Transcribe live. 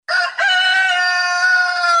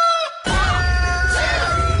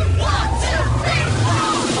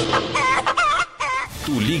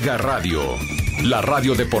Tu Liga Radio, la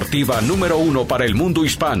radio deportiva número 1 para el mundo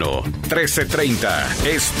hispano. 1330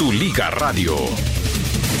 es Tu Liga Radio.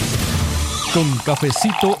 Con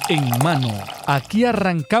cafecito en mano, aquí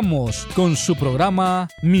arrancamos con su programa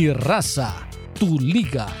Mi Raza, Tu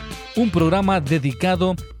Liga. Un programa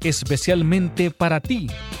dedicado especialmente para ti,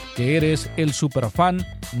 que eres el superfan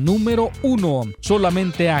número 1.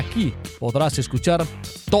 Solamente aquí podrás escuchar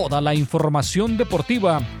toda la información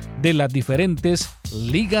deportiva de las diferentes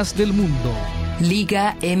ligas del mundo.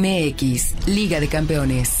 Liga MX, Liga de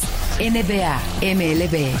Campeones, NBA,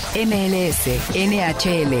 MLB, MLS,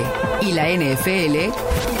 NHL y la NFL.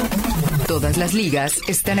 Todas las ligas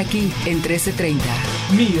están aquí en 1330.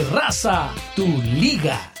 Mi Raza, Tu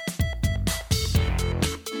Liga.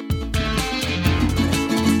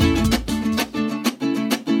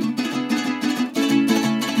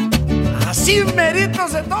 Así merito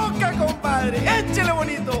se toca, compadre. Échele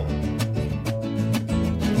bonito.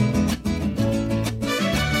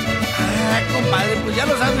 Compadre, pues ya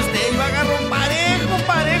lo sabe usted, yo agarro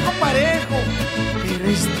parejo. Pero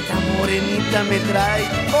esta morenita me trae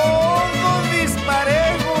todo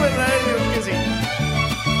disparejo, ¿verdad? Dios que sí.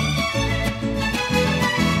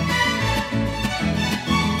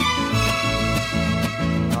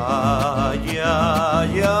 Ay,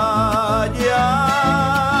 ay, ay, ay.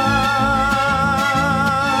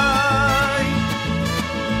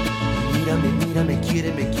 Mírame,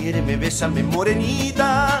 quiere, me besa, me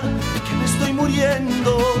morenita. Estoy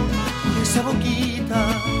muriendo por esa boquita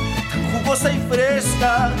tan jugosa y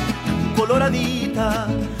fresca, tan coloradita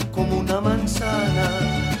como una manzana,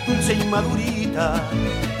 dulce y madurita.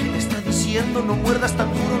 ¿Qué me está diciendo? No muerdas tan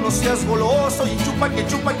duro, no seas goloso y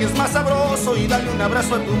chupa que es más sabroso y dale un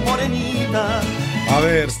abrazo a tu morenita. A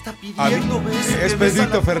ver, es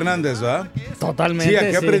Pedrito Fernández, ¿verdad? Totalmente. Sí,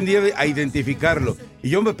 aquí aprendí a identificarlo. Y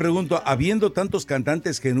yo me pregunto, habiendo tantos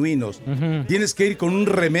cantantes genuinos, ¿tienes que ir con un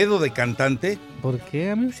remedo de cantante? ¿Por qué?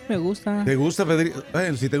 A mí sí me gusta. ¿Te gusta Pedrito?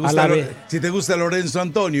 Bueno, si te gusta Lorenzo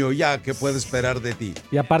Antonio, ya, ¿qué puedo esperar de ti?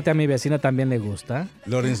 Y aparte a mi vecina también le gusta.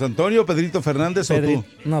 ¿Lorenzo Antonio, Pedrito Fernández o tú?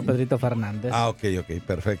 No, Pedrito Fernández. Ah, ok,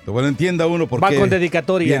 perfecto. Bueno, entienda uno por qué. Va con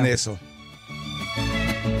dedicatoria. Bien eso.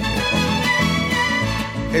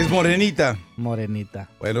 Es morenita.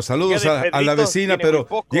 Bueno, saludos a la vecina, pero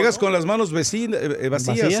poco, llegas, ¿no?, con las manos vacías,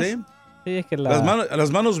 ¿eh? Sí, es que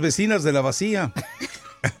las manos vecinas de la vacía.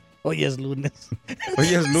 Hoy es lunes.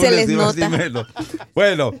 Se les nota. Dímelo.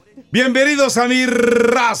 Bueno, bienvenidos a Mi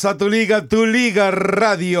Raza, Tu Liga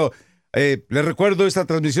Radio. Les recuerdo, esta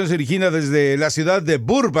transmisión se origina desde la ciudad de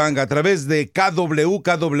Burbank a través de KW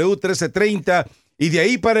 1330 y de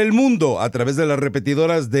ahí para el mundo a través de las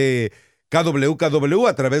repetidoras de KW,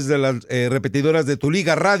 a través de las repetidoras de Tu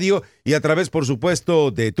Liga Radio y a través, por supuesto,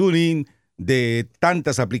 de TuneIn, de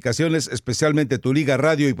tantas aplicaciones, especialmente Tu Liga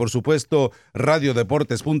Radio y, por supuesto,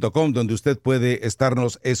 radiodeportes.com, donde usted puede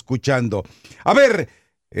estarnos escuchando. A ver,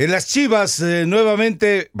 las Chivas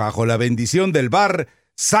nuevamente, bajo la bendición del VAR,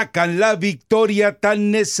 sacan la victoria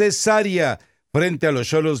tan necesaria frente a los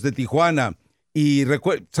Xolos de Tijuana. Y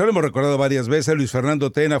se lo hemos recordado varias veces, Luis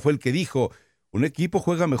Fernando Tena fue el que dijo: un equipo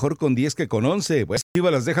juega mejor con 10 que con 11. Pues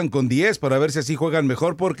Chivas las dejan con 10 para ver si así juegan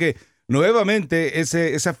mejor, porque nuevamente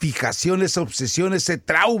esa fijación, esa obsesión, ese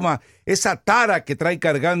trauma, esa tara que trae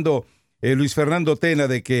cargando Luis Fernando Tena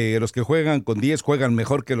de que los que juegan con 10 juegan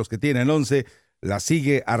mejor que los que tienen 11, la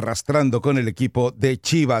sigue arrastrando con el equipo de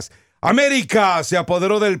Chivas. América se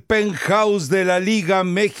apoderó del penthouse de la Liga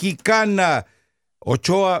Mexicana.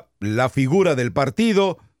 Ochoa, la figura del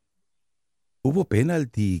partido. ¿Hubo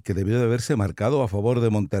penalti que debió de haberse marcado a favor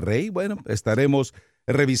de Monterrey? Bueno, estaremos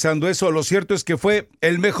revisando eso. Lo cierto es que fue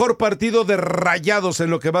el mejor partido de Rayados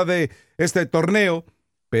en lo que va de este torneo,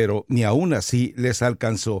 pero ni aún así les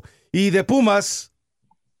alcanzó. ¿Y de Pumas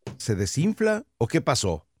se desinfla o qué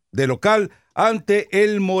pasó? De local ante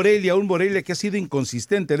el Morelia, un Morelia que ha sido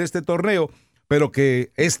inconsistente en este torneo, pero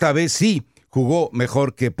que esta vez sí jugó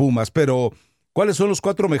mejor que Pumas. Pero, ¿cuáles son los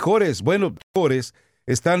 4 mejores? Bueno, mejores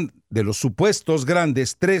están de los supuestos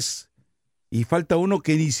grandes 3, y falta uno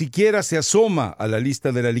que ni siquiera se asoma a la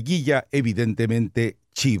lista de la liguilla, evidentemente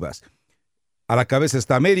Chivas. A la cabeza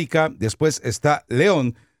está América, después está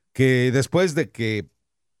León, que después de que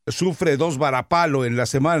sufre 2 varapalo en la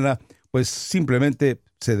semana, pues simplemente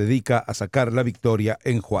se dedica a sacar la victoria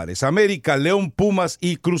en Juárez. América, León, Pumas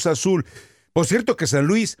y Cruz Azul. Por cierto que San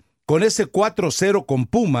Luis, con ese 4-0 con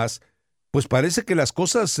Pumas, pues parece que las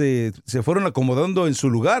cosas se fueron acomodando en su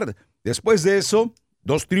lugar. Después de eso,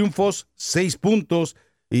 2 triunfos, 6 puntos,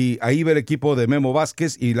 y ahí va el equipo de Memo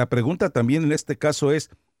Vázquez. Y la pregunta también en este caso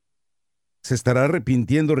es, ¿Se estará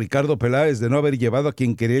arrepintiendo Ricardo Peláez de no haber llevado a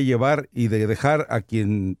quien quería llevar y de dejar a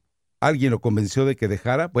quien alguien lo convenció de que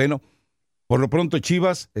dejara? Bueno, por lo pronto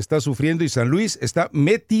Chivas está sufriendo y San Luis está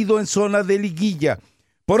metido en zona de liguilla.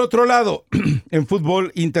 Por otro lado, en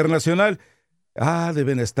fútbol internacional,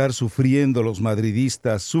 deben estar sufriendo los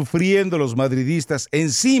madridistas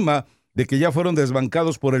encima de que ya fueron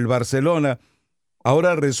desbancados por el Barcelona.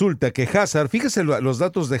 Ahora resulta que Hazard, fíjese los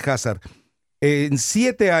datos de Hazard, en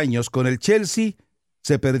 7 años con el Chelsea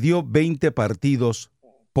se perdió 20 partidos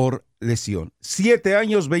por lesión. 7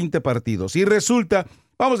 años, 20 partidos. Y resulta,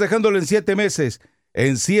 vamos dejándolo en 7 meses.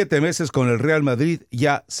 En 7 meses con el Real Madrid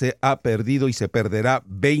ya se ha perdido y se perderá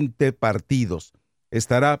 20 partidos.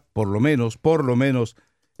 Estará por lo menos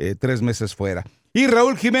 3 meses fuera. Y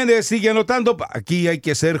Raúl Jiménez sigue anotando. Aquí hay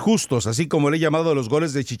que ser justos, así como le he llamado a los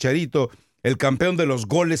goles de Chicharito el campeón de los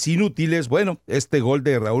goles inútiles. Bueno, este gol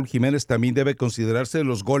de Raúl Jiménez también debe considerarse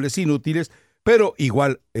los goles inútiles, pero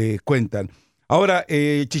igual cuentan. Ahora,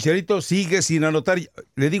 Chicharito sigue sin anotar.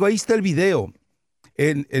 Le digo, ahí está el video.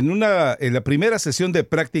 En la primera sesión de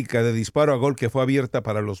práctica de disparo a gol que fue abierta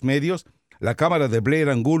para los medios, la cámara de Blair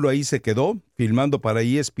Angulo ahí se quedó, filmando para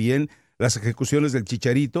ESPN las ejecuciones del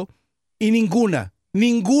Chicharito, y ninguna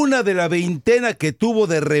de la veintena que tuvo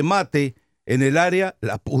de remate en el área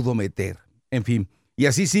la pudo meter. En fin, y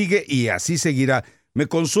así sigue y así seguirá. Me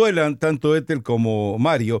consuelan tanto Ethel como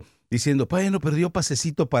Mario diciendo, bueno, perdió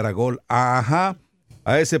pasecito para gol. Ajá,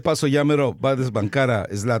 a ese paso ya mero va a desbancar a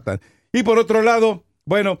Zlatan. Y por otro lado,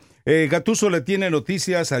 bueno, Gattuso le tiene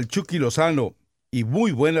noticias al Chucky Lozano y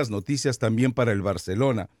muy buenas noticias también para el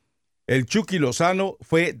Barcelona. El Chucky Lozano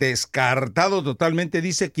fue descartado totalmente,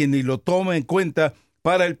 dice quien ni lo toma en cuenta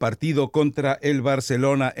para el partido contra el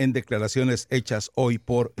Barcelona en declaraciones hechas hoy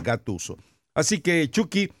por Gattuso. Así que,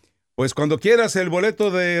 Chucky, pues cuando quieras el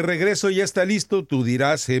boleto de regreso ya está listo. Tú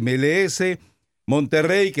dirás MLS,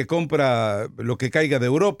 Monterrey, que compra lo que caiga de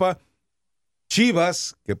Europa,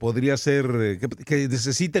 Chivas, que podría ser, que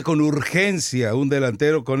necesite con urgencia un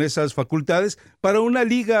delantero con esas facultades, para una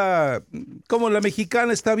liga como la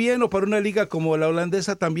mexicana está bien, o para una liga como la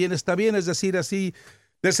holandesa también está bien, es decir, así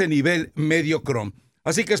de ese nivel mediocrón.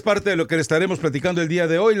 Así que es parte de lo que le estaremos platicando el día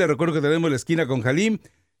de hoy. Le recuerdo que tenemos la esquina con Halim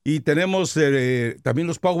y tenemos también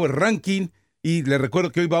los Power Ranking, y le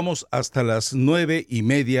recuerdo que hoy vamos hasta las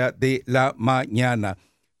 9:30 de la mañana.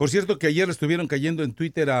 Por cierto que ayer estuvieron cayendo en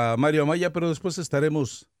Twitter a Mario Amaya, pero después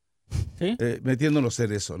estaremos metiéndonos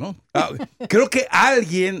en eso, ¿no? Creo que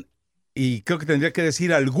alguien, y creo que tendría que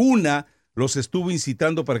decir alguna, los estuvo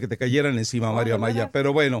incitando para que te cayeran encima, Mario Amaya,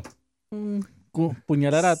 pero bueno.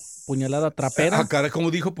 Puñalada trapera. Caray, ¿cómo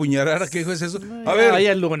dijo puñalada? ¿Qué es eso? A ver. Ahí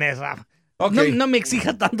el lunes. Okay. No me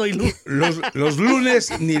exija tanto. Los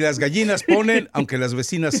lunes ni las gallinas ponen, aunque las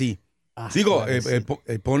vecinas sí. Digo,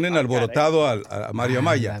 ponen alborotado a Mario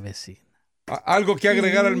Amaya. ¿Algo que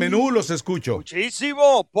agregar al menú? Los escucho.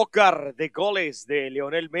 Muchísimo. Pócar de goles de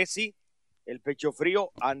Lionel Messi. El pecho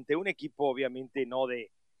frío ante un equipo obviamente no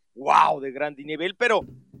de de gran nivel, pero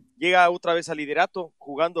llega otra vez al liderato,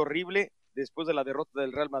 jugando horrible después de la derrota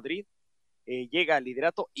del Real Madrid. Llega al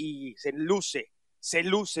liderato y se luce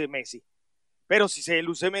Messi. Pero si se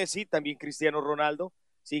luce Messi, también Cristiano Ronaldo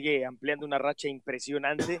sigue ampliando una racha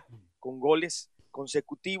impresionante con goles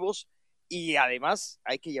consecutivos, y además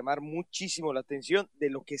hay que llamar muchísimo la atención de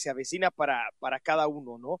lo que se avecina para cada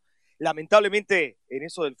uno, ¿no? Lamentablemente, en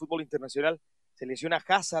eso del fútbol internacional, se lesiona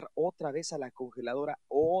Hazard otra vez a la congeladora,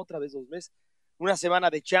 otra vez 2 meses. Una semana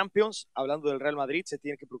de Champions, hablando del Real Madrid, se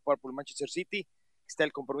tiene que preocupar por el Manchester City, está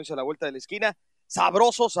el compromiso a la vuelta de la esquina.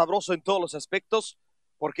 Sabroso en todos los aspectos.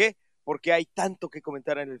 ¿Por qué? Porque hay tanto que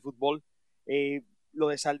comentar en el fútbol. Lo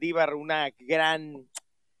de Saldívar, una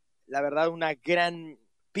gran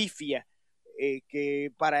pifia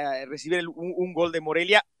que para recibir un gol de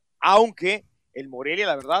Morelia, aunque el Morelia,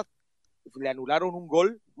 la verdad, le anularon un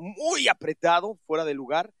gol muy apretado, fuera de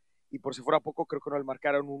lugar, y por si fuera poco, creo que no le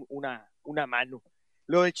marcaron una mano.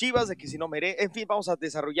 Lo de Chivas, de que si no merece, en fin, vamos a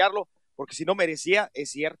desarrollarlo, porque si no merecía,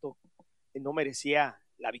 es cierto, no merecía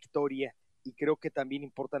la victoria, y creo que también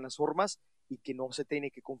importan las formas, y que no se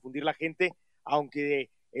tiene que confundir la gente,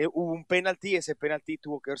 aunque hubo un penalti, ese penalti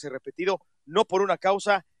tuvo que haberse repetido, no por una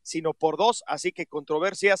causa, sino por 2, así que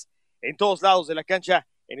controversias en todos lados de la cancha,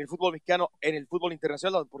 en el fútbol mexicano, en el fútbol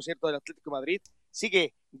internacional, donde por cierto el Atlético de Madrid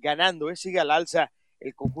sigue ganando, sigue al alza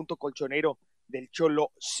el conjunto colchonero del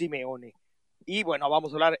Cholo Simeone. Y bueno,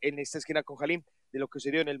 vamos a hablar en esta esquina con Halim de lo que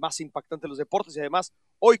sucedió en el más impactante de los deportes, y además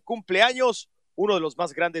hoy cumpleaños uno de los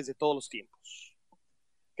más grandes de todos los tiempos.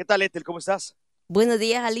 ¿Qué tal, Ethel? ¿Cómo estás? Buenos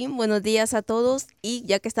días, Halim. Buenos días a todos. Y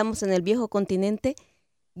ya que estamos en el viejo continente,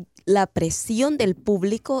 la presión del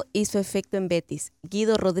público hizo efecto en Betis.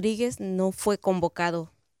 Guido Rodríguez no fue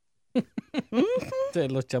convocado. Se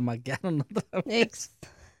los chamaquearon otra vez.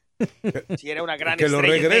 Si era una gran que estrella lo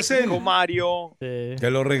regresen, en México, Mario. Sí. Que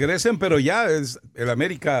lo regresen, pero ya es el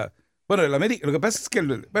América. Bueno, el América. Lo que pasa es que,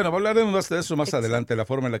 bueno, hablaremos más de eso más adelante, la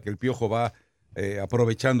forma en la que el Piojo va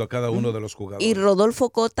aprovechando a cada uno de los jugadores. Y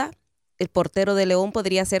Rodolfo Cota, el portero de León,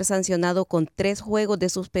 podría ser sancionado con 3 juegos de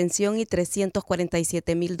suspensión y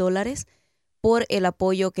 $347,000 por el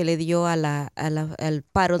apoyo que le dio al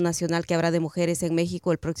paro nacional que habrá de mujeres en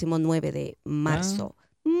México el próximo 9 de marzo.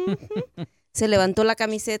 Se levantó la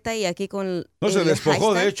camiseta y aquí con No se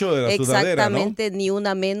despojó, de hecho, de la sudadera, exactamente, ¿no? Ni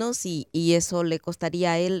una menos y eso le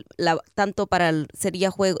costaría a él, tanto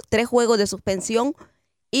sería 3 juegos de suspensión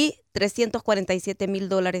y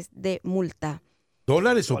 $347,000 de multa.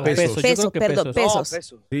 ¿Dólares o pesos? Pesos, perdón, pesos.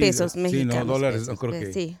 Pesos. Sí, Pesos mexicanos. Sí, no, dólares, pesos, no creo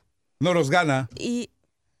que... Sí. No los gana. Y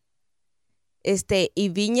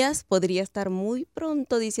Viñas podría estar muy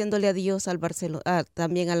pronto diciéndole adiós al Barcelona,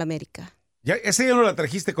 también al América. Ese ya no la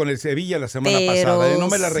trajiste con el Sevilla la semana pasada, no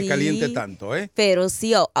me la recaliente tanto, ¿eh? Pero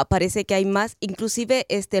sí, parece que hay más. Inclusive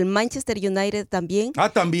el Manchester United también.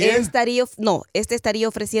 Ah, ¿también? Estaría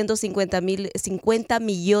ofreciendo 50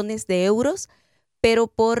 millones de euros, pero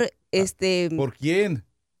por ¿Por quién?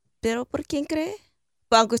 ¿Pero por quién cree?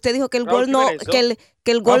 Aunque usted dijo que el Raúl gol no, Jiménez, ¿no?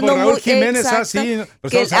 que el gol no Raúl muy Jiménez, exacto, sí,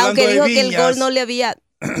 aunque dijo que el gol no le había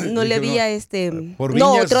por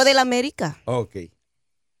no, Viñas. otro del América. Ok.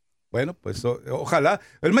 Bueno, pues ojalá.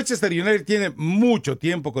 El Manchester United tiene mucho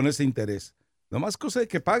tiempo con ese interés. Nomás cosa de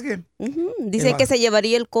que pague. Dice que se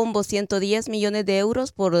llevaría el combo 110 millones de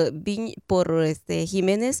euros por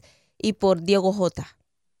Jiménez y por Diego Jota.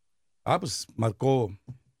 Ah, pues marcó.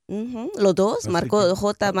 Los dos,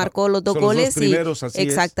 Jota marcó los 2 goles. Los dos primeros, así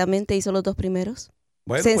exactamente, hizo los 2 primeros.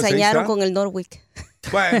 Bueno, se pues ensañaron con el Norwich.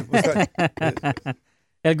 Bueno, pues,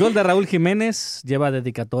 El gol de Raúl Jiménez lleva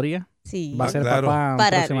dedicatoria. Sí. Va a ser papá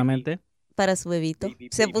próximamente. Para su bebito.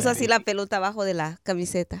 Se puso así la pelota abajo de la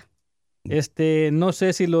camiseta. No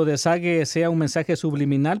sé si lo de Sague sea un mensaje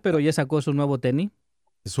subliminal, pero ya sacó su nuevo tenis.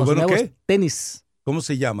 ¿Su nuevo qué? Tenis. ¿Cómo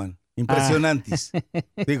se llaman? Impresionantes.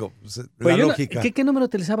 Digo, pues la lógica. ¿Qué número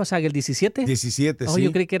utilizaba Sague? ¿El 17? 17, sí.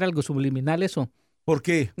 Yo creí que era algo subliminal eso. ¿Por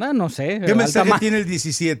qué? No sé. ¿Qué mensaje tiene el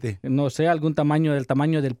 17? No sé, algún tamaño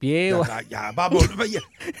del pie. Ya, vamos.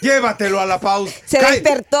 Llévatelo a la pausa. Se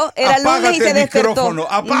despertó, era lunes y se despertó.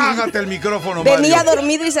 Apágate el micrófono, Venía Mario.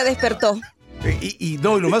 dormido y se despertó. Y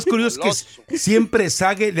lo más curioso es que siempre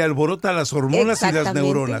Sague le alborota las hormonas y las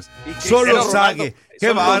neuronas. Solo Sague.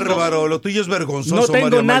 Qué bárbaro. Lo tuyo es vergonzoso, No tengo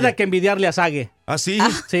Mario nada Maya. que envidiarle a Sague. ¿Ah, sí?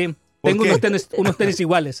 Sí. Tengo unos tenis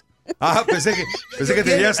iguales. Pensé que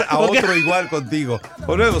tenías a otro igual contigo.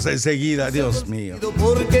 Volvemos enseguida, Dios mío.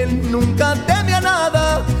 Porque él nunca teme a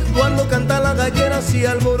nada. Cuando canta la gallera se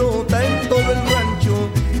alborota en todo el rancho.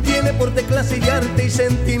 Tiene porte, clase y arte y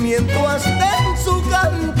sentimiento hasta en su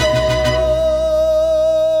canto.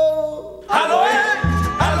 ¡Aloe!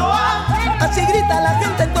 ¡Aloa! Así grita la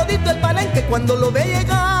gente en todito el palenque cuando lo ve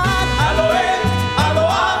llegar. ¡Aloe!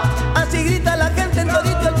 ¡Aloa! Así grita la gente en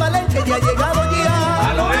todito el palenque, ya ha llegado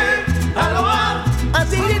ya. ¡Aloe! ¡Aloa!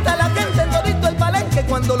 Así grita la gente en todito el palenque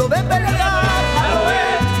cuando lo ve pelear. ¡Aloe!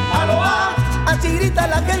 ¡Aloa! Así grita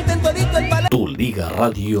la gente en todito el palenque. Tu Liga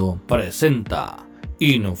Radio presenta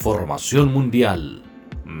Información Mundial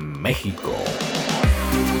México.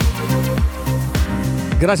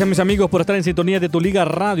 Gracias, mis amigos, por estar en sintonía de Tu Liga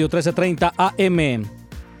Radio 1330 AM.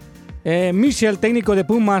 Michel, técnico de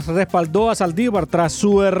Pumas, respaldó a Saldívar tras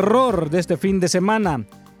su error de este fin de semana.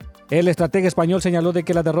 El estratega español señaló de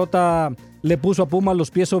que la derrota le puso a Pumas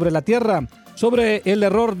los pies sobre la tierra, sobre el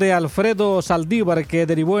error de Alfredo Saldívar que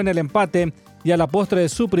derivó en el empate y a la postre de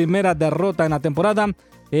su primera derrota en la temporada.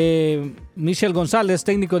 Michel González,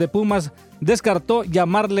 técnico de Pumas, descartó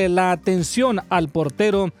llamarle la atención al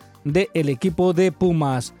portero del equipo de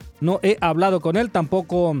Pumas. No he hablado con él,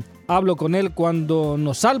 tampoco hablo con él cuando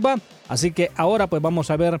nos salva, así que ahora pues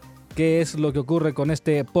vamos a ver qué es lo que ocurre con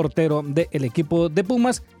este portero del equipo de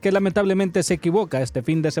Pumas, que lamentablemente se equivoca este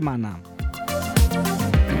fin de semana.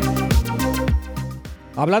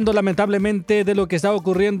 Hablando lamentablemente de lo que está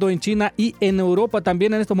ocurriendo en China y en Europa,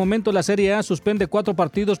 también en estos momentos la Serie A suspende 4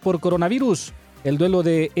 partidos por coronavirus. El duelo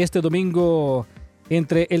de este domingo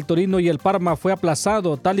entre el Torino y el Parma fue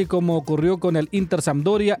aplazado, tal y como ocurrió con el Inter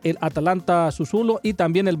Sampdoria, el Atalanta Sassuolo y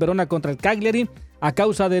también el Verona contra el Cagliari, a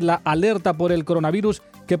causa de la alerta por el coronavirus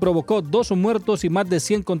que provocó 2 muertos y más de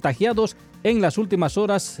 100 contagiados en las últimas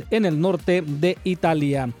horas en el norte de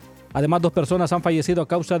Italia. Además, 2 personas han fallecido a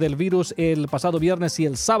causa del virus el pasado viernes y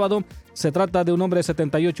el sábado. Se trata de un hombre de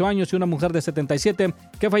 78 años y una mujer de 77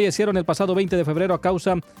 que fallecieron el pasado 20 de febrero a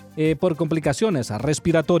causa por complicaciones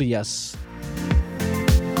respiratorias.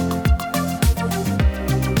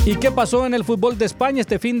 ¿Y qué pasó en el fútbol de España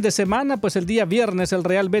este fin de semana? Pues el día viernes el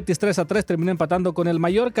Real Betis 3-3 terminó empatando con el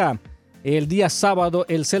Mallorca. El día sábado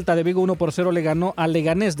el Celta de Vigo 1-0 le ganó al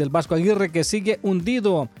Leganés del Vasco Aguirre, que sigue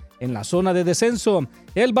hundido en la zona de descenso.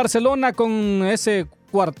 El Barcelona, con ese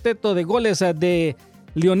cuarteto de goles de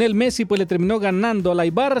Lionel Messi, pues le terminó ganando al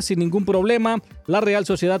Eibar sin ningún problema. La Real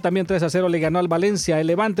Sociedad también 3-0 le ganó al Valencia. El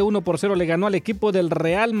Levante 1-0 le ganó al equipo del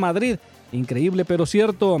Real Madrid. Increíble pero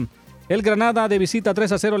cierto. El Granada de visita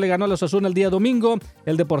 3-0 le ganó al Osasuna el día domingo.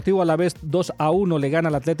 El Deportivo Alavés 2-1 le gana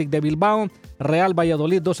al Athletic de Bilbao. Real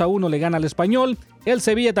Valladolid 2-1 le gana al Español. El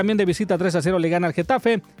Sevilla también de visita 3-0 le gana al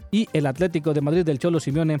Getafe. Y el Atlético de Madrid del Cholo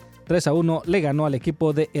Simeone 3-1 le ganó al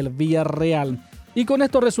equipo del Villarreal. Y con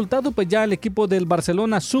estos resultados, pues ya el equipo del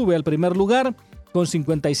Barcelona sube al primer lugar con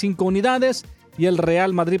 55 unidades. Y el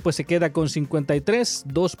Real Madrid pues se queda con 53,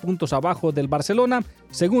 2 puntos abajo del Barcelona.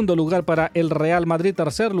 Segundo lugar para el Real Madrid,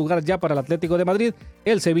 tercer lugar ya para el Atlético de Madrid,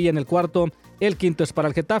 el Sevilla en el cuarto, el quinto es para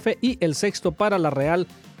el Getafe y el sexto para la Real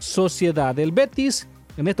Sociedad. El Betis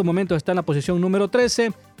en estos momentos está en la posición número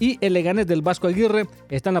 13 y el Leganés del Vasco Aguirre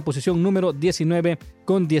está en la posición número 19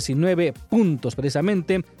 con 19 puntos,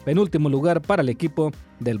 precisamente penúltimo lugar para el equipo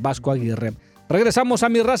del Vasco Aguirre. Regresamos a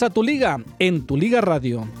Mi Raza Tu Liga en Tu Liga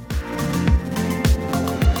Radio.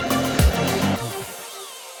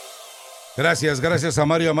 Gracias a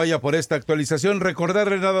Mario Amaya por esta actualización.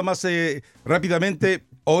 Recordarle nada más rápidamente,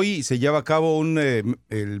 hoy se lleva a cabo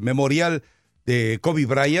el memorial de Kobe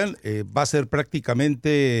Bryant. Va a ser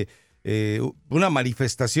prácticamente una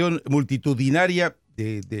manifestación multitudinaria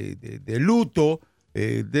de luto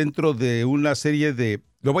dentro de una serie de,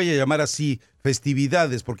 lo voy a llamar así,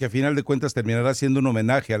 festividades, porque a final de cuentas terminará siendo un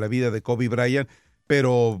homenaje a la vida de Kobe Bryant.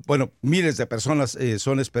 Pero bueno, miles de personas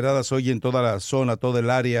son esperadas hoy en toda la zona, toda el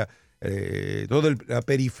área, toda la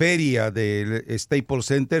periferia del Staples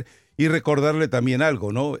Center, y recordarle también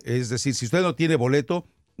algo, ¿no? Es decir, si usted no tiene boleto,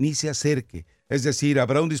 ni se acerque. Es decir,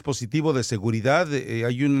 habrá un dispositivo de seguridad,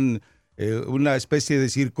 hay una especie de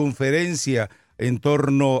circunferencia en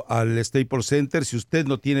torno al Staples Center. Si usted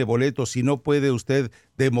no tiene boleto, si no puede usted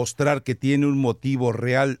demostrar que tiene un motivo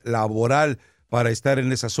real, laboral, para estar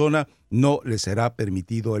en esa zona, no le será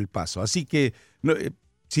permitido el paso. Así que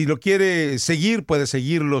si lo quiere seguir, puede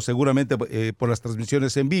seguirlo seguramente por las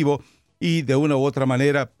transmisiones en vivo, y de una u otra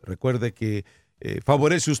manera, recuerde que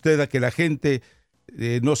favorece usted a que la gente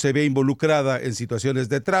no se vea involucrada en situaciones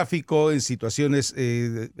de tráfico, en situaciones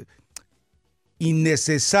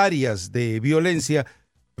innecesarias de violencia.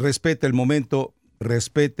 Respete el momento,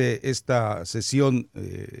 respete esta sesión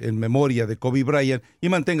en memoria de Kobe Bryant y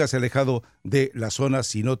manténgase alejado de la zona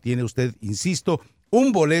si no tiene usted, insisto,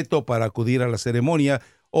 un boleto para acudir a la ceremonia,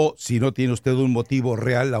 o si no tiene usted un motivo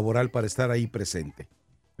real laboral para estar ahí presente.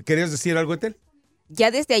 ¿Querías decir algo, Etel? Ya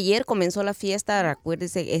desde ayer comenzó la fiesta,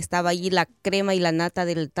 acuérdese, estaba allí la crema y la nata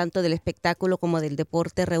tanto del espectáculo como del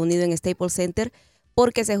deporte reunido en Staples Center,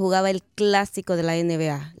 porque se jugaba el clásico de la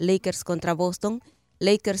NBA, Lakers contra Boston.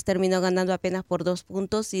 Lakers terminó ganando apenas por 2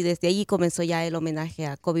 puntos y desde allí comenzó ya el homenaje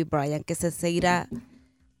a Kobe Bryant, que se seguirá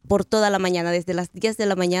por toda la mañana. Desde las 10 de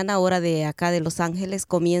la mañana, hora de acá de Los Ángeles,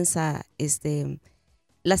 comienza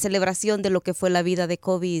la celebración de lo que fue la vida de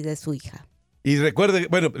Kobe y de su hija. Y recuerde,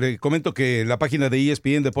 bueno, le comento que la página de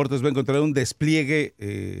ESPN Deportes va a encontrar un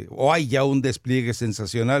despliegue, o hay ya un despliegue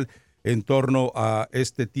sensacional en torno a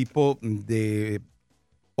este tipo de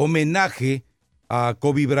homenaje a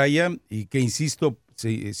Kobe Bryant, y que, insisto,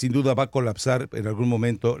 sin duda va a colapsar en algún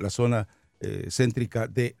momento la zona céntrica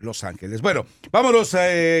de Los Ángeles. Bueno, vámonos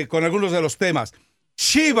con algunos de los temas.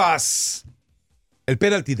 Chivas. El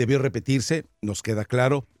penalti debió repetirse, nos queda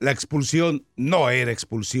claro. La expulsión no era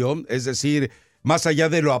expulsión, es decir, más allá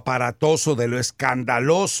de lo aparatoso, de lo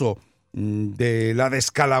escandaloso, de la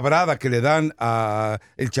descalabrada que le dan a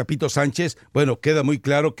el Chapito Sánchez, bueno, queda muy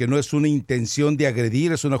claro que no es una intención de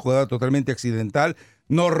agredir, es una jugada totalmente accidental.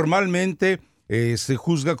 Normalmente se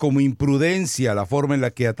juzga como imprudencia la forma en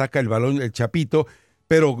la que ataca el balón el Chapito,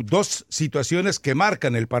 pero 2 situaciones que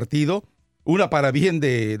marcan el partido, una para bien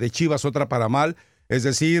de Chivas, otra para mal. Es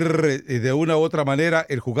decir, de una u otra manera,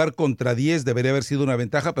 el jugar contra 10 debería haber sido una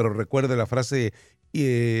ventaja, pero recuerde la frase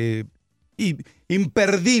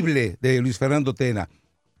imperdible de Luis Fernando Tena: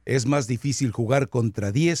 es más difícil jugar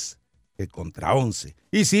contra 10 que contra 11.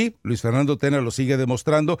 Y sí, Luis Fernando Tena lo sigue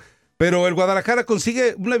demostrando, pero el Guadalajara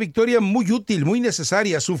consigue una victoria muy útil, muy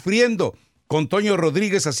necesaria, sufriendo, con Toño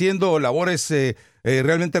Rodríguez haciendo labores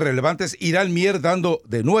realmente relevantes, Irán Mier dando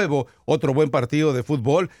de nuevo otro buen partido de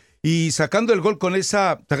fútbol y sacando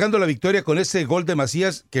la victoria con ese gol de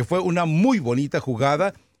Macías, que fue una muy bonita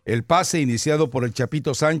jugada, el pase iniciado por el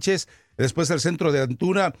Chapito Sánchez, después el centro de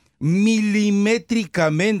Antuna,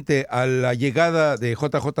 milimétricamente a la llegada de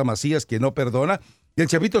JJ Macías, que no perdona, y el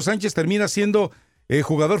Chapito Sánchez termina siendo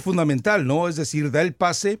jugador fundamental, ¿no? Es decir, da el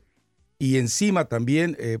pase y encima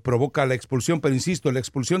también provoca la expulsión, pero insisto, la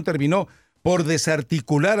expulsión terminó por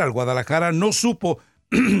desarticular al Guadalajara, no supo,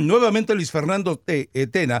 nuevamente Luis Fernando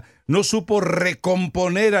Tena, no supo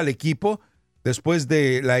recomponer al equipo después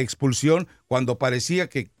de la expulsión, cuando parecía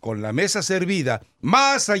que con la mesa servida,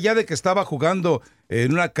 más allá de que estaba jugando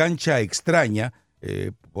en una cancha extraña,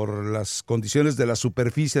 por las condiciones de la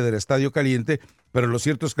superficie del Estadio Caliente, pero lo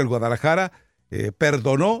cierto es que el Guadalajara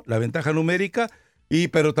perdonó la ventaja numérica,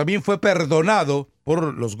 pero también fue perdonado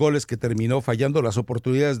por los goles que terminó fallando, las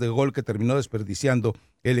oportunidades de gol que terminó desperdiciando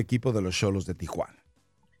el equipo de los Xolos de Tijuana.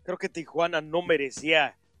 Creo que Tijuana no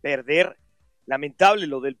merecía perder. Lamentable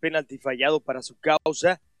lo del penalti fallado para su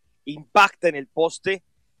causa. Impacta en el poste.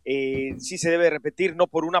 Sí se debe repetir, no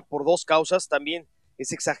por una, por dos causas. También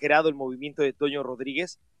es exagerado el movimiento de Toño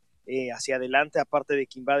Rodríguez hacia adelante, aparte de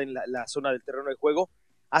que invaden la zona del terreno de juego.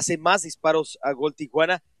 Hace más disparos a gol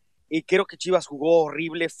Tijuana. Y creo que Chivas jugó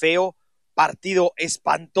horrible, feo, partido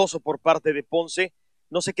espantoso por parte de Ponce.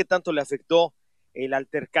 No sé qué tanto le afectó el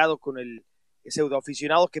altercado con el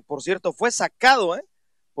pseudoaficionado, que por cierto fue sacado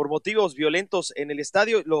por motivos violentos en el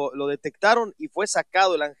estadio, lo detectaron y fue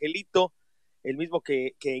sacado el Angelito, el mismo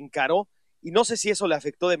que encaró, y no sé si eso le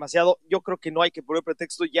afectó demasiado. Yo creo que no hay que poner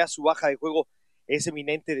pretexto, ya su baja de juego es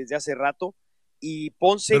eminente desde hace rato, y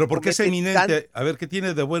Ponce... ¿Pero por qué es eminente? A ver, ¿qué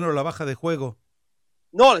tiene de bueno la baja de juego?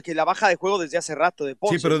 No, que la baja de juego desde hace rato de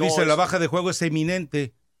Ponce. Sí, pero dice la baja de juego es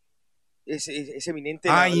eminente. Es eminente.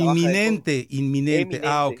 Inminente. Eminente.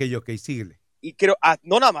 Ok, síguele. Y creo,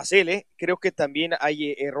 no nada más él, creo que también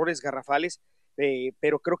hay errores garrafales,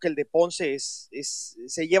 pero creo que el de Ponce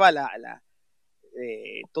se lleva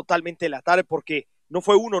totalmente la tarde, porque no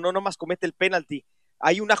fue uno, no nomás comete el penalti.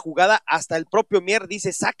 Hay una jugada, hasta el propio Mier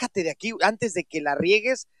dice, sácate de aquí antes de que la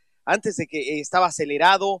riegues, antes de que estaba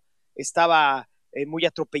acelerado, estaba muy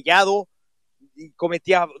atropellado, y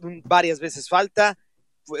cometía varias veces falta,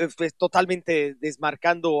 fue totalmente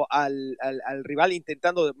desmarcando al rival,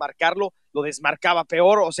 intentando marcarlo, lo desmarcaba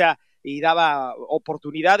peor, o sea, y daba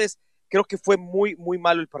oportunidades. Creo que fue muy, muy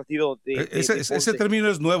malo el partido de ese término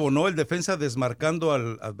es nuevo, ¿no? El defensa desmarcando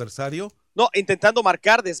al adversario. No, intentando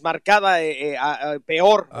marcar, desmarcada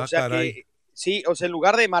peor. O sea, caray. Que sí, o sea, en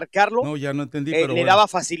lugar de marcarlo, no, ya no entendí, pero le daba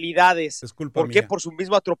facilidades. Es culpa ¿Por qué? mía. Por su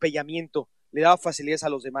mismo atropellamiento. Le daba facilidades a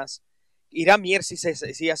los demás. Irán Mier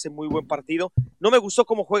sí hace muy buen partido. No me gustó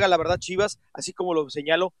cómo juega, la verdad, Chivas, así como lo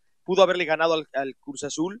señalo, pudo haberle ganado al Cruz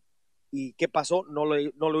Azul. ¿Y qué pasó? No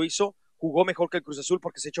lo hizo. Jugó mejor que el Cruz Azul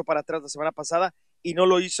porque se echó para atrás la semana pasada y no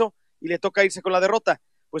lo hizo, y le toca irse con la derrota.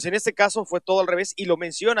 Pues en este caso fue todo al revés, y lo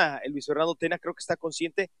menciona el Luis Fernando Tena. Creo que está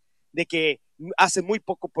consciente de que hace muy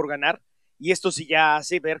poco por ganar, y esto sí ya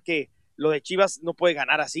hace ver que lo de Chivas no puede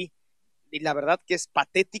ganar así. Y la verdad que es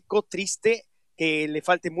patético, triste, que le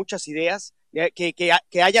falte muchas ideas,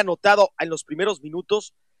 que haya anotado en los primeros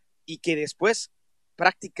minutos y que después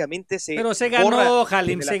prácticamente Pero se ganó,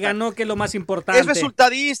 Halim, se ganó, que es lo más importante. Es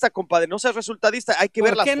resultadista, compadre, no seas resultadista, hay que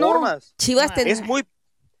ver las formas. Chivas es muy...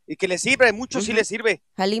 Y que le sirve, a muchos sí le sirve.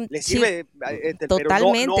 Halim, le sirve,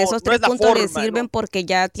 totalmente, pero esos 3 puntos forma, le sirven, ¿no? Porque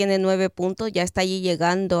ya tiene 9 puntos, ya está allí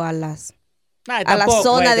llegando a la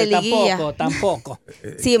zona de liguilla. Tampoco.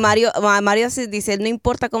 Sí, Mario dice, no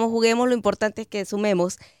importa cómo juguemos, lo importante es que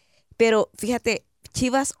sumemos. Pero fíjate,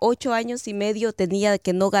 Chivas 8 años y medio tenía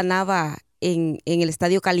que no ganaba en el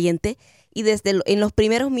Estadio Caliente, y en los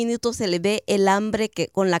primeros minutos se le ve el hambre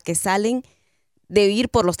con la que salen de ir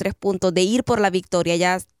por los 3 puntos, de ir por la victoria.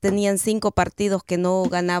 Ya tenían 5 partidos que no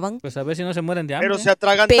ganaban. Pues a ver si no se mueren de hambre. Pero se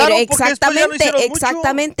atragantaron. Pero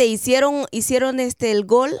exactamente, hicieron el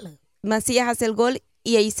gol, Macías hace el gol,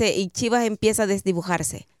 y Chivas empieza a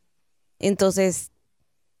desdibujarse. Entonces...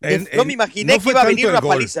 no me imaginé que iba a venir una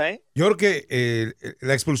paliza, Yo creo que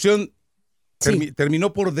la expulsión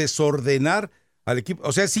terminó por desordenar al equipo.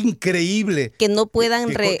 O sea, es increíble que no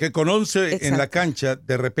puedan que con 11 en la cancha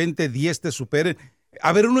de repente 10 te superen.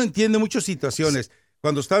 A ver, uno entiende muchas situaciones.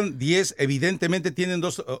 Cuando están 10, evidentemente tienen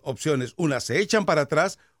 2 opciones. Una, se echan para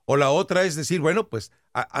atrás, o la otra es decir, bueno, pues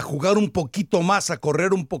a jugar un poquito más, a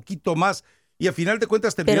correr un poquito más. y a final de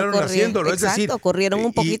cuentas terminaron haciéndolo. Exacto, es decir, corrieron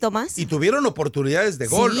un poquito más. Y tuvieron oportunidades de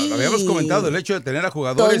gol. Sí. Lo habíamos comentado, el hecho de tener a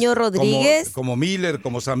jugadores Toño Rodríguez como Miller,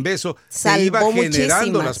 como Zambeso, se salvó iba generando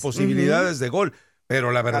muchísimas. las posibilidades de gol.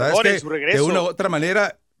 Pero la verdad Carbón en es su que regreso. de una u otra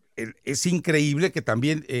manera es increíble que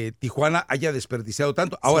también Tijuana haya desperdiciado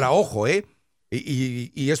tanto. Ahora, ojo,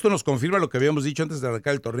 y esto nos confirma lo que habíamos dicho antes de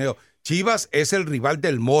arrancar el torneo. Chivas es el rival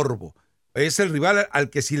del morbo. Es el rival al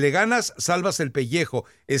que si le ganas, salvas el pellejo.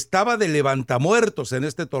 Estaba de levantamuertos en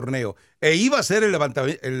este torneo. E iba a ser el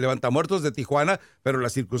levantamuertos de Tijuana, pero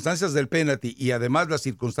las circunstancias del penalti y además las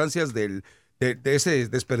circunstancias de ese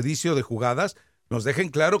desperdicio de jugadas nos dejan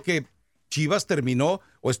claro que Chivas terminó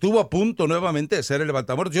o estuvo a punto nuevamente de ser el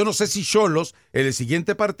levantamuertos. Yo no sé si Xolos en el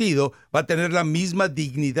siguiente partido va a tener la misma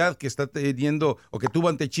dignidad que está teniendo o que tuvo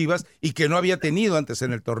ante Chivas y que no había tenido antes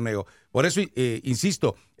en el torneo. Por eso,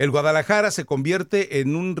 insisto, el Guadalajara se convierte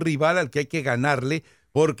en un rival al que hay que ganarle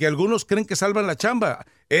porque algunos creen que salvan la chamba.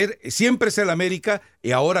 Siempre es el América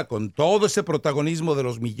y ahora con todo ese protagonismo de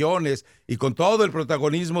los millones y con todo el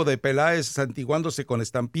protagonismo de Peláez santiguándose con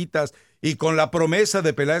estampitas y con la promesa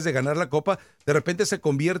de Peláez de ganar la Copa, de repente se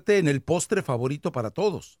convierte en el postre favorito para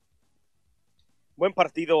todos. Buen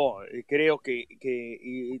partido, creo que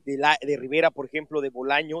de Rivera, por ejemplo, de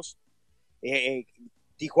Bolaños.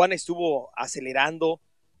 Tijuana estuvo acelerando,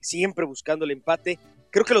 siempre buscando el empate.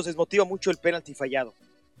 Creo que los desmotiva mucho el penalti fallado.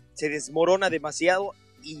 Se desmorona demasiado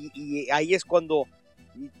y ahí es cuando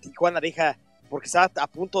Tijuana deja, porque está a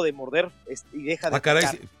punto de morder y deja de caray,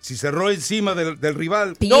 atacar. si cerró encima del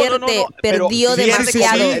rival. Perdió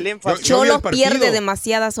demasiado. Cholos pierde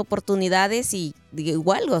demasiadas oportunidades y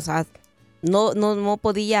igual, o sea, no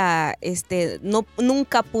podía,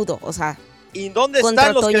 nunca pudo, o sea. ¿Y dónde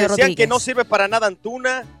están los que decían Rodríguez? Que no sirve para nada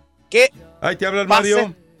Antuna? Que ahí te habla el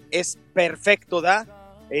Mario. Es perfecto, ¿da?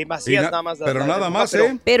 Macías nada más. Pero nada más,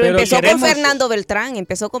 Pero empezó con Fernando Beltrán,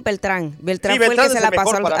 Beltrán Sí, fue el que se la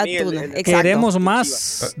pasó a Antuna. Queremos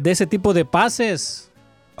más de ese tipo de pases.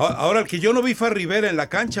 Ahora, el que yo no vi fue a Rivera en la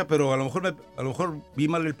cancha, pero a lo mejor vi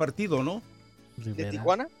mal el partido, ¿no? ¿De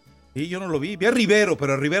Tijuana? Sí, yo no lo vi. Vi a Rivero,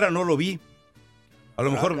 pero a Rivera no lo vi. A lo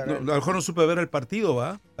mejor no supe ver el partido,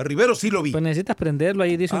 ¿va? A Rivero sí lo vi. Pues necesitas prenderlo,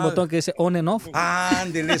 ahí dice un botón que dice on and off.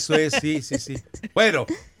 Ándale, eso es, sí. Bueno,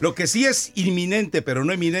 lo que sí es inminente, pero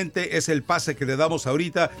no eminente, es el pase que le damos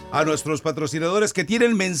ahorita a nuestros patrocinadores que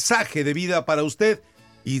tienen mensaje de vida para usted.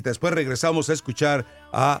 Y después regresamos a escuchar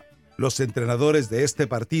a los entrenadores de este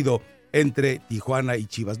partido entre Tijuana y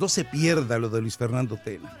Chivas. No se pierda lo de Luis Fernando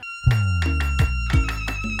Tena.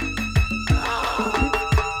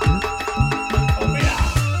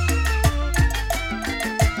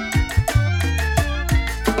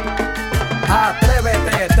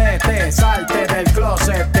 Atrévete, salte del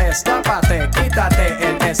closet, destápate, quítate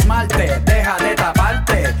el esmalte, deja de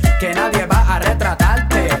taparte, que nadie va a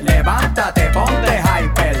retratarte. Levántate, ponte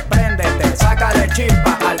hyper, préndete, sácale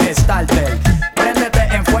chispa al starter. Préndete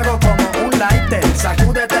en fuego como un lighter,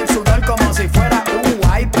 sacúdete el sudor como si fuera un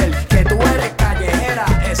wiper. Que tú eres callejera,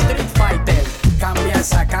 street fighter, cambia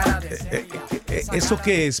esa cara de seria. ¿Eso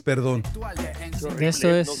qué es, perdón? Esto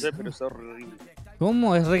es... No sé, pero es horrible.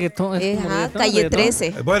 ¿Cómo es reggaetón? Calle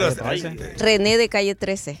 13. Bueno, René de Calle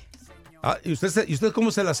 13. ¿Y usted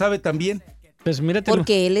cómo se la sabe también? Pues mírate.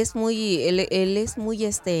 Porque él es muy,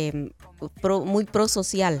 muy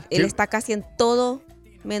prosocial. Él está casi en todo,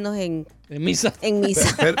 menos en misa.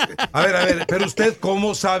 A ver, pero usted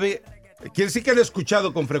cómo sabe. Quiere decir que lo he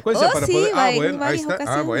escuchado con frecuencia para sí, poder. bueno, ahí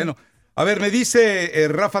está. Bueno. A ver, me dice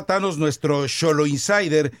Rafa Thanos, nuestro Xolo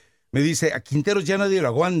Insider. Me dice, a Quinteros ya nadie lo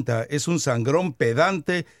aguanta, es un sangrón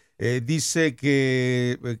pedante, dice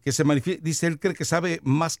que se manifiesta, dice él cree que sabe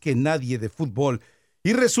más que nadie de fútbol.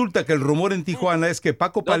 Y resulta que el rumor en Tijuana es que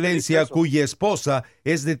Paco Palencia, cuya esposa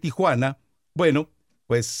es de Tijuana, bueno,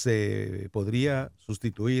 pues podría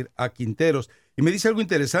sustituir a Quinteros. Y me dice algo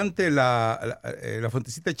interesante, la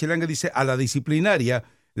fuentecita chilanga dice, a la disciplinaria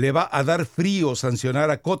le va a dar frío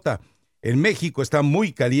sancionar a Cota. En México está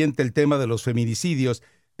muy caliente el tema de los feminicidios.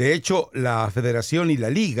 De hecho, la Federación y la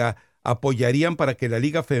Liga apoyarían para que la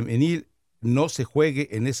Liga Femenil no se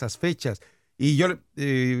juegue en esas fechas. Y yo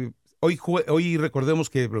hoy recordemos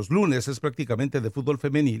que los lunes es prácticamente de fútbol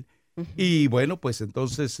femenil. Uh-huh. Y bueno, pues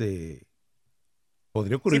entonces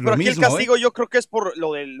podría ocurrir lo mismo. Sí, pero aquí el castigo yo creo que es por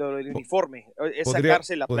lo del uniforme. Es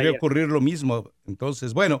sacarse la playera. Podría ocurrir lo mismo.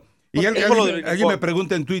 Entonces, bueno. Y alguien me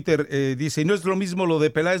pregunta en Twitter, dice, ¿no es lo mismo lo de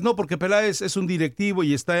Peláez? No, porque Peláez es un directivo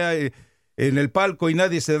y está... en el palco y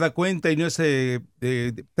nadie se da cuenta y no es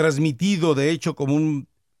transmitido de hecho como un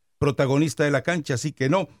protagonista de la cancha, así que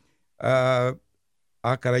no.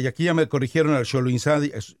 Caray, aquí ya me corrigieron al Xolo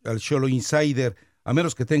Insider. a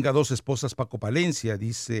menos que tenga 2 esposas, Paco Palencia.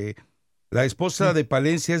 Dice, la esposa de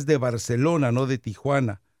Palencia es de Barcelona, no de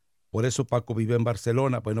Tijuana. Por eso Paco vive en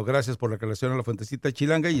Barcelona. Bueno, gracias por la aclaración a la Fuentecita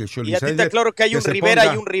Chilanga y el Show. Y a ti está claro que hay un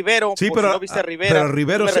Rivera y un Rivero. Sí, pero, si no viste a Rivera.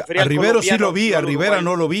 Pero a Rivero sí lo vi, a Rivera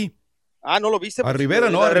no lo vi. Ah, ¿no lo viste? A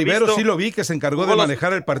Rivera no, a Rivero sí lo vi, que se encargó de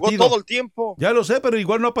manejar el partido. Jugó todo el tiempo. Ya lo sé, pero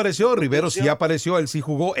igual no apareció. Rivero sí apareció, él sí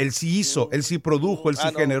jugó, él sí hizo, él sí produjo, él sí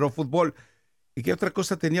generó fútbol. ¿Y qué otra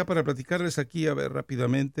cosa tenía para platicarles aquí? A ver,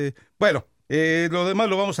 rápidamente. Bueno, lo demás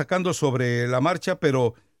lo vamos sacando sobre la marcha,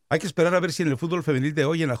 pero hay que esperar a ver si en el fútbol femenil de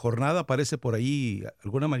hoy, en la jornada, aparece por ahí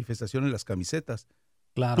alguna manifestación en las camisetas.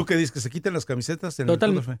 Claro. ¿Tú qué dices? ¿Que se quiten las camisetas en el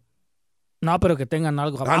fútbol femenil? No, pero que tengan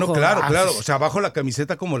algo abajo. No, claro. O sea, abajo la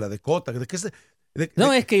camiseta como la de Cota.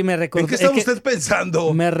 Es que me recordé. ¿En qué está usted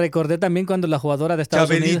pensando? Me recordé también cuando la jugadora de Estados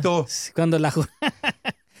Unidos. Cuando la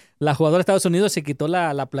jugadora de Estados Unidos se quitó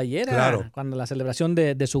la playera. Claro. Cuando la celebración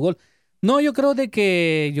de su gol. No, yo creo de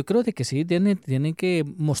que sí, tienen que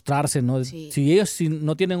mostrarse, ¿no? Sí. Si ellos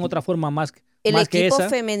no tienen otra forma más que esa. El equipo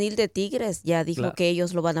femenil de Tigres ya dijo que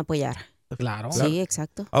ellos lo van a apoyar. Claro. Sí,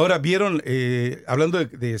 exacto. Ahora, ¿vieron, hablando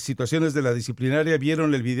de situaciones de la disciplinaria,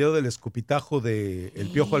 vieron el video del escupitajo de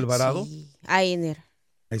el Piojo Alvarado? Sí, a Ener.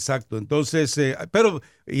 Exacto, entonces,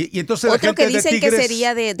 entonces Otro la gente que dicen de Tigres, que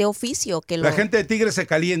sería de oficio. La gente de Tigres se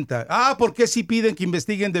calienta. ¿Por qué sí piden que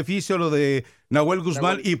investiguen de oficio lo de Nahuel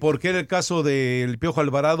Guzmán y por qué en el caso del Piojo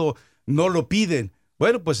Alvarado no lo piden?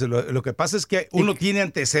 Bueno, pues lo que pasa es que uno tiene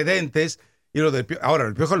antecedentes y lo del ahora,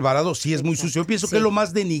 el Piojo Alvarado sí es muy sucio. Yo pienso que es lo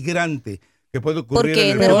más denigrante que puede ocurrir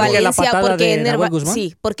en el fútbol.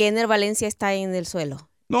 Porque Ener Valencia está en el suelo.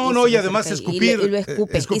 No, y además escupir. Y lo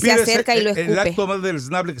escupe, y se acerca y lo escupe. El acto más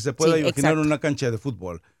deleznable que se pueda imaginar en una cancha de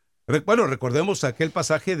fútbol. Bueno, recordemos aquel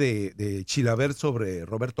pasaje de Chilavert sobre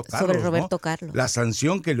Roberto Carlos. Sobre Roberto Carlos. La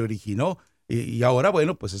sanción que le originó. Y ahora,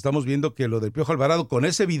 bueno, pues estamos viendo que lo del Piojo Alvarado, con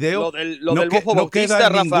ese video, no queda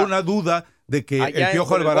ninguna duda de que el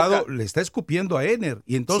Piojo Alvarado le está escupiendo a Ener.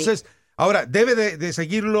 Y entonces, ahora, debe de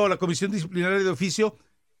seguirlo la Comisión Disciplinaria de Oficio.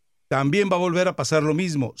 También va a volver a pasar lo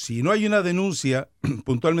mismo. Si no hay una denuncia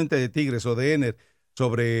puntualmente de Tigres o de Ener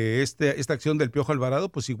sobre esta acción del Piojo Alvarado,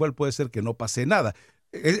 pues igual puede ser que no pase nada.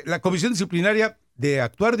 La Comisión Disciplinaria de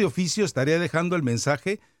actuar de oficio estaría dejando el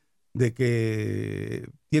mensaje de que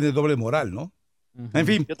tiene doble moral, ¿no? Uh-huh. En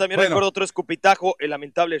fin. Yo también recuerdo otro escupitajo, el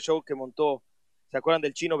lamentable show que montó, ¿se acuerdan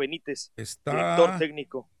del Chino Benítez? Director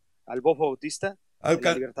técnico, al Bofo Bautista, de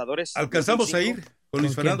los Libertadores. ¿Alcanzamos a ir con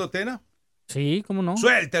Luis Fernando Tena? Sí, ¿cómo no?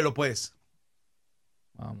 Suéltelo, pues.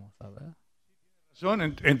 Vamos a ver.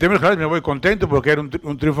 En términos generales me voy contento porque era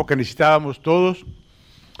un triunfo que necesitábamos todos.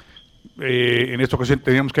 En esta ocasión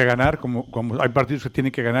teníamos que ganar, como hay partidos que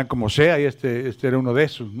tienen que ganar como sea, y este era uno de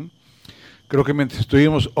esos, ¿no? Creo que mientras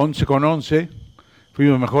estuvimos 11 con 11,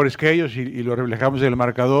 fuimos mejores que ellos y lo reflejamos en el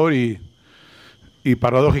marcador y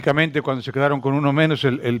paradójicamente cuando se quedaron con uno menos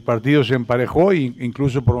el partido se emparejó e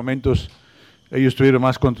incluso por momentos ellos tuvieron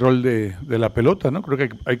más control de la pelota, ¿no? Creo que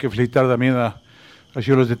hay que felicitar también a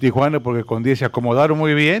los de Tijuana porque con 10 se acomodaron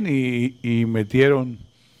muy bien y metieron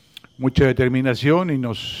mucha determinación y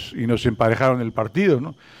nos emparejaron el partido,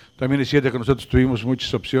 ¿no? También es cierto que nosotros tuvimos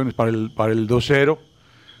muchas opciones para el 2-0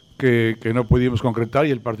 que no pudimos concretar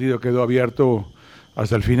y el partido quedó abierto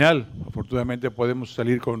hasta el final. Afortunadamente podemos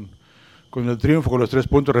salir con el triunfo, con los 3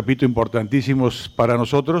 puntos, repito, importantísimos para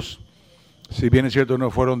nosotros. Si bien es cierto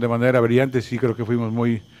no fueron de manera brillante, sí creo que fuimos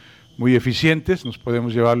muy, muy eficientes, nos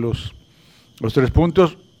podemos llevar los 3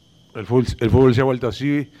 puntos. El fútbol se ha vuelto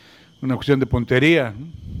así, una cuestión de puntería, ¿no?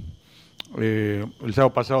 El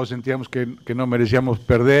sábado pasado sentíamos que no merecíamos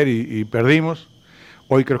perder y perdimos.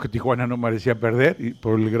 Hoy creo que Tijuana no merecía perder y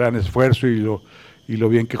por el gran esfuerzo y lo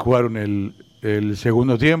bien que jugaron el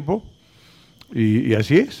segundo tiempo. Y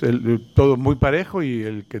así es, todo muy parejo y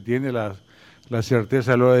el que tiene la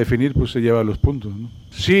certeza a la hora de definir, pues se lleva los puntos, ¿no?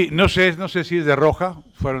 Sí, no sé si es de roja,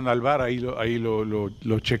 fueron al VAR, ahí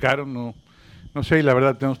lo checaron, no sé, y la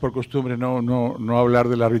verdad tenemos por costumbre no hablar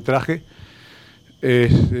del arbitraje.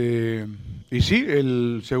 Y sí,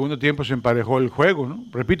 el segundo tiempo se emparejó el juego, ¿no?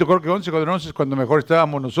 Repito, creo que 11 contra 11 es cuando mejor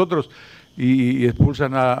estábamos nosotros y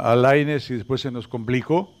expulsan a Lainez y después se nos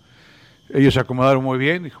complicó. Ellos se acomodaron muy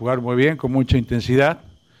bien y jugaron muy bien, con mucha intensidad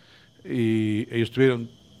y ellos tuvieron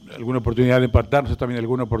alguna oportunidad de empatar, nosotros también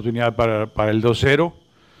alguna oportunidad para el 2-0,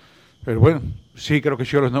 pero bueno, sí creo que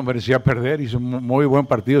Xolos no merecía perder, hizo un muy buen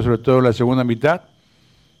partido, sobre todo en la segunda mitad.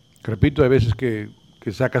 Repito, hay veces que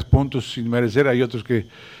sacas puntos sin merecer, hay otros que,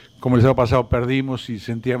 como el sábado pasado, perdimos y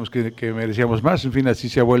sentíamos que merecíamos más. En fin, así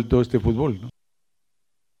se ha vuelto este fútbol, ¿no?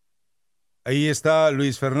 Ahí está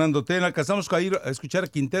Luis Fernando Tena. ¿Alcanzamos a ir a escuchar a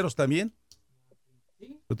Quinteros también?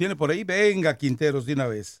 ¿Lo tiene por ahí? Venga, Quinteros, de una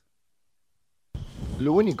vez.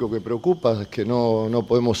 Lo único que preocupa es que no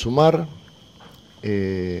podemos sumar.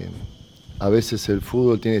 A veces el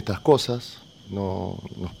fútbol tiene estas cosas. No,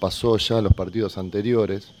 nos pasó ya en los partidos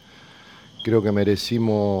anteriores. Creo que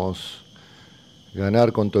merecimos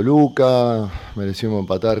ganar con Toluca, merecimos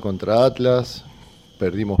empatar contra Atlas,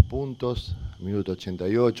 perdimos puntos, minuto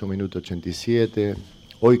 88, minuto 87.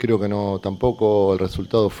 Hoy creo que tampoco el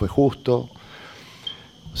resultado fue justo.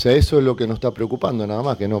 O sea, eso es lo que nos está preocupando nada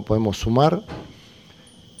más, que no podemos sumar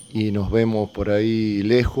y nos vemos por ahí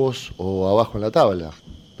lejos o abajo en la tabla.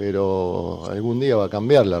 Pero algún día va a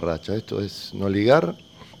cambiar la racha. Esto es no ligar.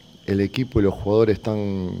 El equipo y los jugadores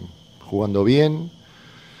están jugando bien.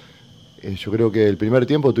 Yo creo que el primer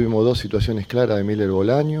tiempo tuvimos 2 situaciones claras de Miller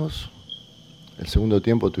Bolaños. El segundo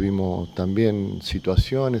tiempo tuvimos también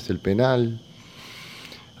situaciones, el penal,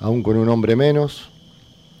 aún con un hombre menos.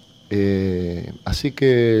 Así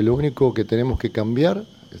que lo único que tenemos que cambiar,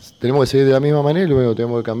 tenemos que seguir de la misma manera, y lo único que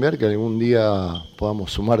tenemos que cambiar es que algún día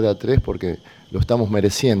podamos sumar de a 3 porque lo estamos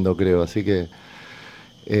mereciendo, creo. Así que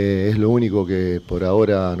es lo único que por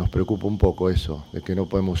ahora nos preocupa un poco, eso, de que no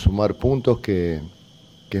podemos sumar puntos, que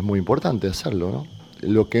es muy importante hacerlo, ¿no?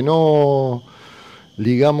 Lo que no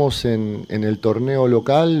ligamos en el torneo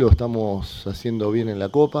local lo estamos haciendo bien en la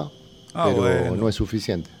Copa, pero bueno, no es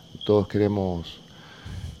suficiente. Todos queremos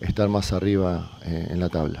estar más arriba en la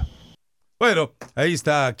tabla. Bueno, ahí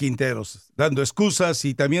está Quinteros, dando excusas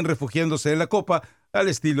y también refugiándose en la Copa al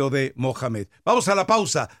estilo de Mohamed. Vamos a la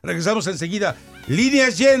pausa, regresamos enseguida.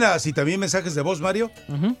 Líneas llenas y también mensajes de voz, Mario.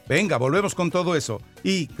 Venga, volvemos con todo eso.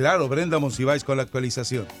 Y claro, Brenda Monsiváis con la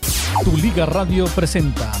actualización. Tu Liga Radio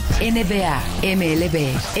presenta NBA,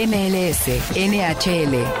 MLB, MLS,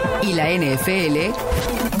 NHL y la NFL.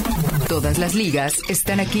 Todas las ligas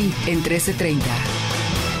están aquí en 1330.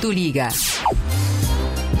 Tu Liga.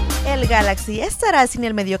 El Galaxy estará sin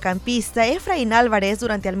el mediocampista Efraín Álvarez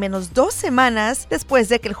durante al menos 2 semanas después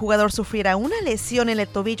de que el jugador sufriera una lesión en el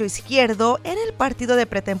tobillo izquierdo en el partido de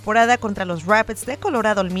pretemporada contra los Rapids de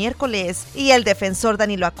Colorado el miércoles, y el defensor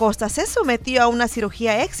Danilo Acosta se sometió a una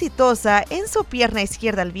cirugía exitosa en su pierna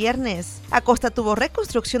izquierda el viernes. Acosta tuvo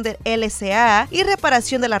reconstrucción del LCA y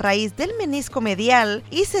reparación de la raíz del menisco medial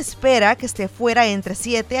y se espera que esté fuera entre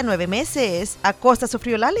 7 a 9 meses. Acosta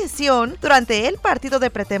sufrió la lesión durante el partido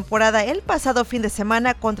de pretemporada el pasado fin de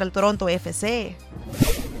semana contra el Toronto FC.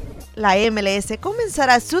 La MLS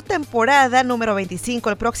comenzará su temporada número 25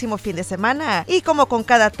 el próximo fin de semana, y como con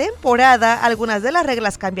cada temporada, algunas de las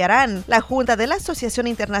reglas cambiarán. La Junta de la Asociación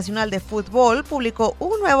Internacional de Fútbol publicó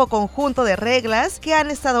un nuevo conjunto de reglas que han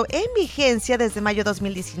estado en vigencia desde mayo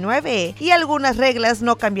 2019, y algunas reglas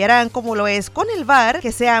no cambiarán, como lo es con el VAR,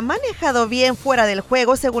 que se ha manejado bien fuera del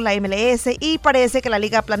juego según la MLS, y parece que la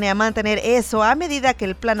liga planea mantener eso a medida que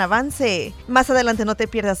el plan avance. Más adelante no te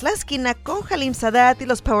pierdas la esquina con Halim Sadat y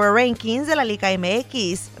los Power Rankings de la Liga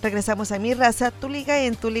MX. Regresamos a Mi Raza, Tu Liga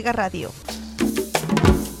en Tu Liga Radio.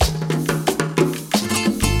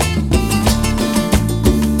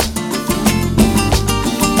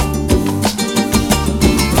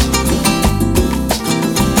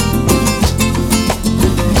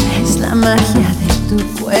 Es la magia de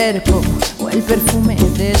tu cuerpo o el perfume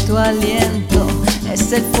de tu aliento.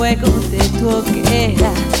 Es el fuego de tu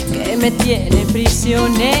hoguera que me tiene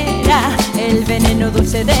prisionera. El veneno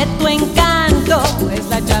dulce de tu encanto es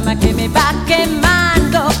la llama que me va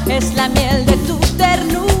quemando. Es la miel de tu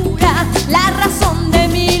ternura, la razón de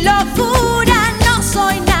mi locura. No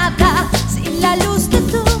soy nada sin la luz de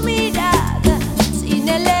tu mirada, sin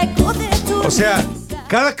el eco de tu risa.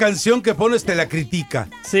 Cada canción que pones te la critica.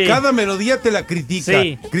 Sí. Cada melodía te la critica.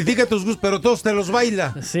 Sí. Critica tus gustos, pero todos te los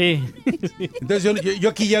baila. Sí. Entonces yo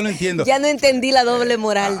aquí ya no entiendo. Ya no entendí la doble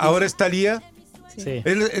moral. Ahora está Lía. Sí.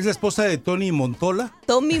 ¿Es la esposa de Tony Montola?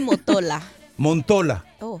 Tommy Motola. Montola.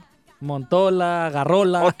 Oh. Montola,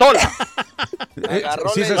 Garrola. Motola.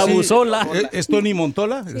 ¿Sí es así? Abusola. ¿Es Tony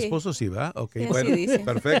Montola? El Sí. esposo sí, ¿va? Ok, Sí, bueno, así dice.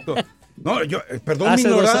 Perfecto. No, perdón mi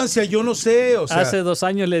ignorancia, yo no sé, o sea. Hace 2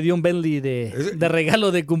 años le dio un Bentley de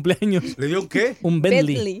regalo de cumpleaños. ¿Le dio un qué? Un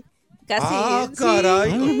Bentley. Casi.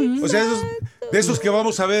 Caray. Sí. O sea, de esos que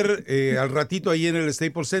vamos a ver al ratito ahí en el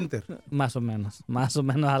Staples Center. Más o menos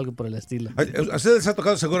algo por el estilo. A ustedes les ha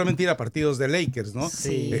tocado seguramente ir a partidos de Lakers, ¿no?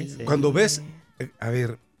 Sí. Sí. Cuando ves, a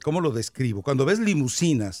ver, ¿cómo lo describo? Cuando ves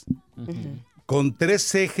limusinas con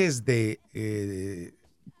 3 ejes de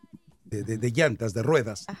llantas, de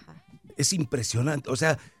ruedas, es impresionante. O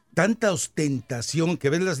sea, tanta ostentación que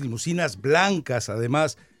ves las limusinas blancas,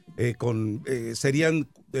 además, serían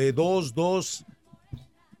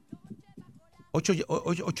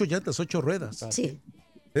 8 llantas, 8 ruedas. Sí.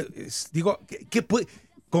 Digo, ¿qué puede?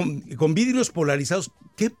 con vidrios polarizados,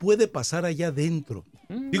 ¿qué puede pasar allá adentro?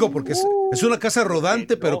 Digo, porque es una casa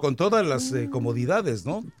rodante, pero con todas las comodidades,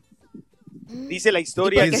 ¿no? Dice la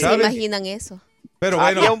historia. ¿Y por qué se imaginan eso? Pero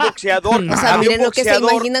bueno. Había un boxeador. O sea, miren lo que se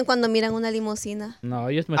imaginan cuando miran una limusina. No,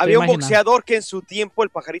 ellos me Había un boxeador que en su tiempo, el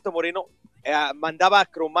Pajarito Moreno, mandaba a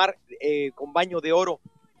cromar con baño de oro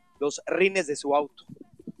los rines de su auto.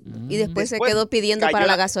 Y después se quedó pidiendo para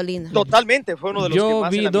la gasolina. Totalmente, fue uno de los que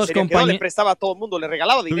más en la miseria quedó, le prestaba a todo el mundo, le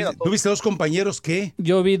regalaba dinero a todos. ¿Tuviste dos compañeros qué?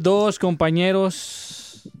 Yo vi dos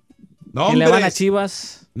compañeros que le van a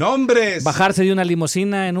Chivas. ¡Nombres! Bajarse de una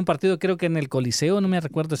limusina en un partido, creo que en el Coliseo, no me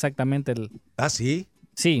recuerdo exactamente. ¿Ah, sí?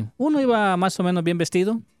 Sí, uno iba más o menos bien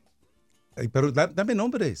vestido. Ay, pero dame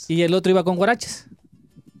nombres. Y el otro iba con guaraches.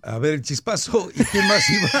 A ver, el Chispazo, ¿y quién más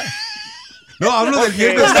iba? No, hablo del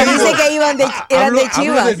bien vestido. Porque dice que eran de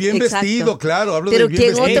Chivas. Hablo del bien vestido, claro. Hablo del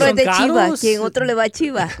bien vestido. Pero ¿quién otro es de Chivas? ¿Quién otro le va a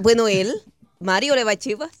Chivas? Bueno, él, Mario le va a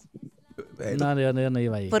Chivas. No, yo no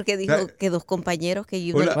iba ahí. Porque dijo que dos compañeros, que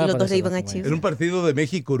los dos le iban a Chivas. En un partido de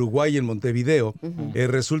México-Uruguay en Montevideo,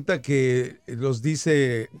 resulta que los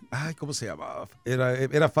dice, ay, ¿cómo se llamaba?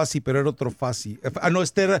 Era Fassi, pero era otro Fassi. No,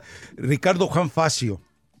 este era Ricardo Juan Facio.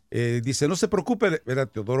 Dice, no se preocupe, era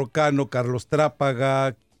Teodoro Cano, Carlos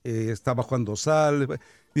Trápaga, estaba Juan Dosal.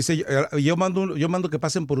 Dice, yo mando que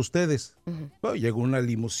pasen por ustedes. Bueno, llegó una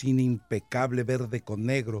limusina impecable, verde con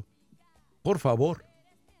negro. Por favor.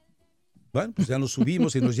 Bueno, pues ya nos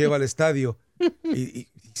subimos y nos lleva al estadio. Y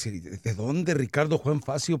dice, ¿de dónde Ricardo Juan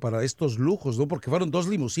Facio para estos lujos? ¿No? Porque fueron dos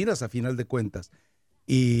limusinas a final de cuentas.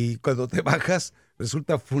 Y cuando te bajas,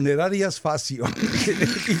 resulta Funerarias Facio.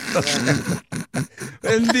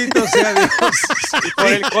 Bendito sea Dios. ¿Y por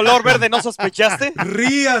el color verde no sospechaste?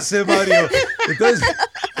 Ríase, Mario. Entonces,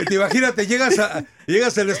 imagínate, llegas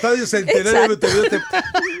al estadio Centenario,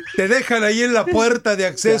 te dejan ahí en la puerta de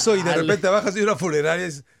acceso y de repente bajas de una funeraria.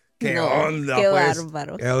 ¿Qué onda, qué pues?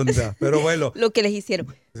 Bárbaro. ¿Qué onda? Pero bueno. Lo que les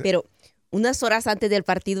hicieron. Pero unas horas antes del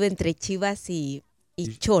partido entre Chivas y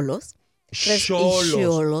Xolos.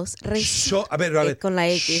 Xolos. A ver. Con la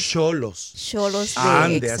X. Xolos. Xolos de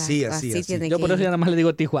Ande, así. Yo por eso ya nada más le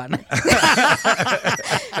digo Tijuana.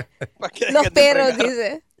 Los perros,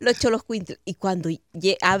 dice. Los Xolos Quintel. Y cuando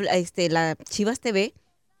habla, la Chivas TV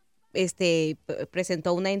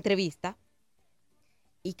presentó una entrevista.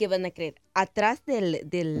 ¿Y qué van a creer? Atrás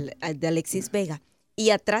de Alexis Vega.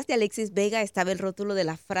 Y atrás de Alexis Vega estaba el rótulo de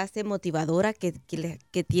la frase motivadora que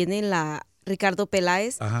tiene Ricardo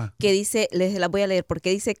Peláez, que dice, les la voy a leer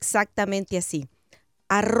porque dice exactamente así: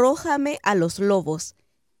 arrójame a los lobos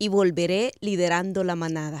y volveré liderando la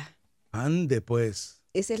manada. Ande pues.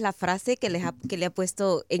 Esa es la frase que le ha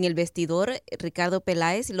puesto en el vestidor Ricardo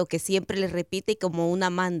Peláez, lo que siempre le repite como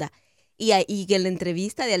una manda. Y en la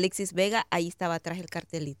entrevista de Alexis Vega, ahí estaba atrás el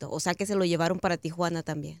cartelito. O sea que se lo llevaron para Tijuana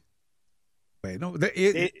también. Bueno,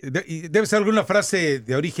 debe ser alguna frase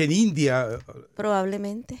de origen india.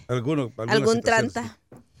 Probablemente. Algún tranta.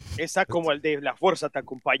 Esa como el de la fuerza te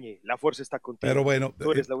acompañe, la fuerza está contigo. Pero bueno.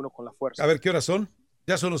 Tú eres la uno con la fuerza. A ver, ¿qué horas son?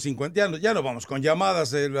 Ya son los 50, ya no vamos con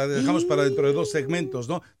llamadas, la dejamos para dentro de 2 segmentos,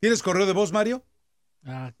 ¿no? ¿Tienes correo de voz, Mario?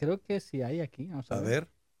 Creo que sí hay aquí. Vamos a ver.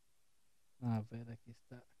 A ver, aquí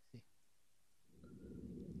está.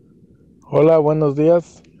 Hola, buenos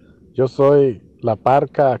días. Yo soy La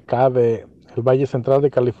Parca, acá de el Valle Central de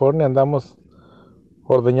California. Andamos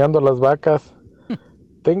ordeñando las vacas.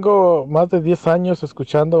 Tengo más de 10 años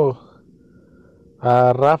escuchando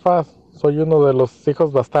a Rafa. Soy uno de los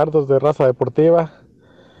hijos bastardos de Raza Deportiva.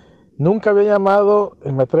 Nunca había llamado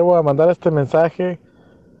y me atrevo a mandar este mensaje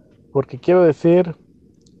porque quiero decir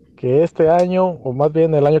que este año, o más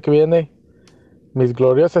bien el año que viene, mis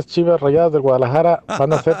gloriosas Chivas Rayadas de Guadalajara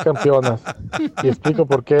van a ser campeonas. Y explico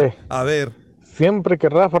por qué. A ver. Siempre que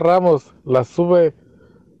Rafa Ramos las sube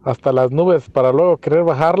hasta las nubes para luego querer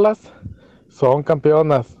bajarlas, son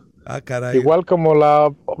campeonas. Caray. Igual como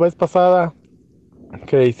la vez pasada,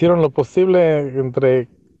 que hicieron lo posible entre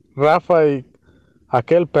Rafa y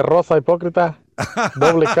aquel perrosa hipócrita,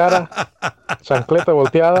 doble cara, chancleta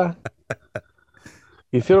volteada.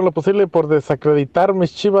 Hicieron lo posible por desacreditar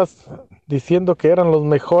mis Chivas, diciendo que eran los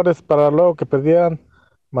mejores para luego que perdieran,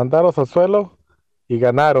 mandarlos al suelo y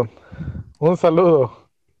ganaron. Un saludo.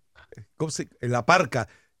 La Parca.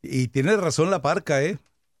 Y tiene razón La Parca, ¿eh?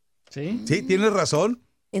 ¿Sí? Sí, tienes razón.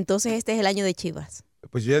 Entonces este es el año de Chivas.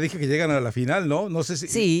 Pues yo ya dije que llegan a la final, ¿no? No sé si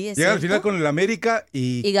sí, llegan al final con el América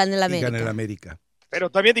y gana el América. Pero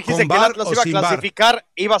también dijiste que el Atlas iba a clasificar,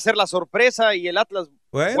 iba a ser la sorpresa y el Atlas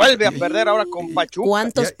vuelve a perder ahora con Pachuca.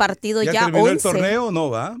 ¿Cuántos partidos ya? ¿Terminó 11. el torneo no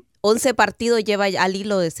va? 11 partidos lleva al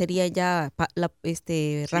hilo, sería ya Rafa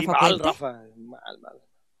Puente. Mal.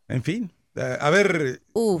 En fin. A ver,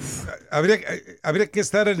 habría que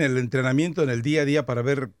estar en el entrenamiento, en el día a día para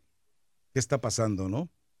ver qué está pasando, ¿no?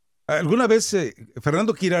 ¿Alguna vez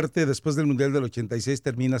Fernando Quirarte, después del Mundial del 86,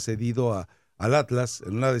 termina cedido al Atlas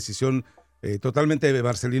en una decisión totalmente de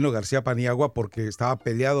Marcelino García Paniagua porque estaba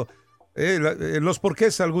peleado? Los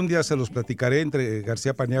porqués algún día se los platicaré entre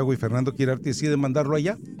García Paniagua y Fernando Quirarte, y deciden mandarlo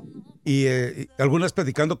allá. Y algunas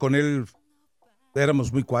platicando con él,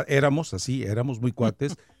 éramos muy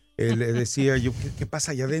cuates. Le decía yo, ¿qué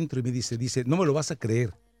pasa allá adentro? Y me dice, no me lo vas a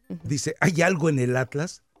creer. Dice, ¿hay algo en el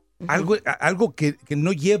Atlas? Algo que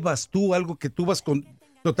no llevas tú, algo que tú vas con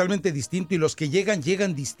totalmente distinto, y los que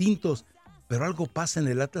llegan distintos, pero algo pasa en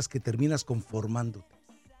el Atlas que terminas conformándote.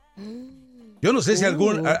 Yo no sé si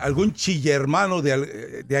algún chillermano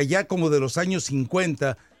de allá como de los años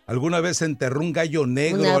 50 alguna vez enterró un gallo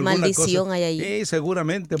negro. Una alguna maldición cosa. hay ahí. Sí,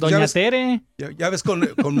 seguramente. Doña Tere. Ya ves con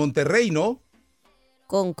Monterrey, ¿no?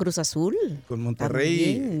 Con Cruz Azul. Con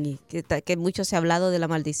Monterrey. También, que mucho se ha hablado de la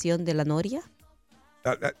maldición de la Noria.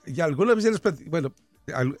 Ya alguna vez ya les platicé, bueno,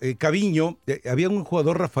 Caviño, había un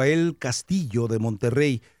jugador, Rafael Castillo, de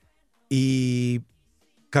Monterrey, y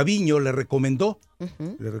Caviño le recomendó,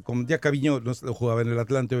 ya Caviño no jugaba en el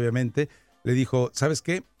Atlante, obviamente, le dijo, ¿sabes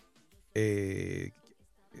qué?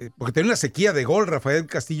 Porque tenía una sequía de gol, Rafael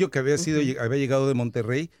Castillo, que había llegado de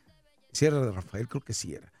Monterrey. ¿Sí era de Rafael? Creo que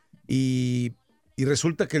sí era. Y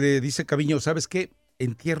resulta que le dice Caviño, ¿sabes qué?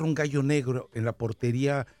 Entierra un gallo negro en la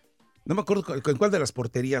portería. No me acuerdo en cuál de las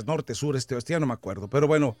porterías, norte, sur, este, oeste, ya no me acuerdo. Pero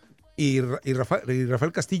bueno, y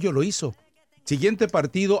Rafael Castillo lo hizo. Siguiente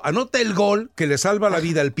partido, anota el gol que le salva la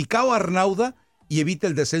vida al Picao Arnauda y evita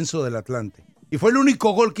el descenso del Atlante. Y fue el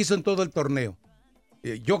único gol que hizo en todo el torneo.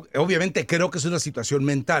 Yo obviamente creo que es una situación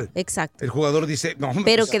mental. Exacto. El jugador dice, no,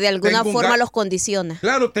 pero que de alguna forma los condiciona.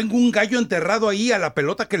 Claro, tengo un gallo enterrado ahí, a la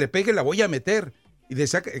pelota que le pegue la voy a meter. Y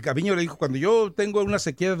decía, Caviño le dijo, cuando yo tengo una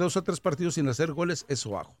sequía de 2 o 3 partidos sin hacer goles,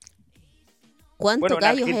 eso hago. ¿Cuántos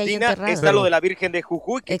gallos hay ahí enterrados? Está lo de la Virgen de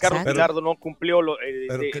Jujuy, que Carlos Bilardo no cumplió.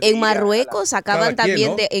 En Marruecos acaban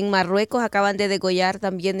también en Marruecos acaban de degollar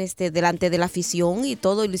también delante de la afición y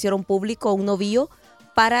todo, y lo hicieron público, un novillo,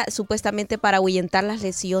 supuestamente para ahuyentar las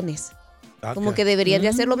lesiones. Como que deberían de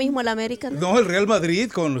hacer lo mismo el América, ¿no? No, el Real Madrid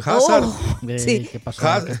con Hazard. Sí. ¿Qué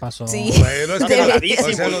pasó? Sí. Bueno, es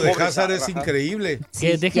que lo de Hazard es increíble.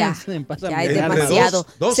 Sí, ya es demasiado.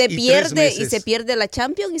 Se pierde la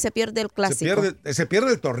Champions y se pierde el Clásico. Se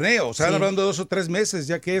pierde el torneo. O sea, hablando de 2 o 3 meses,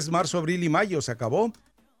 ya que es marzo, abril y mayo. Se acabó.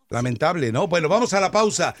 Lamentable, ¿no? Bueno, vamos a la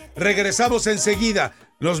pausa. Regresamos enseguida.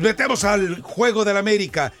 Nos metemos al Juego del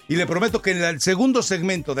América y le prometo que en el segundo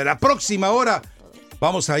segmento de la próxima hora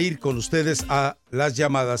vamos a ir con ustedes a las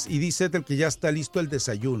llamadas. Y dice Ethel que ya está listo el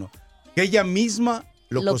desayuno, que ella misma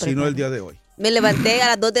lo cocinó el día de hoy. Me levanté a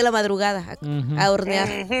las 2 de la madrugada a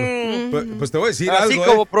hornear. Pues te voy a decir así algo.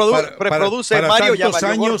 Así como reproduce para Mario, tantos ya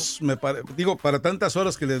años, para tantas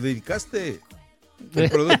horas que le dedicaste.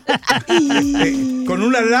 Con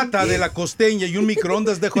una lata de la Costeña y un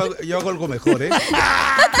microondas yo hago algo mejor, ¿eh?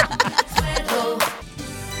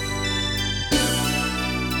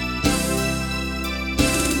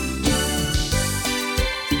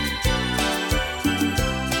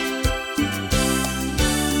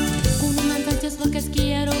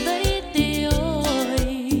 Quiero verte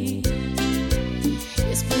hoy.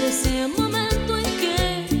 Después de ese momento en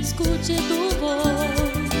que escuche tu voz,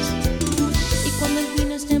 y cuando al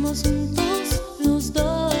fin estemos juntos los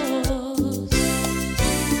dos,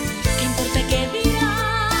 ¿qué importa qué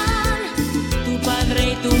dirán tu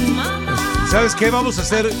padre y tu mamá? ¿Sabes qué? Vamos a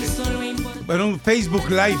hacer un Facebook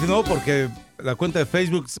Live, ¿no? Porque la cuenta de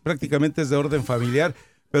Facebook prácticamente es de orden familiar,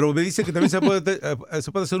 pero me dice que también se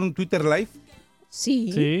puede hacer un Twitter Live.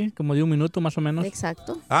 Sí, como de 1 minuto más o menos.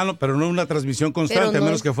 Exacto. No, pero no una transmisión constante, a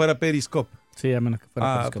menos que fuera Periscope. Sí, a menos que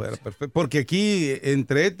fuera Periscope. Fuera perfecto. Porque aquí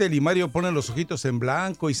entre Ethel y Mario ponen los ojitos en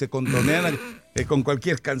blanco y se contonean con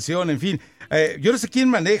cualquier canción, en fin. Yo no sé quién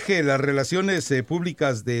maneje las relaciones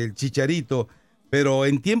públicas del Chicharito, pero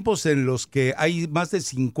en tiempos en los que hay más de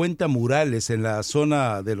 50 murales en la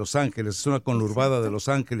zona de Los Ángeles, zona conurbada de Los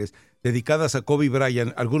Ángeles, dedicadas a Kobe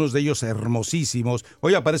Bryant, algunos de ellos hermosísimos.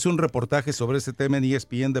 Hoy aparece un reportaje sobre este tema en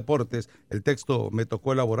ESPN Deportes. El texto me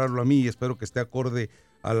tocó elaborarlo a mí y espero que esté acorde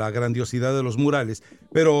a la grandiosidad de los murales.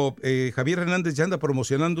 Pero Javier Hernández ya anda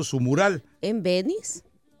promocionando su mural. ¿En Venice?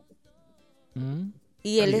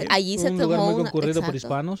 Y él allí se tomó lugar muy concurrido por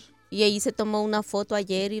hispanos. Y allí se tomó una foto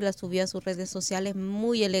ayer y la subió a sus redes sociales.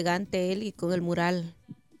 Muy elegante él y con el mural.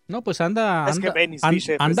 No, pues anda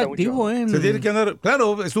activo, ¿eh? Se tiene que andar,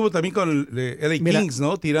 claro, estuvo también con LA Kings,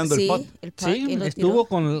 ¿no? Tirando el pot. Sí, estuvo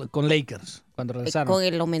con Lakers cuando regresaron. Con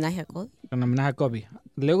el homenaje a Kobe. Con el homenaje a Kobe.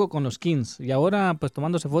 luego con los Kings, y ahora pues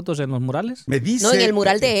tomándose fotos en los murales. Me dice... No, en el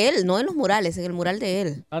mural de él, no en los murales, en el mural de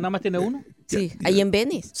él. Ah, ¿nada más tiene uno? Sí, ahí en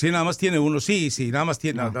Venice. Sí, nada más tiene uno, sí, nada más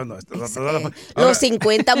tiene... Los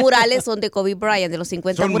 50 murales son de Kobe Bryant, de los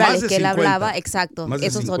 50 murales que él 50, hablaba, exacto,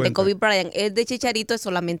 esos son de Kobe Bryant. El de Chicharito es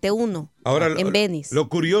solamente uno, ahora, en Venice. Lo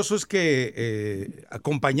curioso es que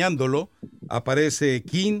acompañándolo aparece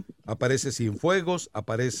King, aparece Cienfuegos,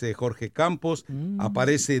 aparece Jorge Campos,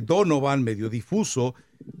 aparece Donovan, medio difuso,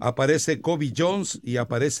 aparece Kobe Jones y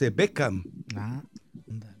aparece Beckham.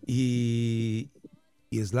 ¿Y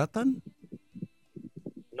Zlatan?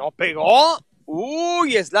 No pegó.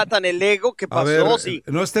 Uy, Zlatan, el ego, ¿qué pasó? A ver, sí.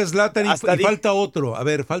 no está Zlatan y falta otro. A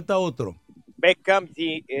ver, falta otro. Beckham,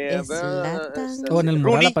 sí. ¿O en el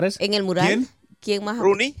mural Rooney. aparece? ¿En el mural? ¿Quién más?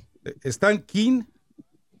 Rooney. Están King.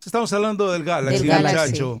 Estamos hablando del Galaxy,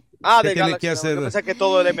 muchacho. Del tiene Galaxy. que hacer? No, pensé que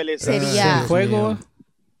todo el MLS. Sería... Fuego.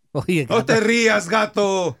 Oye, no te rías,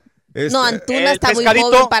 gato. No, Antuna está muy pescadito.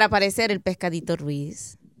 joven para aparecer, el Pescadito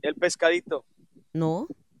Ruiz. El pescadito. No.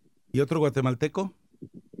 ¿Y otro guatemalteco?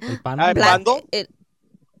 El Pando. ¿El Pando?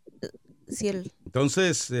 Sí,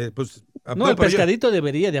 Entonces, pues... No, el pescadito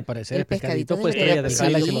debería de aparecer. El pescadito fue estrella del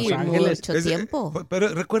Galaxy en Los Ángeles. Mucho tiempo. Pero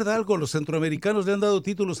recuerda algo, los centroamericanos le han dado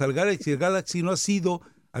títulos al Galaxy y el Galaxy no ha sido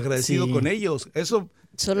agradecido con ellos. Eso...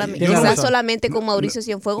 Solamente con Mauricio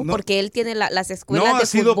Cienfuegos, porque él tiene las escuelas de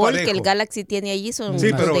fútbol que el Galaxy tiene allí. Sí,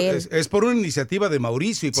 pero es por una iniciativa de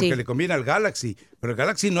Mauricio y porque le conviene al Galaxy. Pero el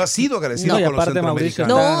Galaxy no ha sido agradecido con los centroamericanos.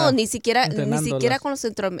 No, ni siquiera con los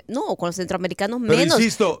centroamericanos menos.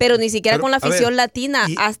 Pero ni siquiera con la afición latina,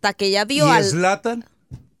 hasta que ya vio al... ¿Y Zlatan?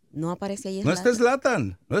 No aparece ahí. No está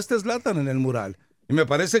Zlatan en el mural. Y me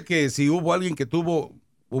parece que si hubo alguien que tuvo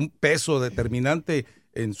un peso determinante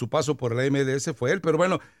en su paso por la MLS fue él, pero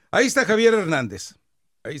bueno, ahí está Javier Hernández.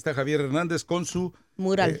 Ahí está Javier Hernández con su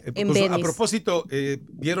mural en Venice. A propósito,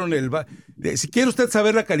 vieron si quiere usted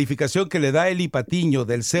saber la calificación que le da Eli Patiño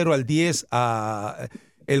del 0 al 10 a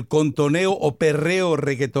el contoneo o perreo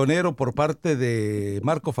reggaetonero por parte de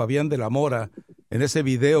Marco Fabián de la Mora en ese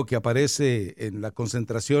video que aparece en la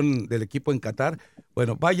concentración del equipo en Qatar,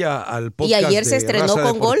 bueno, vaya al podcast. Y ayer se estrenó Raza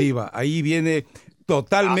con Deportiva. gol. Ahí viene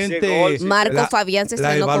totalmente Marco Fabián se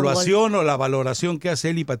la estrenó evaluación o la valoración que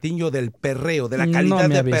hace Eli Patiño del perreo, de la calidad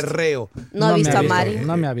de perreo. No ha visto a Mario.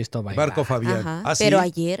 No me ha visto bailar. Marco Fabián. Ajá, pero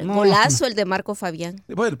ayer, golazo el de Marco Fabián.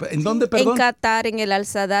 Bueno, ¿en dónde, perdón? En Qatar, en el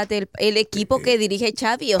Al-Sadat, el equipo que dirige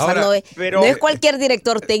Xavi. O sea, ahora, no es cualquier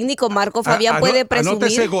director técnico. Marco Fabián puede presumir.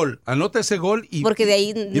 Anota ese gol y, porque de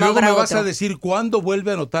ahí no y luego habrá me vas otro. a decir cuándo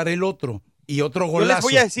vuelve a anotar el otro y otro golazo. Yo les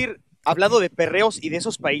voy a decir, hablando de perreos y de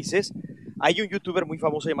esos países, hay un youtuber muy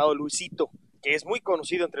famoso llamado Luisito, que es muy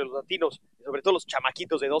conocido entre los latinos, sobre todo los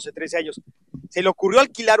chamaquitos de 12, 13 años. Se le ocurrió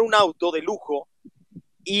alquilar un auto de lujo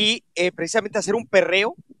y precisamente hacer un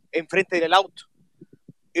perreo enfrente del auto.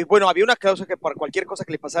 Bueno, había una cláusula que por cualquier cosa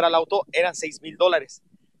que le pasara al auto eran $6,000.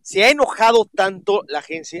 Se ha enojado tanto la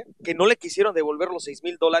agencia que no le quisieron devolver los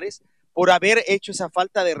 $6,000 por haber hecho esa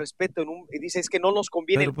falta de respeto. Dice, es que no nos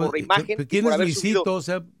conviene por imagen. ¿Pero quién por es haber Luisito? Subido. O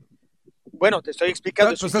sea... Bueno, te estoy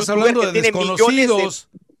explicando. Pues estás hablando de desconocidos.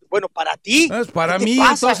 Bueno, para ti. Para mí,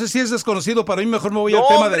 entonces sí es desconocido. Para mí mejor me voy al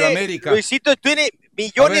tema de la América. Luisito tiene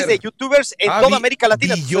millones de youtubers en toda América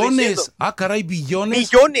Latina. Billones. Caray, billones.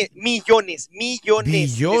 Millones.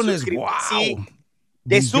 Billones, wow. Sí.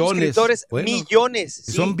 De suscriptores, bueno, millones.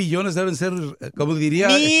 Si son billones, deben ser, como diría.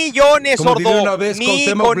 Millones, como sordo. Diría una vez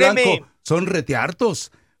Cuauhtémoc Blanco, son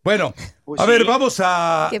reteartos. Bueno, pues a ver, vamos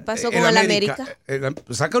a... ¿Qué pasó con el América?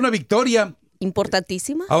 Saca una victoria.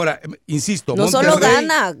 Importantísima. Ahora, insisto, no solo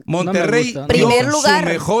gana. Monterrey no primer lugar. Su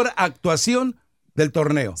mejor actuación del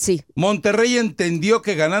torneo. Sí. Monterrey entendió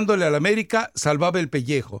que ganándole al América salvaba el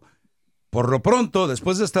pellejo. Por lo pronto,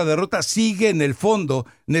 después de esta derrota, sigue en el fondo.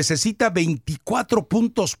 Necesita 24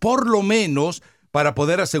 puntos por lo menos para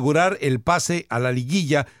poder asegurar el pase a la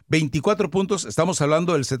liguilla. 24 puntos, estamos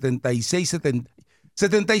hablando del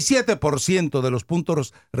 77% de los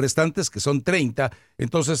puntos restantes, que son 30.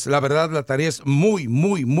 Entonces, la verdad, la tarea es muy,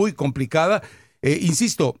 muy, muy complicada.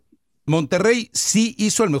 Insisto, Monterrey sí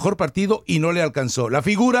hizo el mejor partido y no le alcanzó. La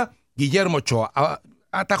figura, Guillermo Ochoa,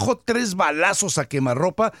 atajó 3 balazos a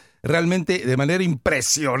quemarropa, realmente de manera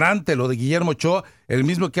impresionante lo de Guillermo Ochoa, el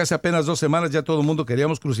mismo que hace apenas 2 semanas ya todo el mundo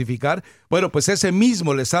queríamos crucificar. Bueno, pues ese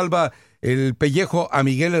mismo le salva el pellejo a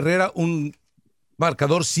Miguel Herrera, un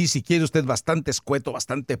marcador, sí, si quiere usted, bastante escueto,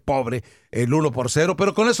 bastante pobre, el 1-0,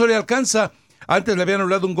 pero con eso le alcanza. Antes le habían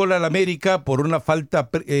hablado un gol al América por una falta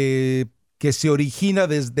que se origina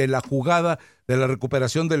desde la jugada de la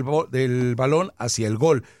recuperación del balón hacia el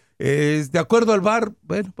gol. De acuerdo al VAR,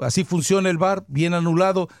 bueno, así funciona el VAR, bien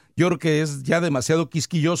anulado. Yo creo que es ya demasiado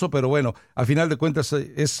quisquilloso, pero bueno, al final de cuentas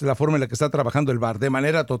es la forma en la que está trabajando el VAR, de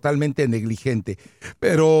manera totalmente negligente.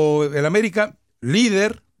 Pero el América,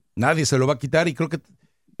 líder, nadie se lo va a quitar y creo que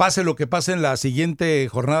pase lo que pase en la siguiente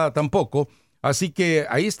jornada tampoco. Así que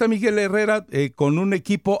ahí está Miguel Herrera con un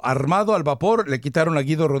equipo armado al vapor. Le quitaron a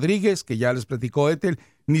Guido Rodríguez, que ya les platicó Ethel,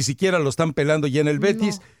 ni siquiera lo están pelando ya en el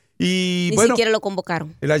Betis. No. Y Ni bueno, siquiera lo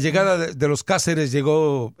convocaron. la llegada de los Cáceres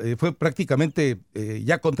llegó, fue prácticamente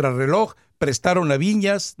ya contrarreloj. Prestaron a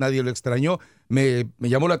Viñas, nadie lo extrañó. Me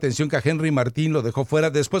llamó la atención que a Henry Martín lo dejó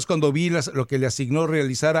fuera. Después, cuando vi lo que le asignó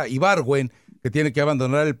realizar a Ibargüen, que tiene que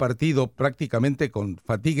abandonar el partido prácticamente con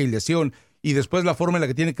fatiga y lesión, y después la forma en la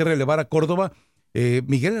que tiene que relevar a Córdoba,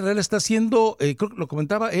 Miguel Herrera está haciendo, creo que lo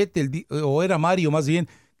comentaba Ethel, o era Mario más bien,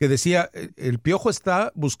 que decía, el Piojo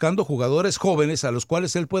está buscando jugadores jóvenes a los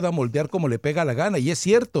cuales él pueda moldear como le pega la gana, y es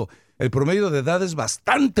cierto, el promedio de edad es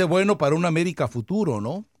bastante bueno para un América futuro,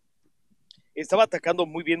 ¿no? Estaba atacando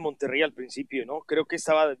muy bien Monterrey al principio, ¿no? Creo que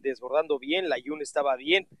estaba desbordando bien, la Jun estaba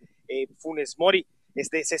bien, Funes Mori, es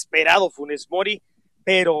desesperado Funes Mori,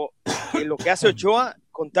 pero lo que hace Ochoa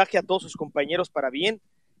contagia a todos sus compañeros para bien,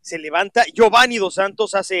 se levanta, Giovanni Dos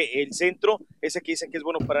Santos hace el centro, ese que dicen que es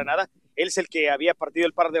bueno para nada, él es el que había partido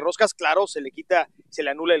el par de roscas, claro, se le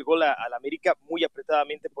anula el gol a la América muy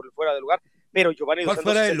apretadamente por el fuera de lugar, pero Giovanni Dos Santos...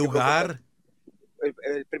 ¿Cuál fuera de lugar?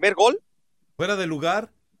 El primer gol. ¿Fuera de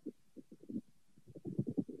lugar?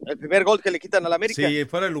 El primer gol que le quitan a la América. Sí,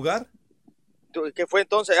 fuera de lugar. ¿Qué fue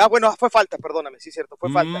entonces? Bueno, fue falta, perdóname, sí, cierto,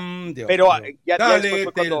 fue falta. Dios, pero ya después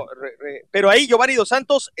fue cuando... pero ahí Giovanni Dos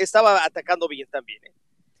Santos estaba atacando bien también, ¿eh?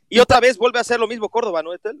 Y otra vez vuelve a hacer lo mismo Córdoba,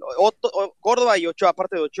 ¿no? Córdoba y Ochoa,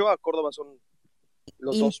 aparte de Ochoa, Córdoba son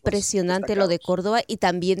los impresionante dos lo de Córdoba, y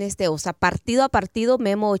también partido a partido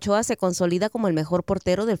Memo Ochoa se consolida como el mejor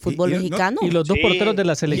portero del fútbol mexicano. Y los dos porteros de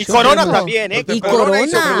la selección. Y Corona también, ¿eh? Y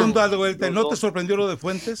Corona. ¿No te sorprendió lo de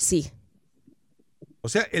Fuentes? Sí. O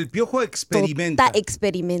sea, el Piojo experimenta.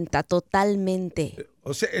 Experimenta totalmente.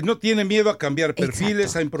 O sea, no tiene miedo a cambiar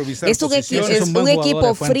perfiles, a improvisar posiciones. Es un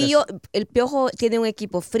equipo frío. El Piojo tiene un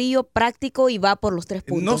equipo frío, práctico y va por los 3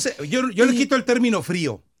 puntos. No sé, yo le quito el término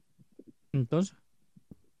frío. Entonces,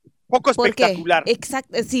 poco espectacular.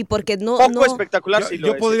 Exacto, sí, porque no. Espectacular.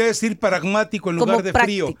 Yo podría decir pragmático en lugar de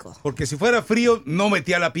frío. Porque si fuera frío, no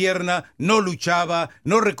metía la pierna, no luchaba,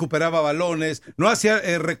 no recuperaba balones, no hacía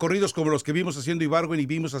recorridos como los que vimos haciendo Ibargüen y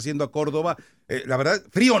vimos haciendo a Córdoba. La verdad,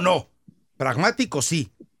 frío no. Pragmático sí.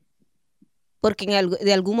 Porque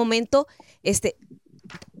de algún momento,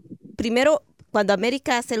 primero, cuando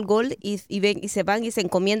América hace el gol y se van y se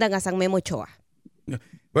encomiendan a San Memo Ochoa.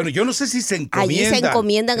 Bueno, yo no sé si se encomiendan. Allí se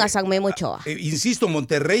encomiendan a San Memo Ochoa. Insisto,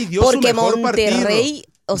 Monterrey dio su mejor partido.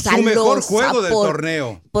 Su mejor juego del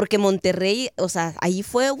torneo. Porque Monterrey, ahí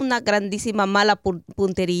fue una grandísima mala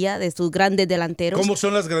puntería de sus grandes delanteros. ¿Cómo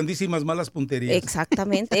son las grandísimas malas punterías?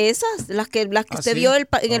 Exactamente, esas, las que usted vio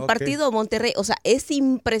en el partido de Monterrey. Es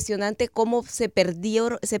impresionante cómo se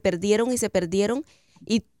perdieron.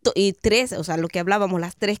 Y 3, lo que hablábamos,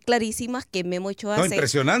 las 3 clarísimas que Memo Ochoa hace.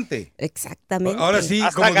 Impresionante. Exactamente. Ahora sí,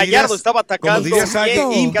 hasta como Gallardo estaba atacando. Como dirías,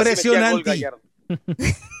 impresionante.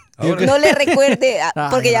 No le recuerde,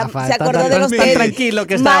 porque ya se acordó de los tenis. Tranquilo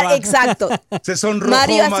que estaba. Exacto. Se sonrojó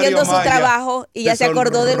Mario haciendo su Amaya. Trabajo y ya se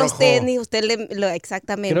acordó de los tenis. Usted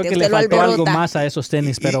exactamente. Creo que usted le faltó lo algo más a esos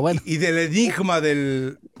tenis, pero bueno. Y del enigma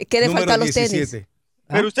del ¿Qué le número faltó a los 17. tenis?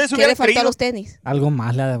 Pero ustedes ¿Qué hubieran le faltó a creído los tenis? Algo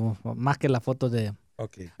más que la foto de...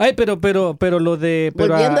 Okay. Ay, pero lo de...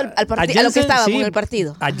 Volviendo a lo que estábamos en el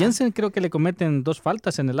partido. A Jensen creo que le cometen 2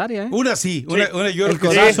 faltas en el área, ¿eh? Una sí, una yo el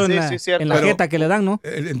creo que codazo sí. en la jeta que le dan, ¿no?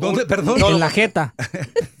 ¿En dónde? Perdón. En la jeta.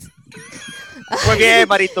 Muy bien,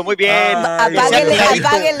 Marito, muy bien.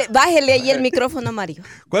 Bájele ahí el micrófono, Mario.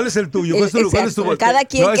 ¿Cuál es el tuyo? ¿Cuál es tu Cada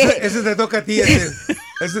quien ese te toca a ti.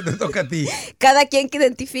 Ese te toca a ti. Cada quien que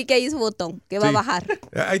identifique ahí su botón, que va a bajar.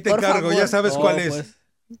 Ahí te encargo, favor. Ya sabes cuál es. Pues.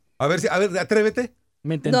 A ver, atrévete.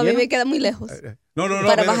 ¿Me no, a mí me queda muy lejos. No.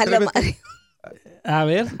 Para bajarle a Mario. A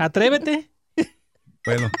ver, atrévete.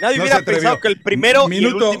 Bueno, nadie hubiera pensado que el primero y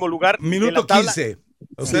el último lugar minuto 15.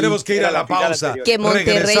 Nos tenemos que ir a la pausa. Que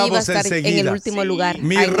Monterrey iba a estar en el último lugar.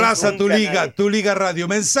 Mi Raza Tu Liga, Tu Liga Radio.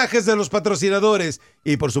 Mensajes de los patrocinadores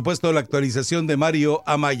y por supuesto la actualización de Mario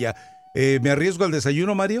Amaya. ¿Me arriesgo al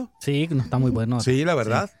desayuno, Mario? Sí, no, está muy bueno. Sí, la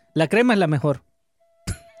verdad. Sí. La crema es la mejor.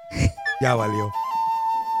 Ya valió.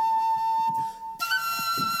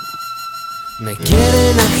 Me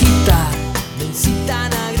quieren agitar, me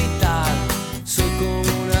incitan a gritar. Soy como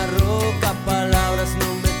una roca, palabras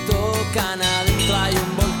no me tocan. Adentro hay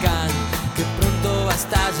un volcán que pronto va a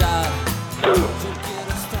estallar. Yo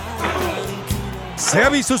quiero estar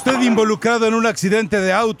 ¿Se ha visto usted involucrado en un accidente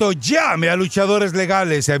de auto? Llame a Luchadores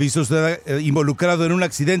Legales. ¿Se ha visto usted involucrado en un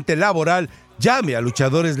accidente laboral? Llame a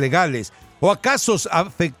Luchadores Legales. ¿O acaso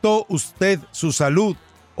afectó usted su salud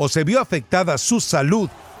o se vio afectada su salud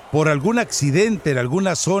por algún accidente en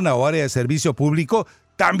alguna zona o área de servicio público?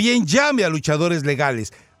 También llame a Luchadores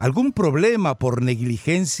Legales. ¿Algún problema por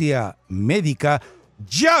negligencia médica?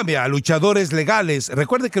 Llame a Luchadores Legales.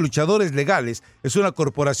 Recuerde que Luchadores Legales es una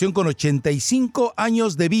corporación con 85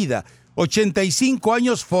 años de vida, 85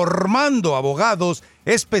 años formando abogados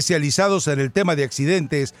especializados en el tema de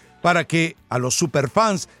accidentes para que a los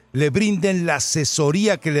superfans le brinden la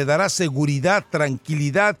asesoría que le dará seguridad,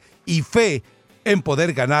 tranquilidad y fe en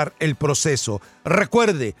poder ganar el proceso.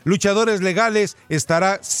 Recuerde, Luchadores Legales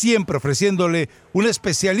estará siempre ofreciéndole un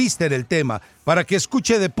especialista en el tema para que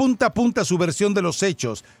escuche de punta a punta su versión de los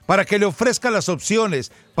hechos, para que le ofrezca las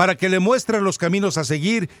opciones, para que le muestre los caminos a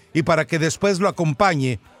seguir y para que después lo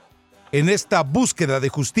acompañe en esta búsqueda de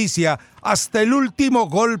justicia hasta el último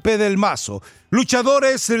golpe del mazo.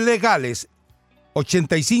 Luchadores Legales,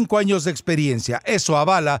 85 años de experiencia. Eso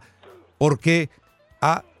avala porque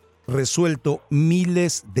ha resuelto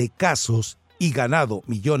miles de casos y ganado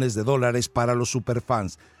millones de dólares para los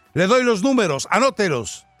superfans. Le doy los números,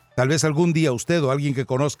 anótelos. Tal vez algún día usted o alguien que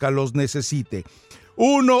conozca los necesite.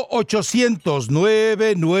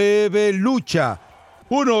 1-800-99-LUCHA.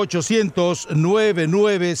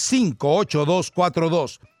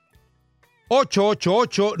 1-800-995-8242.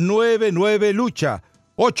 888-99-LUCHA.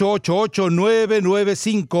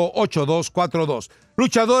 888-995-8242.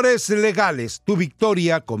 Luchadores Legales, tu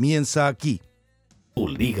victoria comienza aquí. Tu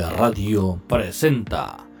Liga Radio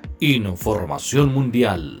presenta Información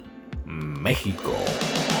Mundial, México.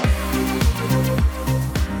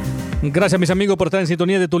 Gracias, mis amigos, por estar en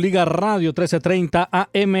sintonía de Tu Liga Radio 1330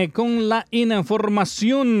 AM con la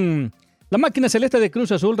información. La máquina celeste de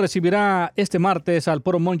Cruz Azul recibirá este martes al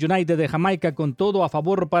Poromont United de Jamaica con todo a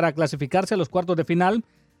favor para clasificarse a los cuartos de final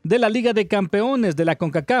de la Liga de Campeones de la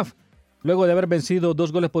CONCACAF. Luego de haber vencido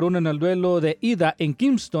 2-1 en el duelo de ida en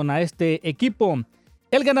Kingston a este equipo.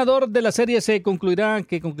 El ganador de la serie concluirá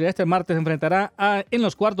este martes, enfrentará en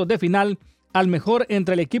los cuartos de final al mejor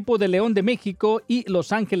entre el equipo de León de México y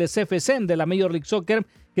Los Ángeles FC de la Major League Soccer,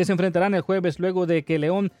 que se enfrentarán el jueves luego de que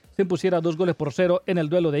León se impusiera 2-0 en el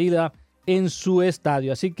duelo de ida en su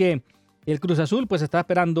estadio. Así que el Cruz Azul pues está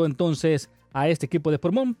esperando entonces a este equipo de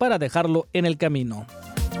Portmont para dejarlo en el camino.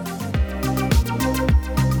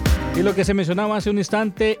 Y lo que se mencionaba hace un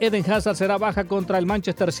instante, Eden Hazard será baja contra el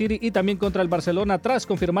Manchester City y también contra el Barcelona tras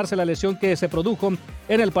confirmarse la lesión que se produjo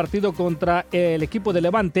en el partido contra el equipo de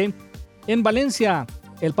Levante en Valencia.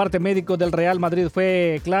 El parte médico del Real Madrid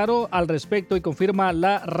fue claro al respecto y confirma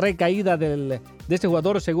la recaída de este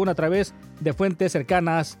jugador según a través de fuentes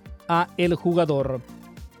cercanas a el jugador.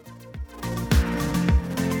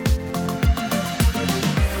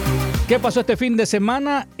 ¿Qué pasó este fin de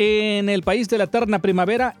semana en el país de la eterna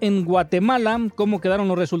primavera, en Guatemala? ¿Cómo quedaron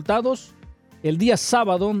los resultados? El día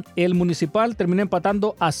sábado, el Municipal terminó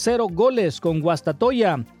empatando a 0 goles con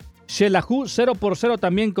Guastatoya. Xelajú 0-0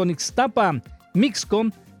 también con Ixtapa. Mixco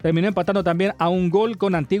terminó empatando también a 1 gol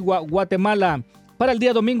con Antigua Guatemala. Para el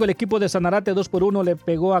día domingo, el equipo de Sanarate 2-1 le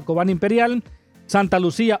pegó a Cobán Imperial. Santa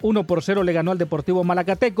Lucía 1-0 le ganó al Deportivo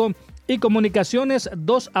Malacateco y Comunicaciones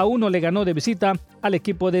 2-1 le ganó de visita al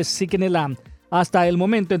equipo de Siquinelá. Hasta el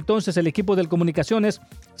momento entonces el equipo del Comunicaciones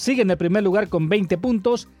sigue en el primer lugar con 20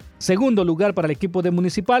 puntos, segundo lugar para el equipo de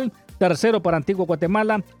Municipal, tercero para Antigua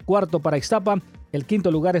Guatemala, cuarto para Ixtapa, el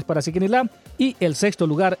quinto lugar es para Siquinelá y el sexto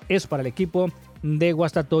lugar es para el equipo de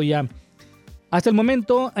Guastatoya. Hasta el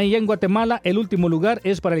momento, allá en Guatemala, el último lugar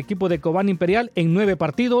es para el equipo de Cobán Imperial en 9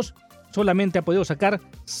 partidos. Solamente ha podido sacar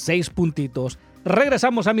 6 puntitos.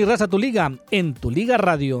 Regresamos a Mi Raza Tu Liga en Tu Liga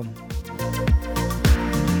Radio.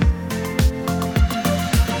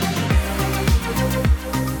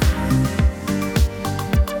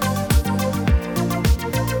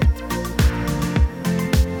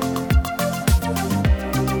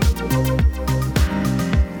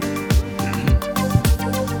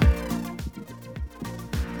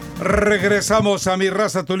 Regresamos a Mi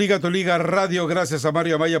Raza Tu Liga Radio. Gracias a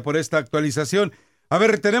Mario Amaya por esta actualización. A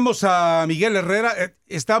ver, tenemos a Miguel Herrera.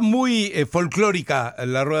 Está muy folclórica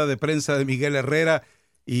la rueda de prensa de Miguel Herrera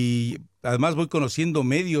y además voy conociendo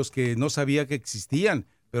medios que no sabía que existían,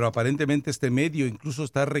 pero aparentemente este medio incluso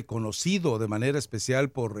está reconocido de manera especial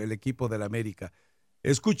por el equipo del América.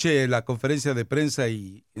 Escuche la conferencia de prensa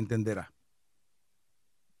y entenderá.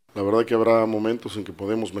 La verdad que habrá momentos en que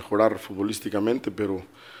podemos mejorar futbolísticamente, pero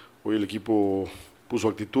hoy el equipo puso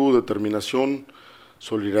actitud, determinación,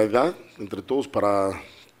 solidaridad entre todos para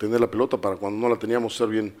tener la pelota para cuando no la teníamos ser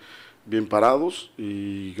bien parados,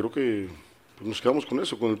 y creo que pues, nos quedamos con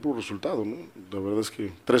eso, con el puro resultado, ¿no? La verdad es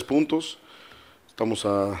que 3 puntos, estamos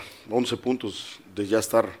a 11 puntos de ya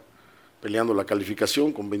estar peleando la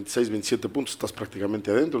calificación, con 26, 27 puntos estás prácticamente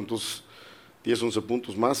adentro, entonces 10, 11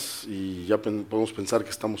 puntos más y ya podemos pensar que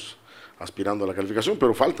estamos aspirando a la calificación,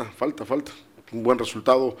 pero falta un buen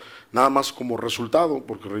resultado, nada más como resultado,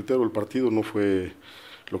 porque reitero, el partido no fue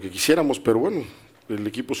lo que quisiéramos, pero bueno, el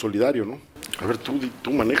equipo solidario, ¿no? A ver,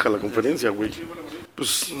 tú maneja la conferencia, güey.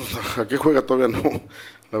 Pues, ¿a qué juega? Todavía no.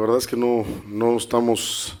 La verdad es que no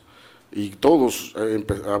estamos, y todos,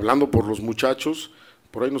 hablando por los muchachos,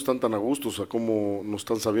 por ahí no están tan a gusto, o sea, cómo no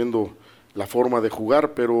están sabiendo la forma de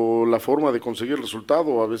jugar, pero la forma de conseguir el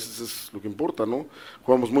resultado a veces es lo que importa, ¿no?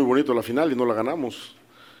 Jugamos muy bonito la final y no la ganamos,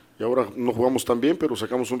 y ahora no jugamos tan bien, pero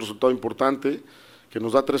sacamos un resultado importante que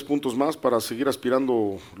nos da 3 puntos más para seguir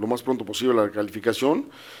aspirando lo más pronto posible a la calificación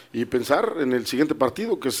y pensar en el siguiente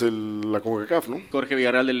partido, que es la CONCACAF, ¿no? Jorge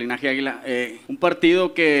Villarreal, del Linaje Águila. Un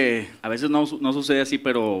partido que a veces no sucede así,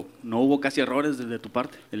 pero no hubo casi errores desde tu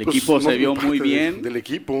parte. El equipo se vio muy bien. Del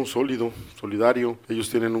equipo, sólido, solidario. Ellos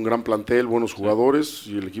tienen un gran plantel, buenos jugadores,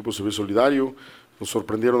 y el equipo se ve solidario. Nos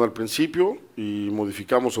sorprendieron al principio y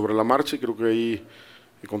modificamos sobre la marcha, y creo que ahí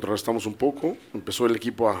contrarrestamos un poco. Empezó el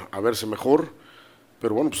equipo a verse mejor.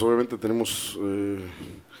 Pero bueno, pues obviamente tenemos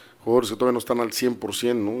jugadores que todavía no están al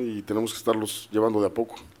 100%, ¿no? Y tenemos que estarlos llevando de a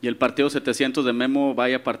poco. Y el partido 700 de Memo,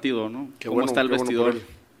 vaya partido, ¿no? ¿Cómo está el vestidor?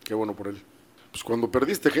 Qué bueno por él. Pues cuando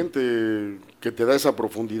perdiste gente que te da esa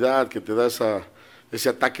profundidad, que te da ese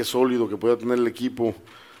ataque sólido que puede tener el equipo,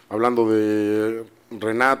 hablando de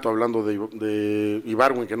Renato, hablando de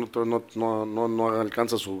Ibargüen, que no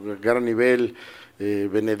alcanza su gran nivel,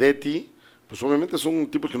 Benedetti, pues obviamente son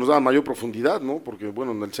tipos que nos dan mayor profundidad, ¿no? Porque,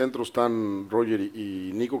 bueno, en el centro están Roger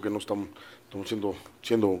y Nico, que no están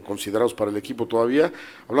siendo considerados para el equipo todavía.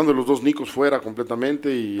 Hablando de los dos Nicos fuera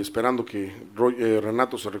completamente y esperando que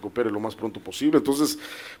Renato se recupere lo más pronto posible. Entonces,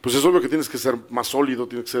 pues es obvio que tienes que ser más sólido,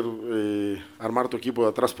 tienes que ser armar tu equipo de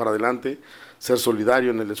atrás para adelante, ser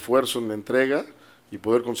solidario en el esfuerzo, en la entrega y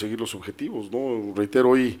poder conseguir los objetivos, ¿no? Reitero,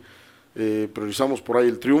 hoy priorizamos por ahí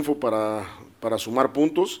el triunfo para sumar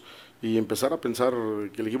puntos y empezar a pensar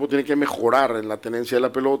que el equipo tiene que mejorar en la tenencia de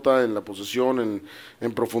la pelota, en la posesión,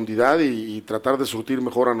 en profundidad y tratar de surtir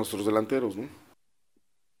mejor a nuestros delanteros, ¿no?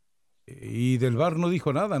 Y del VAR no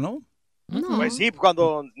dijo nada, ¿no? No. Pues sí,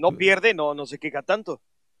 cuando no pierde no se queja tanto.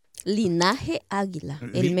 Linaje Águila,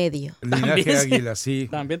 el medio. Linaje Águila, sí.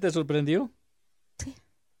 ¿También te sorprendió? Sí.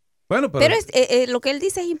 Bueno, pero lo que él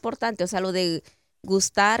dice es importante, o sea, lo de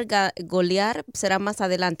gustar, golear será más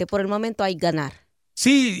adelante. Por el momento hay ganar.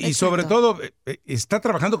 Sí, y sobre todo está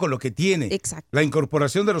trabajando con lo que tiene. Exacto. La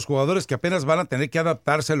incorporación de los jugadores que apenas van a tener que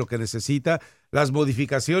adaptarse a lo que necesita, las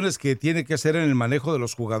modificaciones que tiene que hacer en el manejo de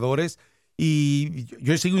los jugadores. Y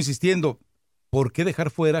yo sigo insistiendo, ¿por qué dejar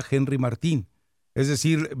fuera a Henry Martín? Es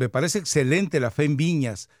decir, me parece excelente la fe en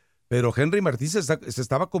Viñas, pero Henry Martín se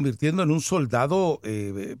estaba convirtiendo en un soldado,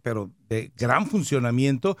 pero de gran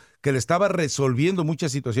funcionamiento, que le estaba resolviendo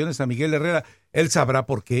muchas situaciones a Miguel Herrera. Él sabrá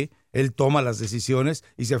por qué, él toma las decisiones,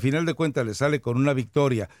 y si al final de cuentas le sale con una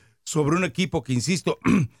victoria sobre un equipo que, insisto,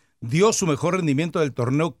 dio su mejor rendimiento del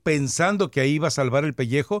torneo pensando que ahí iba a salvar el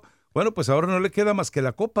pellejo, bueno, pues ahora no le queda más que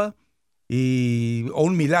la copa o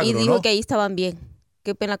un milagro, y dijo, ¿no? Que ahí estaban bien,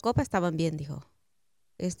 que en la copa estaban bien, dijo.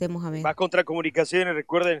 Mohamed. Va contra Comunicaciones,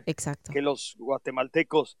 recuerden. Exacto. Que los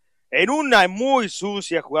guatemaltecos, en una muy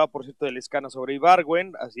sucia jugada, por cierto, del Escana sobre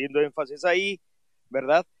Ibargüen, haciendo énfasis ahí,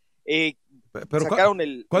 ¿verdad? Pero sacaron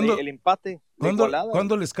el empate.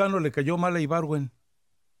 ¿Cuándo el Escano le cayó mal a Ibargüen?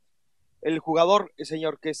 El jugador,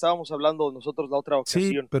 señor, que estábamos hablando nosotros la otra ocasión,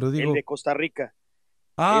 sí, pero digo... el de Costa Rica.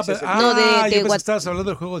 Yo pensé que estabas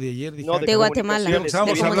hablando del juego de ayer. Dije, de Guatemala.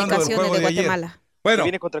 Estábamos hablando del juego de Guatemala. Bueno,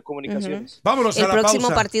 viene contra Comunicaciones. Vámonos a la pausa. El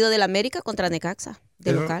próximo partido del América contra Necaxa,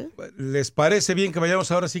 de local. ¿Les parece bien que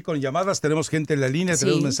vayamos ahora sí con llamadas? Tenemos gente en la línea,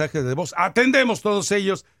 tenemos mensajes de voz. Atendemos todos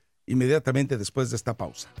ellos inmediatamente después de esta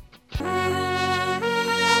pausa.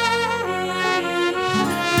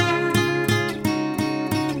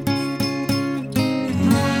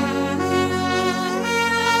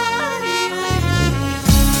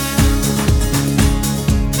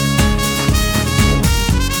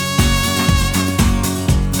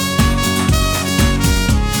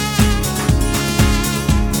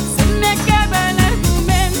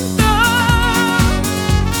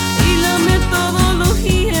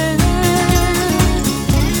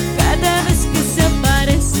 Cada vez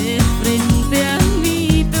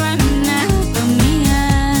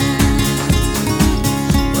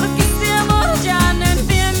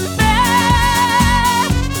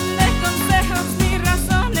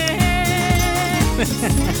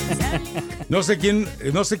No sé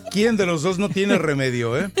quién de los dos no tiene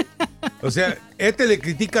remedio, ¿eh? O sea, Ete le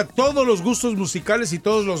critica todos los gustos musicales y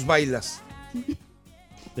todos los bailas.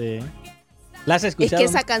 Sí. ¿La has escuchado?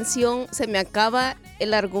 Es que esa canción se me acaba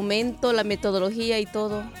el argumento, la metodología y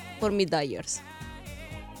todo por mis Dyers.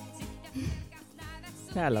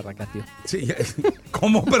 Ah, la racateó. Sí,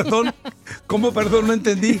 ¿cómo, perdón? ¿Cómo, perdón? No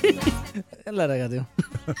entendí. La racateó.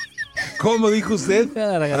 ¿Cómo dijo usted?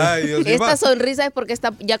 Ay, Dios mío. Esta sonrisa es porque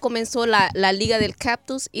ya comenzó la liga del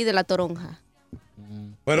cactus y de la toronja.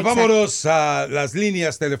 Bueno, Exacto. vámonos a las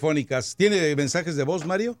líneas telefónicas. ¿Tiene mensajes de voz,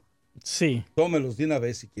 Mario? Sí. Tómelos de una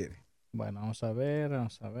vez si quiere. Bueno, vamos a ver.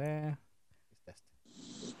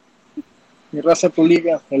 Mi Raza Tu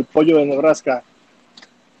Liga, el pollo de Nebraska.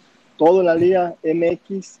 Todo en la Liga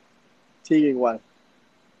MX sigue igual.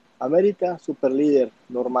 América, super líder,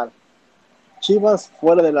 normal. Chivas,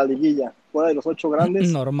 fuera de la liguilla, fuera de los 8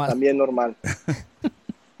 grandes, normal. También normal.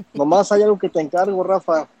 Nomás hay algo que te encargo,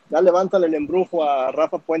 Rafa. Ya levántale el embrujo a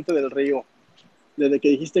Rafa Puente del Río. Desde que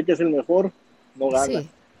dijiste que es el mejor, no gana. Sí.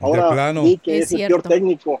 Ahora vi que Es es el cierto. peor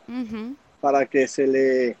técnico para que se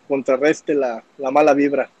le contrarreste la mala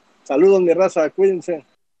vibra. Saludos, mi Raza, cuídense.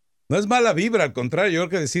 No es mala vibra, al contrario, yo creo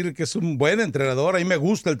que decir que es un buen entrenador. A mí me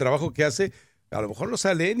gusta el trabajo que hace. A lo mejor lo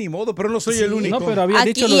sale ni modo, pero no soy el único. No, pero había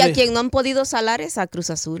Aquí, dicho y lo a de... quien no han podido salar es a Cruz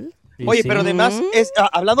Azul. Oye, pero además,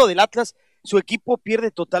 hablando del Atlas, su equipo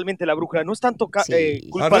pierde totalmente la brújula. No es tanto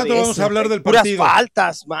culpa Al rato de vamos a hablar del puras partido.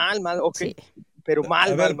 faltas, mal, ok. Sí. Pero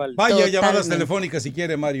mal, A ver, mal. vaya Totalmente. llamadas telefónicas si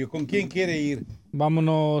quiere, Mario. ¿Con quién quiere ir?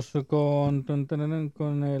 Vámonos con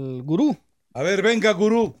el gurú. A ver, venga,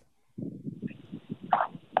 gurú.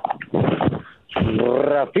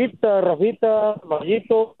 Rafita,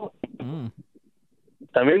 Mayito.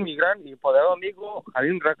 También mi gran y poderoso amigo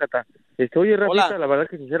Jalín Rácata. Oye, Rafita, Hola. la verdad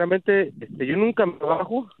que sinceramente yo nunca me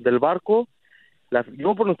bajo del barco.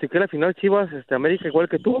 Yo pronostiqué la final Chivas América igual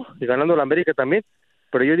que tú, y ganando la América también,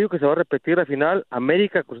 pero yo digo que se va a repetir la final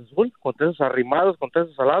América Cruz Azul, contra esos arrimados, contra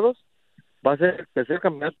esos alados. Va a ser el tercer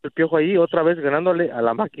campeonato del Piojo ahí, otra vez ganándole a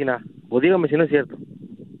la máquina. O dígame si no es cierto.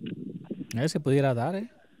 Se pudiera dar,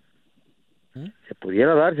 Se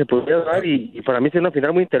pudiera dar y para mí es una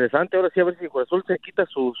final muy interesante. Ahora sí, a ver si Cruz Azul se quita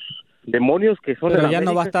sus demonios que son Pero de la ya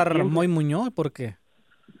no va a América, estar siempre. Moy Muñoz, ¿por qué?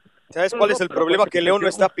 ¿Sabes cuál es el problema? Que León no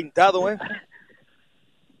está pintado,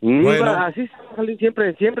 Bueno. Así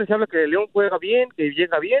siempre se habla que León juega bien, que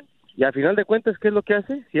llega bien, y al final de cuentas, ¿qué es lo que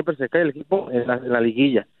hace? Siempre se cae el equipo en la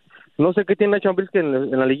liguilla. No sé qué tiene Nacho Ambriz, que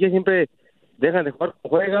en la liguilla siempre dejan de jugar,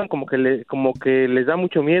 juegan como que les da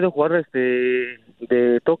mucho miedo jugar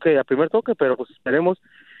de toque a primer toque, pero pues esperemos.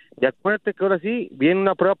 Y acuérdate que ahora sí viene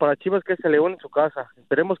una prueba para Chivas, que es el León en su casa.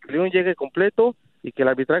 Esperemos que León llegue completo y que el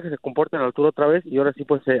arbitraje se comporte a la altura otra vez, y ahora sí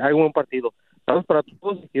pues hay un buen partido. Saludos para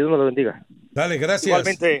todos y Dios nos lo bendiga. Dale, gracias.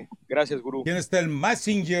 Igualmente, gracias, gurú. ¿Quién está el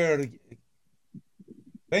Messenger?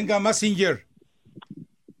 Venga, Messenger.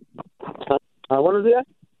 Buenos días.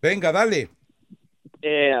 Venga, dale.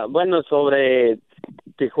 Bueno, sobre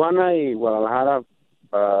Tijuana y Guadalajara,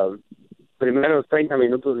 primeros 30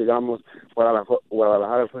 minutos, digamos,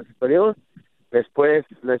 Guadalajara fue superior. Después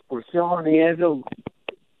la expulsión y eso,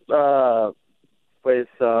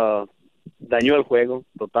 dañó el juego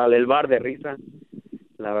total. El VAR de risa,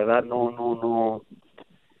 la verdad, no.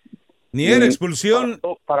 Ni era expulsión.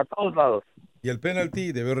 Para todos lados. Y el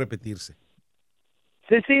penalti debió repetirse.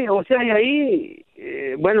 Sí, o sea, y ahí,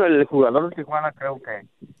 el jugador de Tijuana creo que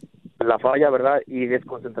la falla, ¿verdad? Y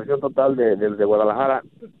desconcentración total de Guadalajara.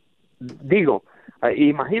 Digo,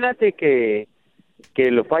 imagínate que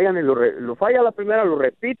lo fallan y lo falla la primera, lo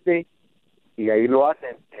repite y ahí lo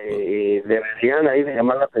hacen. Deberían ahí de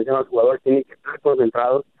llamar la atención a los jugadores, tienen que estar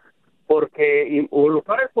concentrados porque o lo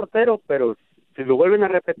para el portero, pero si lo vuelven a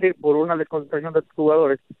repetir por una desconcentración de los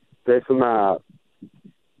jugadores, es una...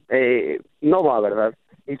 no va, ¿verdad?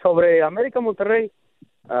 Y sobre América Monterrey,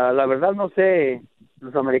 la verdad no sé,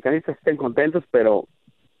 los americanistas estén contentos, pero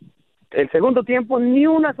el segundo tiempo ni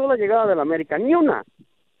una sola llegada del América, ni una.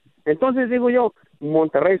 Entonces digo yo,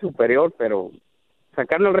 Monterrey superior, pero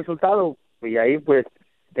sacarle el resultado, y ahí pues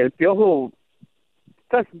el Piojo,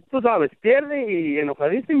 tú sabes, pierde y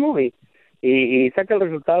enojadísimo y saca el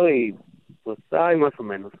resultado y pues hay más o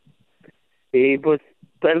menos. Y pues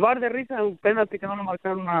el VAR de risa, un penalti que no lo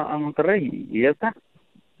marcaron a Monterrey y ya está.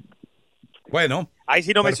 Bueno. Ahí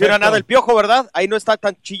sí no menciona nada el Piojo, ¿verdad? Ahí no está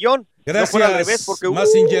tan chillón. Gracias, no fuera al revés porque,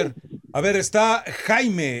 Messenger. A ver, está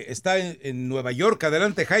Jaime, está en Nueva York.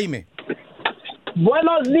 Adelante, Jaime.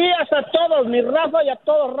 Buenos días a todos, mi Rafa, y a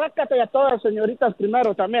todos, Rácata, y a todas las señoritas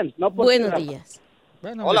primero también. No Buenos días.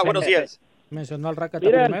 Hola, buenos días. Mencionó al Rácata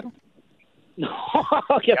Miren, primero.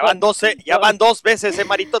 Ya van 2 veces,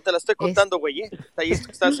 Marito, te la estoy contando, güey. Ahí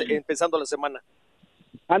estás empezando la semana.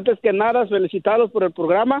 Antes que nada, felicitarlos por el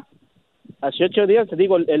programa. Hace 8 días, te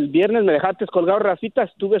digo, el viernes me dejaste colgado, Rafita,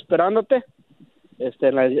 estuve esperándote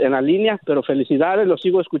en la línea, pero felicidades, lo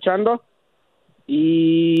sigo escuchando.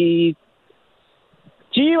 Y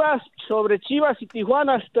sobre Chivas y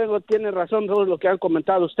Tijuana, tienen razón todos lo que han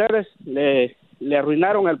comentado ustedes, le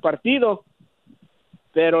arruinaron el partido,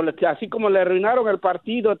 pero así como le arruinaron el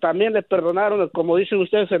partido, también le perdonaron, como dicen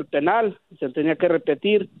ustedes, el penal, se tenía que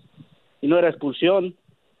repetir y no era expulsión.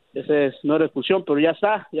 No era expulsión, pero ya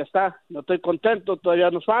está, no estoy contento,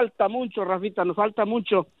 todavía nos falta mucho, Rafita, nos falta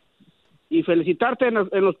mucho. Y felicitarte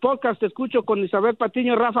en los podcasts, te escucho con Isabel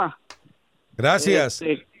Patiño, Rafa. Gracias.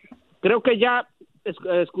 Creo que ya,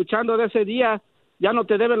 escuchando de ese día, ya no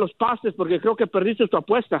te deben los pastes, porque creo que perdiste tu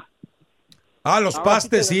apuesta. Los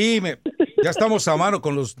pastes, sí, ya estamos a mano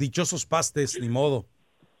con los dichosos pastes, ni modo.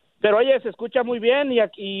 Pero oye, se escucha muy bien,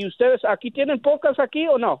 y ustedes, ¿aquí tienen podcasts aquí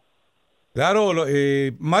o no? Claro,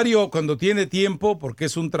 Mario cuando tiene tiempo, porque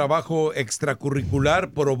es un trabajo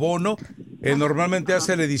extracurricular pro bono, normalmente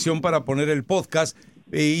hace la edición para poner el podcast,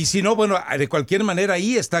 y si no, bueno, de cualquier manera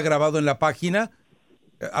ahí está grabado en la página.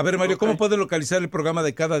 A ver, Mario, ¿cómo puede localizar el programa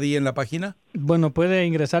de cada día en la página? Bueno, puede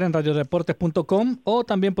ingresar en radiodeportes.com o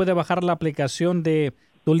también puede bajar la aplicación de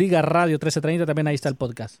Tu Liga Radio 1330, también ahí está el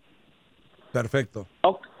podcast. Perfecto.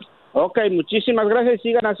 Ok, muchísimas gracias.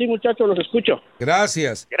 Sigan así, muchachos, los escucho.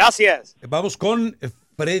 Gracias. Gracias. Vamos con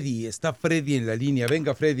Freddy. Está Freddy en la línea.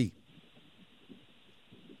 Venga, Freddy.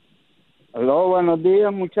 Aló, buenos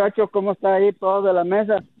días, muchachos. ¿Cómo está ahí todo de la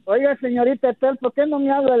mesa? Oiga, señorita Etel, ¿por qué no me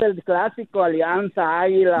habla del clásico Alianza,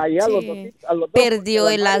 Águila? Y a los dos, perdió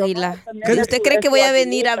el Águila. ¿Usted cree que voy a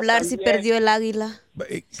venir a hablar si perdió el Águila?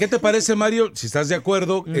 ¿Qué te parece, Mario? Si estás de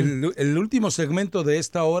acuerdo, el último segmento de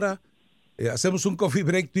esta hora, hacemos un coffee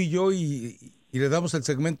break tú y yo y le damos el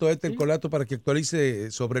segmento a Etel Colato para que actualice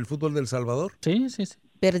sobre el fútbol del Salvador. Sí.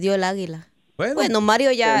 Perdió el Águila. Bueno,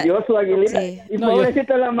 Mario ya... Perdió su Aguilita. Sí. Y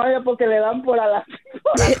pobrecita la Mario porque le dan por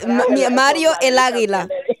Mario el Águila.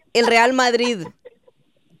 El Real Madrid.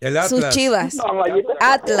 El Atlas. Sus Chivas.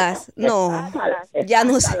 Atlas. No. Ya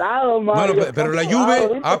no sé. Bueno, pero la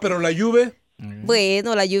Juve. Pero la Juve.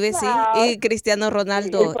 Bueno, la Juve sí. Y Cristiano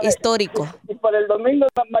Ronaldo, histórico. Y para el domingo,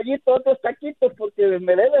 Mayito, otros taquitos, porque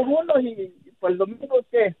me debes unos y para el domingo,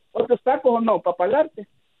 ¿qué? ¿Otros tacos o no? ¿Para pagarte?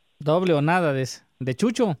 Doble o nada de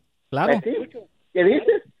Chucho, claro. ¿Qué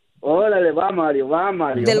dices? Órale, va Mario.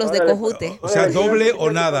 De los de Cojute. O sea, doble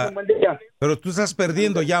o nada. Pero tú estás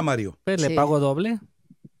perdiendo ya, Mario. Pues le pago doble.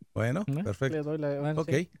 Bueno, perfecto. Bueno, ok.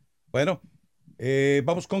 Sí. Bueno,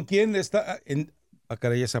 vamos con quién está en... Ah,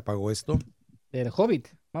 caray, ya se apagó esto. El Hobbit.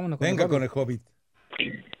 Vámonos con Venga el con el Hobbit.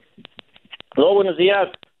 Hola, buenos días.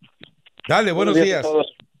 Dale, buenos días. A todos.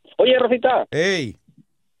 Oye, Rafita. Hey.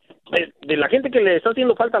 De la gente que le está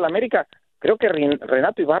haciendo falta a la América, creo que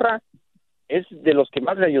Renato Ibarra es de los que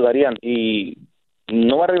más le ayudarían y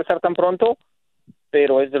no va a regresar tan pronto,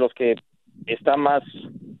 pero es de los que está más,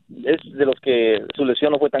 es de los que su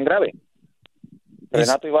lesión no fue tan grave.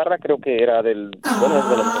 Renato Ibarra creo que era es de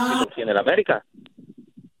los que tiene el América.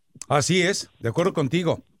 Así es, de acuerdo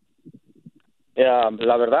contigo.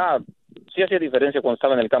 La verdad, sí hacía diferencia cuando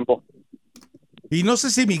estaba en el campo. Y no sé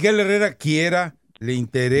si Miguel Herrera quiera, le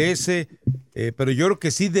interese, pero yo creo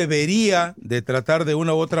que sí debería de tratar de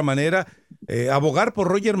una u otra manera abogar por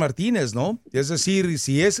Roger Martínez, ¿no? Es decir,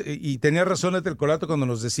 si es, y tenía razón Etel Colato cuando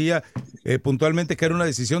nos decía puntualmente que era una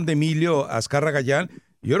decisión de Emilio Azcarra Gallán,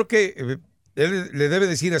 yo creo que él le debe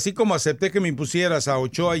decir, así como acepté que me impusieras a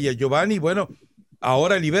Ochoa y a Giovanni, bueno,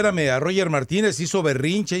 ahora libérame a Roger Martínez, hizo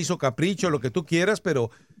berrinche, hizo capricho, lo que tú quieras,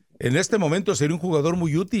 pero en este momento sería un jugador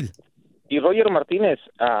muy útil. Y Roger Martínez,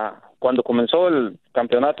 cuando comenzó el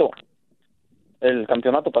campeonato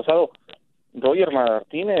pasado, Roger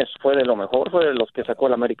Martínez fue de lo mejor, fue de los que sacó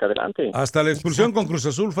el América adelante. Hasta la expulsión con Cruz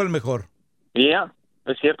Azul fue el mejor. Ya,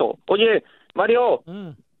 es cierto. Oye, Mario,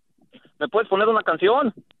 ¿me puedes poner una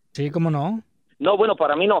canción? Sí, ¿cómo no? No, bueno,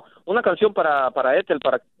 para mí no. Una canción para Etel,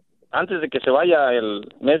 antes de que se vaya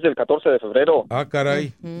el mes del 14 de febrero. Ah,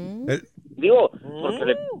 caray. Digo, porque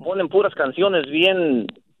le ponen puras canciones bien...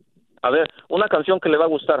 A ver, una canción que le va a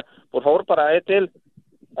gustar. Por favor, para Etel,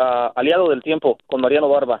 Aliado del Tiempo, con Mariano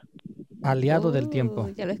Barba. Aliado del Tiempo.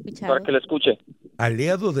 Ya lo he escuchado. Para que la escuche.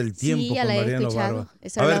 Aliado del Tiempo, sí, ya con Mariano Barba.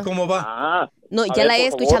 Esa a ver cómo va. No, ya la he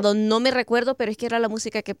escuchado, no me recuerdo, pero es que era la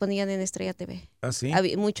música que ponían en Estrella TV. Ah, sí.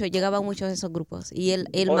 Llegaban muchos de esos grupos. Y él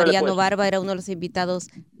Órale, Mariano pues. Barba, era uno de los invitados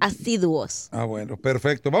asiduos. Ah, bueno,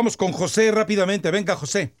 perfecto. Vamos con José rápidamente. Venga,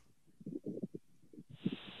 José.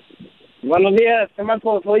 Buenos días,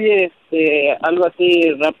 Marcos. Oye, algo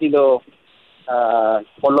así rápido,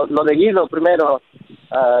 por lo de Guido primero,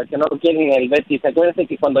 que no lo quieren el Betis. Acuérdense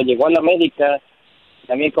que cuando llegó a la América,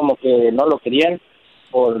 también como que no lo querían,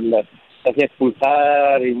 se hacía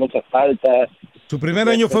expulsar y muchas faltas. Su primer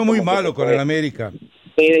año fue muy malo con el América.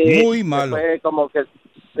 Muy malo. Fue como que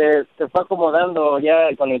se fue acomodando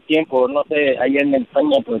ya con el tiempo, no sé, allá en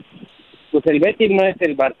España, pues el Betis no es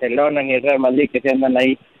el Barcelona ni el Real Madrid que se andan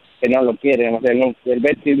ahí, que no lo quieren, o sea, el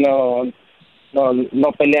Betis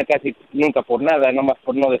no pelea casi nunca por nada, nomás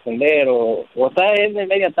por no defender, o está en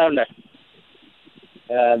media tabla.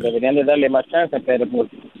 Deberían de darle más chance, pero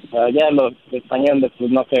pues ya los españoles,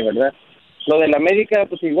 pues no sé, ¿verdad? Lo del América,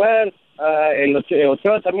 pues igual, el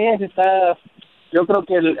Ochoa también está, yo creo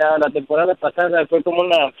que la temporada pasada fue como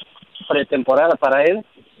una pretemporada para él.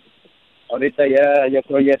 Ahorita ya, yo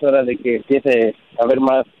creo ya es hora de que empiece a haber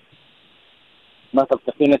más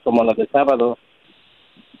actuaciones como las de sábado.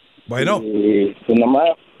 Bueno. Y pues nomás,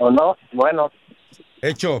 o no, bueno.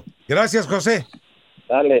 Hecho. Gracias, José.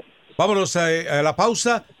 Dale. Vámonos a la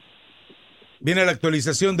pausa. Viene la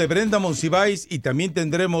actualización de Brenda Monsiváis y también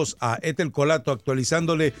tendremos a Ethel Colato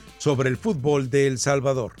actualizándole sobre el fútbol de El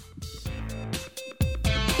Salvador.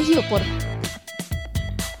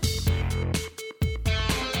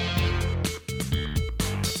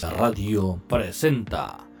 La radio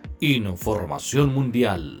presenta Información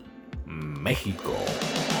Mundial México.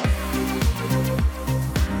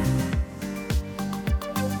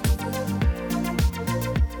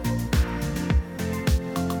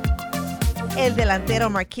 El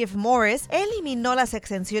delantero Markieff Morris eliminó las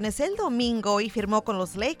exenciones el domingo y firmó con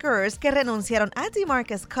los Lakers, que renunciaron a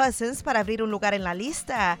DeMarcus Cousins para abrir un lugar en la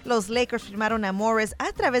lista. Los Lakers firmaron a Morris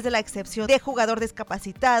a través de la excepción de jugador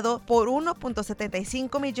discapacitado por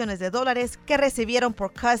 $1.75 millones que recibieron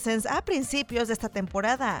por Cousins a principios de esta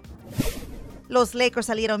temporada. Los Lakers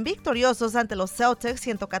salieron victoriosos ante los Celtics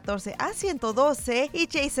 114-112 y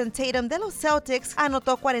Jason Tatum de los Celtics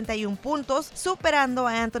anotó 41 puntos, superando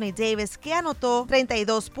a Anthony Davis, que anotó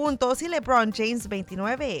 32 puntos, y LeBron James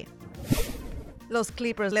 29. Los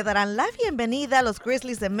Clippers le darán la bienvenida a los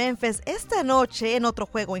Grizzlies de Memphis esta noche en otro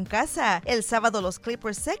juego en casa. El sábado los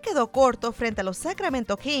Clippers se quedó corto frente a los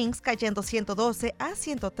Sacramento Kings, cayendo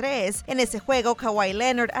 112-103. En ese juego, Kawhi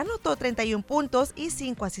Leonard anotó 31 puntos y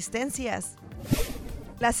 5 asistencias.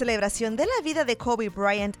 La celebración de la vida de Kobe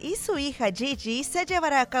Bryant y su hija Gigi se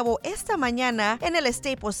llevará a cabo esta mañana en el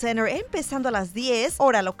Staples Center, empezando a las 10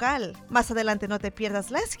 hora local. Más adelante no te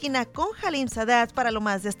pierdas la esquina con Halim Sadat para lo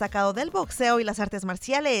más destacado del boxeo y las artes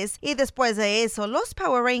marciales. Y después de eso, los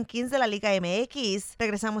Power Rankings de la Liga MX.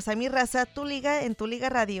 Regresamos a Mi Raza, Tu Liga, en Tu Liga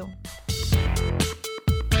Radio.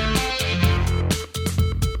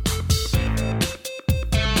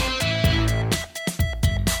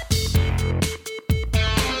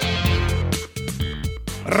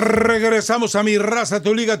 Regresamos a Mi Raza,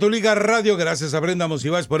 Tu Liga Radio. Gracias a Brenda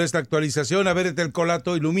Monsiváis por esta actualización. A ver, Ethel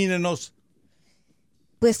Colato, ilumínenos.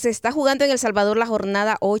 Pues se está jugando en El Salvador la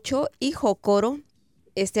jornada 8 y Jocoro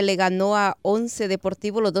le ganó a 11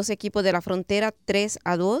 Deportivo, los dos equipos de la frontera,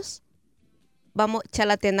 3-2.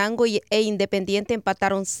 Chalatenango e Independiente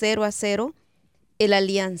empataron 0-0. El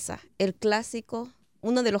Alianza, el clásico,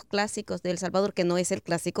 uno de los clásicos de El Salvador, que no es el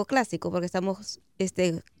clásico, porque estamos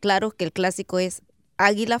claros que el clásico es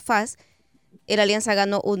Águila FAS. El Alianza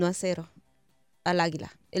ganó 1-0 al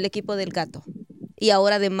Águila, el equipo del Gato. Y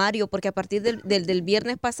ahora de Mario, porque a partir del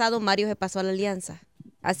viernes pasado Mario se pasó a la Alianza.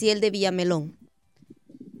 Así el de Villamelón.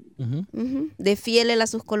 De fieles a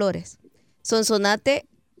sus colores. Sonsonate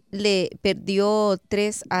le perdió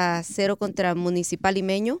 3-0 contra Municipal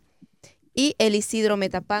Limeño. Y el Isidro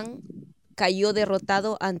Metapán cayó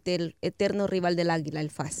derrotado ante el eterno rival del Águila, el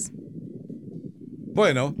FAS.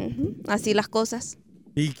 Bueno. Así las cosas.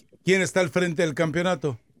 ¿Y quién está al frente del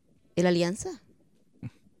campeonato? El Alianza.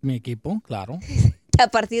 Mi equipo, claro. A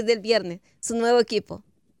partir del viernes, su nuevo equipo.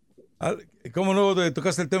 ¿Cómo no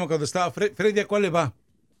tocaste el tema cuando estaba Freddy? ¿A cuál le va?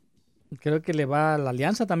 Creo que le va a la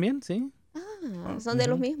Alianza también, sí. Son de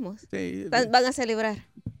los mismos. Sí. Van a celebrar.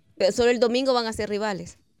 Pero solo el domingo van a ser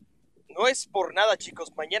rivales. No es por nada,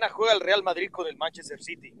 chicos. Mañana juega el Real Madrid con el Manchester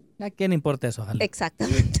City. ¿A quién importa eso, Jale?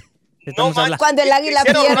 Exactamente. No manches, cuando el Águila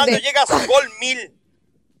Cristiano pierde. Ronaldo llega a su gol 1000.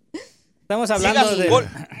 Estamos hablando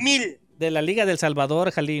de la Liga del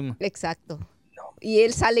Salvador, Halim. Exacto. No. Y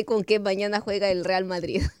él sale con que mañana juega el Real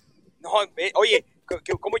Madrid. No, oye,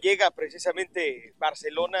 cómo llega precisamente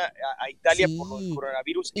Barcelona a Italia por lo del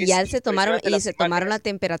coronavirus. Y ya se tomaron la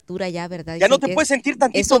temperatura ya, ¿verdad? Ya no te puedes sentir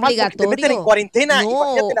tantito mal porque te meten en cuarentena. No,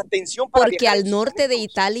 imagínate la tensión para porque viajar al norte de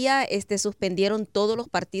Italia suspendieron todos los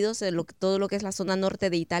partidos, todo lo que es la zona norte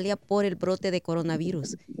de Italia por el brote de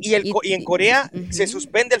coronavirus. Y en Corea se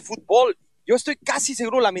suspende el fútbol. Yo estoy casi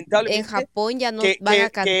seguro, lamentablemente, en Japón ya no van a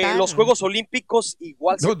cantar. Que los Juegos Olímpicos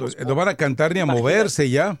igual no van a cantar ni a moverse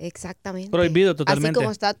ya. Exactamente. Prohibido totalmente. Así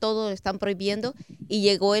como está todo, están prohibiendo. Y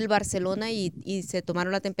llegó el Barcelona y se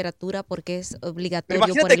tomaron la temperatura porque es obligatorio.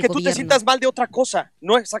 Pero imagínate que tú te sientas mal de otra cosa,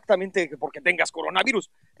 no exactamente porque tengas coronavirus.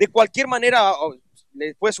 De cualquier manera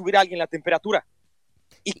le puede subir a alguien la temperatura.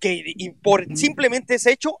 Y por simplemente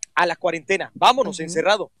ese hecho, a la cuarentena. Vámonos,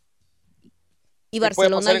 encerrado. Y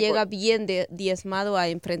Barcelona llega bien diezmado a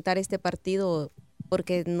enfrentar este partido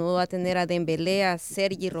porque no va a tener a Dembélé, a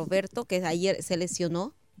Sergi Roberto, que ayer se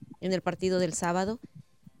lesionó en el partido del sábado.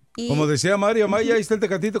 Y como decía Mario Maya, ahí está el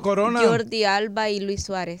Tecatito Corona. Jordi Alba y Luis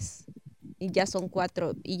Suárez. Y ya son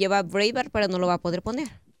 4. Y lleva Braver, pero no lo va a poder poner.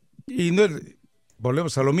 Y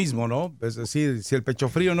volvemos a lo mismo, ¿no? Es decir, si el pecho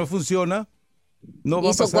frío no funciona, no va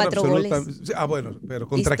a pasar 4 goles. Bueno, pero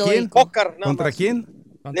 ¿contra Histórico. quién? ¿Contra quién?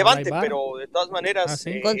 Levante, pero de todas maneras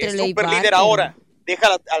contra es el super Eibar, líder ahora. Deja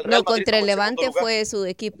al Real Madrid contra el como Levante segundo lugar. fue su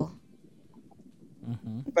equipo.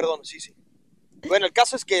 Perdón, sí. Bueno, el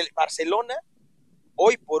caso es que el Barcelona,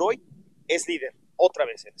 hoy por hoy, es líder. Otra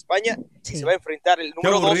vez en España. Y se va a enfrentar el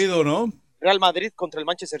número 2. Qué aburrido, ¿no? Real Madrid contra el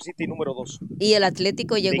Manchester City número 2. Y el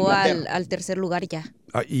Atlético llegó al tercer lugar ya.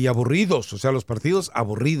 Y aburridos, o sea, los partidos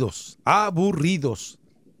aburridos. Aburridos.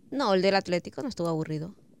 No, el del Atlético no estuvo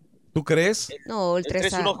aburrido. ¿Tú crees? No, el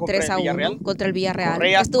 3-1 3-1 contra el Villarreal.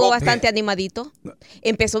 Correa, estuvo bastante animadito.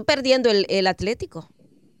 Empezó perdiendo el Atlético.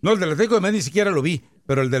 No, el del Atlético de Madrid ni siquiera lo vi,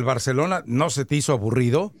 pero el del Barcelona ¿no se te hizo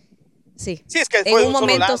aburrido? Sí. Sí, es que en un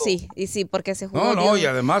momento sí, y sí, porque se jugó. No, y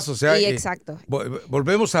además, o sea, exacto.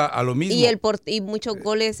 Volvemos a lo mismo. Y muchos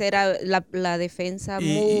goles era la defensa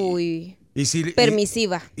muy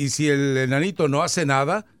permisiva. Y si el enanito no hace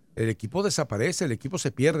nada, el equipo desaparece, el equipo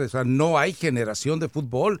se pierde, o sea, no hay generación de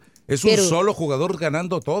fútbol, es un solo jugador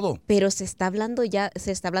ganando todo. Pero se está hablando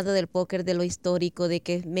del póker, de lo histórico, de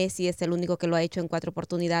que Messi es el único que lo ha hecho en 4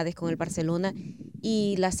 oportunidades con el Barcelona,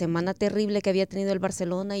 y la semana terrible que había tenido el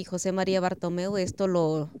Barcelona y José María Bartomeu, esto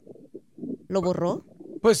lo borró.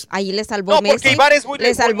 Pues ahí le salvó Messi.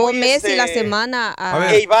 Le salvó Messi la semana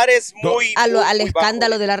al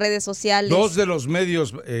escándalo de las redes sociales. 2 de los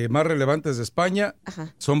medios más relevantes de España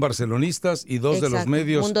son barcelonistas y 2 de los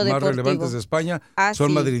medios más relevantes de España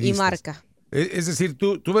son madridistas. Y Marca. Es decir,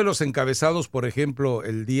 tú ves los encabezados, por ejemplo,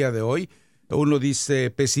 el día de hoy. Uno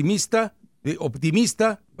dice pesimista,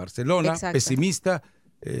 optimista, Barcelona, pesimista,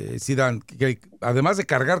 Zidane. Que además de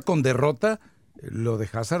cargar con derrota, lo de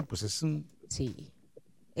Hazard, pues es un... Sí.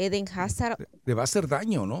 Eden Hazard le va a hacer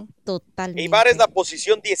daño, ¿no? Totalmente. Eibar es la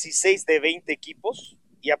posición 16 de 20 equipos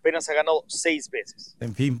y apenas ha ganado 6 veces.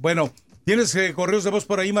 En fin, bueno, ¿tienes correos de voz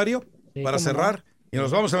por ahí, Mario? Sí, para cerrar. No. Y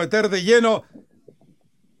nos vamos a meter de lleno,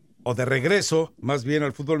 o de regreso, más bien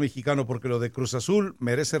al fútbol mexicano, porque lo de Cruz Azul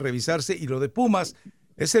merece revisarse y lo de Pumas,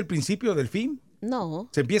 ¿es el principio del fin? No.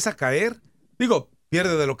 ¿Se empieza a caer? Digo,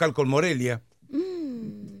 pierde de local con Morelia.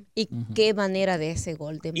 Y qué manera de ese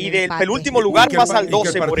gol de y del penúltimo lugar pasa al 12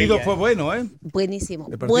 el partido Morelia. Fue bueno, ¿eh? Buenísimo.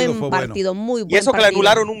 Buen partido, muy buen Y eso partido. que le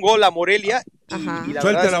anularon un gol a Morelia.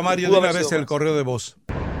 Suéltela, Mario, de una vez el correo de voz.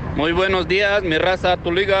 Muy buenos días, mi raza,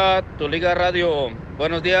 tu liga radio.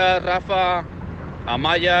 Buenos días, Rafa,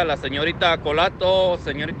 Amaya, la señorita Colato,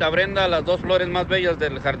 señorita Brenda, las 2 flores más bellas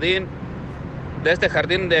del jardín, de este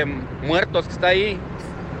jardín de muertos que está ahí.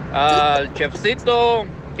 Al chefcito,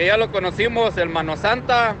 que ya lo conocimos, el Mano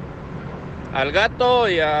Santa, al gato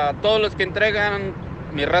y a todos los que entregan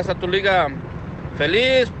mi raza tu liga.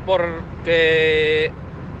 Feliz porque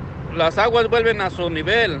las aguas vuelven a su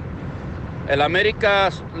nivel. El América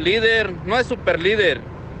líder, no es super líder,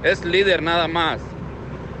 es líder nada más.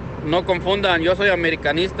 No confundan, yo soy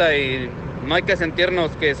americanista y no hay que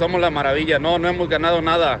sentirnos que somos la maravilla. No hemos ganado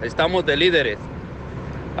nada, estamos de líderes.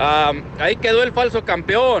 Ahí quedó el falso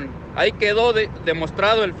campeón. Ahí quedó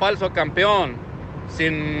demostrado el falso campeón.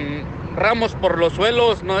 Sin Ramos por los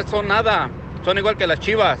suelos no son nada. Son igual que las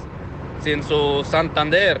Chivas, sin su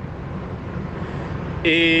Santander.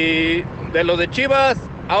 Y de lo de Chivas,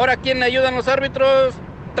 ahora ¿quién le ayudan los árbitros?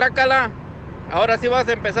 Trácala. Ahora sí vas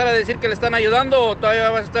a empezar a decir que le están ayudando o todavía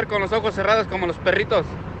vas a estar con los ojos cerrados como los perritos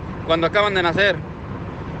cuando acaban de nacer.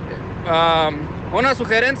 Una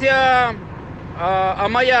sugerencia,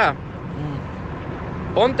 Amaya.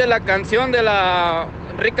 Ponte la canción de la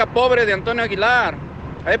rica pobre de Antonio Aguilar.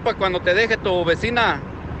 ahí para cuando te deje tu vecina.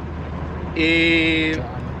 Y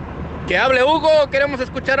que hable Hugo, queremos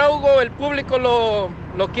escuchar a Hugo, el público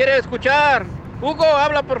lo quiere escuchar. Hugo,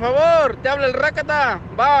 habla por favor, te habla el Rácata,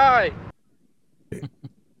 bye.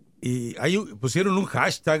 Y ahí pusieron un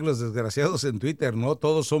hashtag los desgraciados en Twitter, ¿no?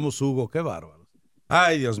 Todos somos Hugo, qué bárbaros.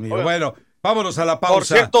 Ay, Dios mío. Oye, bueno, vámonos a la pausa. Por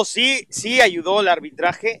cierto, sí ayudó el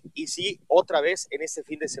arbitraje y sí, otra vez en este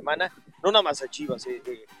fin de semana, no nada más a Chivas,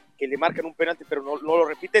 que le marcan un penalti, pero no lo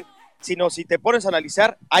repiten, sino si te pones a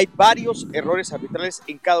analizar, hay varios errores arbitrales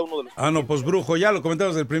en cada uno de los. Ah, no, pues brujo, ya lo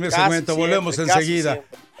comentamos del primer Casi segmento, siempre, volvemos casi enseguida.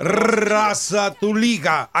 siempre. Raza Tu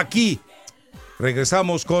Liga, aquí.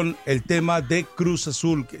 Regresamos con el tema de Cruz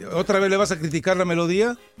Azul. ¿Otra vez le vas a criticar la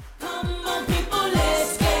melodía?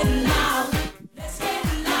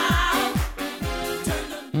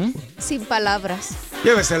 Sin palabras.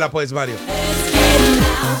 Llévesela pues, Mario.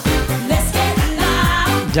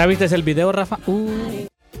 ¿Ya viste el video, Rafa?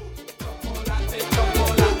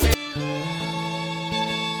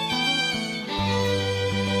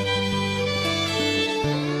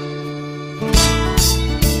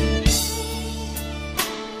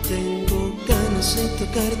 Tengo ganas de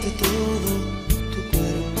tocarte todo tu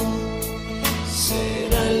cuerpo,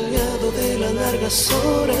 ser aliado de las largas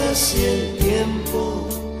horas y el tiempo,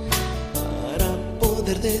 para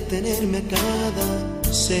poder detenerme a cada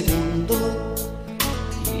segundo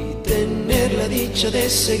y tener la dicha de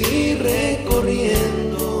seguir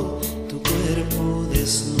recorriendo tu cuerpo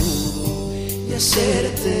desnudo y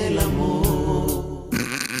hacerte el amor.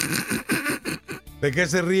 ¿De qué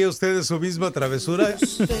se ríe usted de su misma travesura?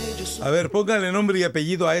 A ver, póngale nombre y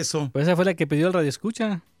apellido a eso. Pues esa fue la que pidió el Radio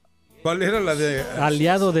Escucha. ¿Cuál era la de...?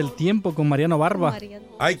 Aliado del tiempo con Mariano Barba.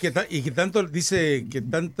 Ay, y que tanto dice que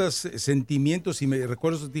tantos sentimientos, y me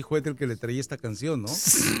recuerdo dijo Ethel que le traía esta canción, ¿no?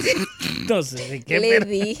 No sé de qué. Le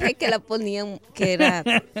dije que la ponían,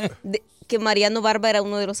 que Mariano Barba era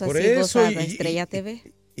uno de los Por asiduos eso, a la Estrella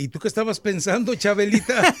TV. ¿Y tú qué estabas pensando,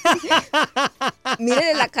 Chabelita?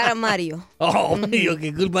 Mírele la cara a Mario. Oh, yo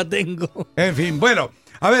qué culpa tengo. En fin, bueno,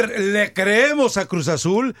 a ver, ¿le creemos a Cruz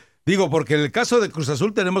Azul? Digo, porque en el caso de Cruz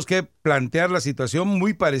Azul tenemos que plantear la situación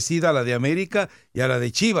muy parecida a la de América y a la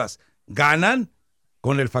de Chivas. Ganan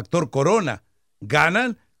con el factor Corona,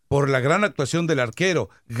 ganan por la gran actuación del arquero,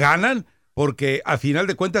 ganan porque a final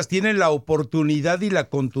de cuentas tienen la oportunidad y la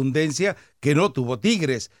contundencia que no tuvo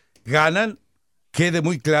Tigres, ganan, quede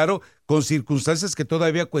muy claro, con circunstancias que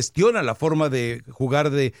todavía cuestionan la forma de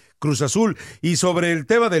jugar de Cruz Azul. Y sobre el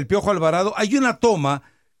tema del Piojo Alvarado, hay una toma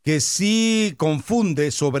que sí confunde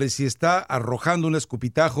sobre si está arrojando un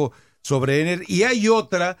escupitajo sobre Ener, y hay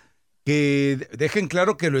otra que dejen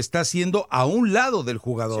claro que lo está haciendo a un lado del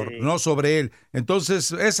jugador, sí, no sobre él.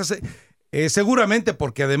 Entonces, seguramente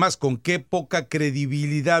porque además con qué poca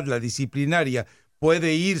credibilidad la disciplinaria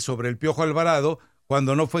puede ir sobre el Piojo Alvarado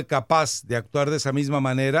cuando no fue capaz de actuar de esa misma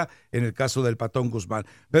manera en el caso del Patón Guzmán.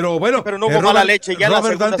 Pero bueno, pero no hubo mala leche. Ya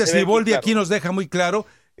Robert Dante Siboldi claro. Aquí nos deja muy claro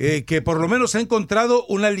que por lo menos ha encontrado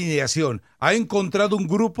una alineación, ha encontrado un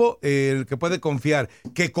grupo en el que puede confiar,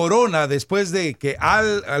 que Corona, después de que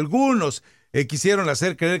algunos quisieron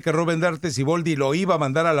hacer creer que Robert Dante Siboldi lo iba a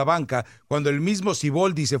mandar a la banca, cuando el mismo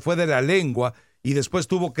Siboldi se fue de la lengua y después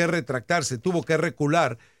tuvo que retractarse, tuvo que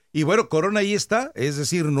recular. Y bueno, Corona ahí está, es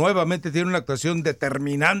decir, nuevamente tiene una actuación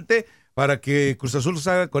determinante para que Cruz Azul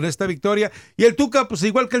salga con esta victoria. Y el Tuca, pues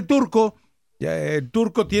igual que el Turco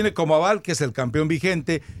tiene como aval que es el campeón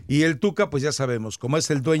vigente, y el Tuca, pues ya sabemos, como es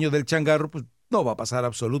el dueño del changarro, pues no va a pasar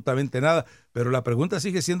absolutamente nada. Pero la pregunta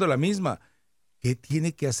sigue siendo la misma: ¿qué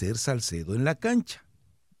tiene que hacer Salcedo en la cancha?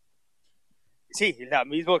 Sí, la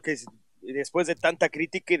misma que después de tanta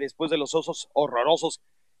crítica y después de los osos horrorosos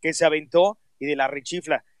que se aventó y de la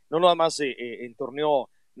rechifla, no nada más en torneo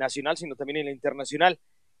nacional, sino también en la internacional,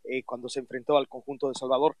 cuando se enfrentó al conjunto de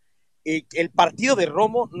Salvador. El partido de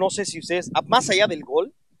Romo, no sé si ustedes, más allá del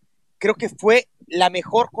gol, creo que fue la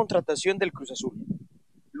mejor contratación del Cruz Azul.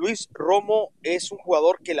 Luis Romo es un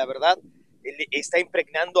jugador que la verdad está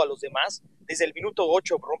impregnando a los demás. Desde el minuto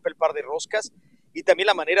 8 rompe el par de roscas, y también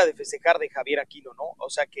la manera de festejar de Javier Aquino, ¿no? O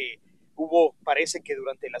sea que parece que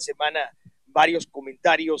durante la semana varios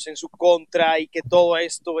comentarios en su contra y que todo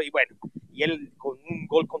esto, y bueno, y él con un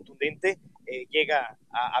gol contundente llega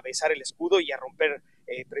a besar el escudo y a romper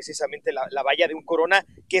precisamente la valla de un Corona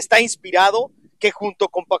que está inspirado, que junto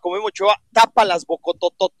con Paco Memo Ochoa tapa las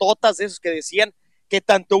bocotototas de esos que decían que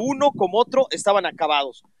tanto uno como otro estaban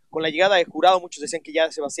acabados. Con la llegada de Jurado, muchos decían que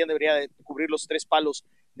ya Sebastián debería de cubrir los 3 palos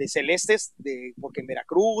de celestes, porque en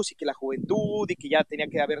Veracruz, y que la juventud, y que ya tenía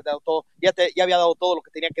que haber dado todo, ya había dado todo lo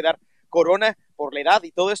que tenía que dar Corona por la edad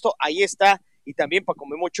y todo esto. Ahí está y también Paco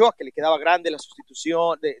Memo Ochoa, que le quedaba grande la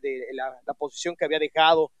sustitución de la posición que había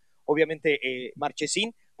dejado, obviamente,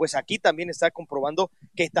 Marchesín, pues aquí también está comprobando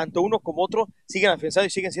que tanto uno como otro siguen afianzados y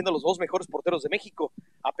siguen siendo los dos mejores porteros de México,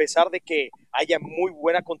 a pesar de que haya muy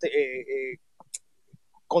buena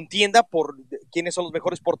contienda por quiénes son los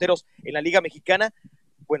mejores porteros en la Liga Mexicana.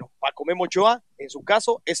 Bueno, Paco Memo Ochoa, en su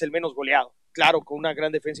caso, es el menos goleado. Claro, con una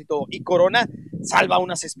gran defensa y todo. Y Corona salva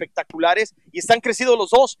unas espectaculares y están crecidos los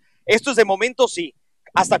dos. Esto es de momento, sí.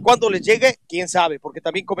 ¿Hasta cuándo les llegue? ¿Quién sabe? Porque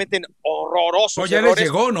también cometen horrorosos ya errores. les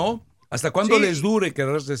llegó, ¿no? ¿Hasta cuándo Sí. les dure,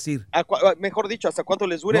 querrás decir? Mejor dicho, ¿hasta cuándo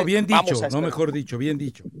les dure? No, bien dicho, Vamos a no esperar. mejor dicho, bien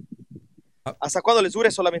dicho. ¿Hasta cuándo les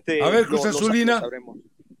dure? Solamente A ver, Cruz Azulina. sabremos.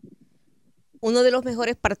 Uno de los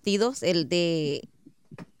mejores partidos, el que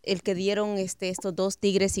dieron estos dos,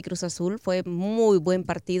 Tigres y Cruz Azul, fue muy buen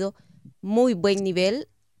partido, muy buen nivel.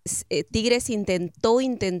 Tigres intentó,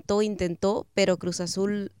 pero Cruz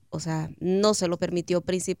Azul, o sea, no se lo permitió,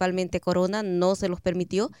 principalmente Corona, no se los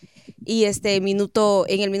permitió. Y en el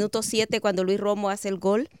minuto 7, cuando Luis Romo hace el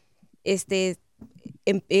gol, es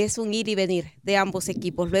un ir y venir de ambos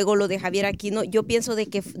equipos. Luego lo de Javier Aquino, yo pienso de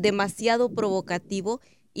que demasiado provocativo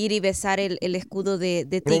ir y besar el escudo de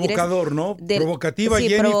Tigres. Provocador, ¿no? Provocativa, sí,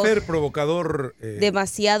 Jennifer, provocador.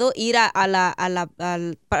 Demasiado ir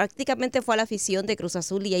prácticamente fue a la afición de Cruz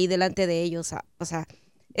Azul y ahí delante de ellos, o sea,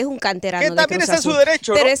 es un canterano que también de Cruz está Azul, en su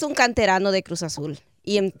derecho, ¿no? pero es un canterano de Cruz Azul.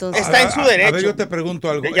 Y entonces está en su derecho. A ver, yo te pregunto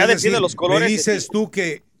algo. Ya defiende los colores. ¿Me dices tú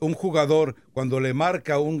que un jugador, cuando le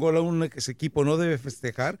marca un gol a un equipo, no debe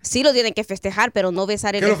festejar? Sí lo tienen que festejar, pero no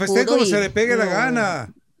besar el escudo. escudo. Que lo festeje como se le pegue la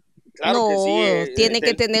gana. Claro no, que sí, tiene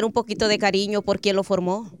que tener un poquito de cariño por quien lo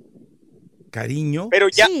formó. ¿Cariño? Pero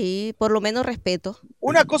ya, sí, por lo menos respeto.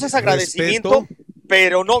 Una cosa es agradecimiento,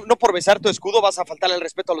 pero no por besar tu escudo vas a faltarle el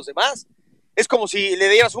respeto a los demás. Es como si le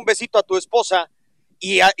dieras un besito a tu esposa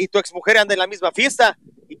y tu exmujer anda en la misma fiesta,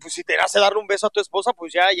 y pues si te hace darle un beso a tu esposa,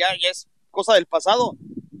 pues ya es cosa del pasado.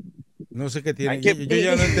 No sé qué tiene, yo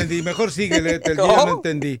ya no entendí. Mejor síguele, yo ya no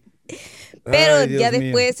entendí. Pero Ay, ya Dios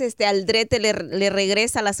mío. después Aldrete le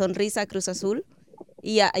regresa la sonrisa a Cruz Azul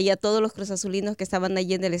y a todos los cruzazulinos que estaban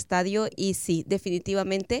allí en el estadio. Y sí,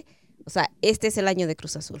 definitivamente, o sea, este es el año de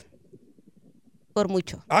Cruz Azul. Por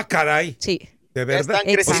mucho. Ah, caray. Sí. ¿De verdad?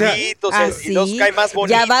 Ya están creciditos, y los cae más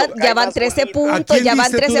bonito. Ya van 13 puntos, ya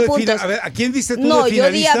van 13 puntos. A ver, ¿a quién diste tú no, de finalista?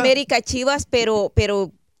 yo di América, Chivas,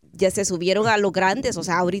 pero ya se subieron a los grandes. O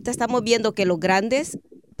sea, ahorita estamos viendo que los grandes,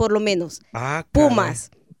 por lo menos, Pumas,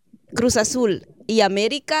 Cruz Azul y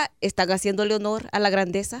América están haciéndole honor a la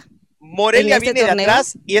grandeza. Morelia viene de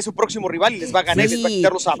atrás y es su próximo rival y les va a ganar y les va a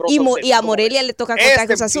quitar los sabrosos. Y a Morelia le toca contra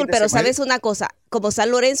Cruz Azul, pero ¿sabes una cosa? Como San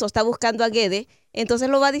Lorenzo está buscando a Guede, entonces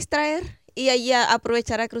lo va a distraer y ahí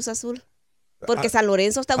aprovechará Cruz Azul. Porque San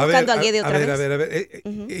Lorenzo está buscando a Guede otra vez. A ver.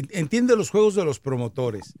 Entiende los juegos de los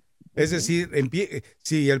promotores. Es decir,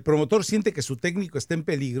 si el promotor siente que su técnico está en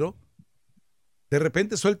peligro, de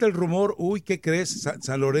repente suelta el rumor, uy, ¿qué crees?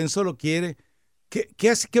 San Lorenzo lo quiere.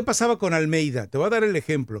 ¿Qué pasaba con Almeida? Te voy a dar el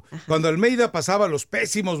ejemplo. Ajá. Cuando Almeida pasaba los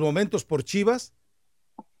pésimos momentos por Chivas,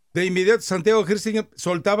 de inmediato Santiago Hirsinger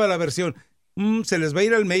soltaba la versión, se les va a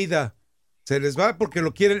ir Almeida, se les va porque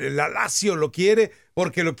lo quiere, la Lazio lo quiere,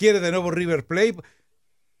 porque lo quiere de nuevo River Plate.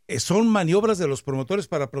 Son maniobras de los promotores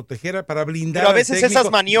para proteger, para blindar. Pero a veces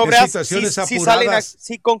esas maniobras situaciones sí salen,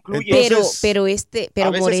 sí concluyen. Entonces,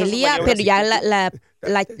 pero Morelia, pero ya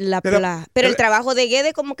pero el trabajo de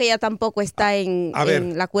Guede como que ya tampoco está en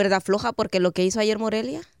la cuerda floja, porque lo que hizo ayer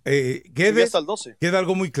Morelia. Guede queda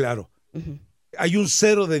algo muy claro. Uh-huh. Hay un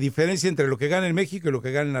 0 de diferencia entre lo que gana en México y lo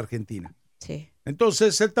que gana en Argentina. Sí.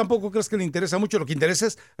 Entonces, él tampoco crees que le interesa mucho. Lo que interesa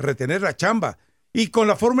es retener la chamba. Y con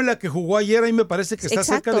la forma en la que jugó ayer, ahí me parece que está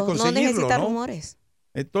cerca de conseguirlo, no necesita rumores.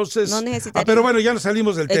 Entonces, no necesita. Pero bueno, ya nos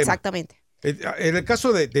salimos del tema. Exactamente. En el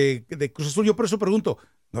caso de Cruz Azul, yo por eso pregunto,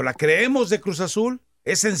 ¿no la creemos de Cruz Azul?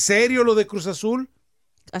 ¿Es en serio lo de Cruz Azul?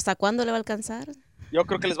 ¿Hasta cuándo le va a alcanzar? Yo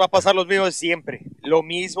creo que les va a pasar lo mismo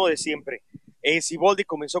de siempre. Siboldi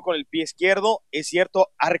comenzó con el pie izquierdo, es cierto,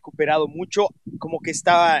 ha recuperado mucho, como que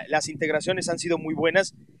las integraciones han sido muy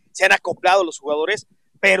buenas, se han acoplado los jugadores,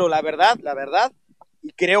 pero la verdad,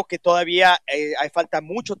 y creo que todavía hay falta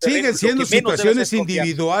mucho terreno. Siguen siendo situaciones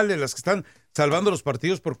individuales las que están salvando los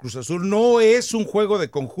partidos por Cruz Azul. No es un juego de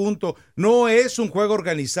conjunto, no es un juego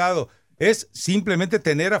organizado, es simplemente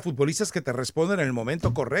tener a futbolistas que te responden en el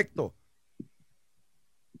momento correcto.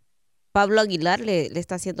 Pablo Aguilar le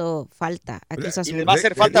está haciendo falta a Cruz Azul. Y le va a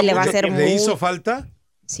hacer falta. ¿Le hizo falta?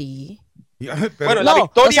 Sí. Bueno, la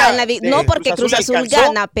victoria. No porque Cruz Azul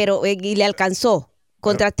gana, pero y le alcanzó.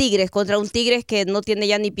 Contra Tigres, contra un Tigres que no tiene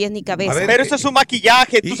ya ni pies ni cabeza. Pero eso es un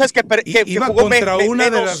maquillaje. Tú sabes que iba jugó contra una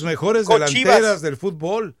de menos las mejores con delanteras Chivas. del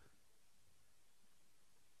fútbol.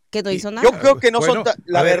 Que no hizo nada. Yo creo que no Bueno, son...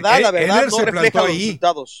 La a ver, verdad, Eller no se refleja plantó los ahí.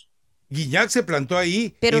 resultados. Guiñac se plantó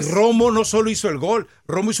ahí. Pero y Romo no solo hizo el gol.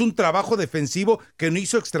 Romo hizo un trabajo defensivo que no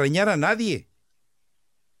hizo extrañar a nadie.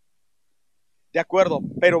 De acuerdo,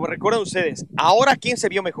 pero recuerden ustedes, ahora ¿quién se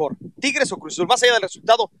vio mejor? ¿Tigres o Cruz Azul? Más allá del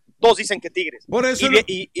resultado, todos dicen que Tigres. Por eso,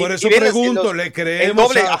 por eso ven pregunto, ¿le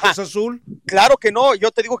creemos a Cruz Azul? Claro que no, yo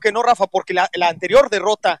te digo que no, Rafa, porque la anterior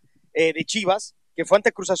derrota de Chivas, que fue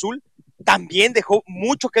ante Cruz Azul, también dejó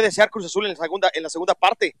mucho que desear Cruz Azul en la segunda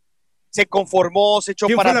parte. Se conformó, se echó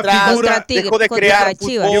para atrás, dejó de crear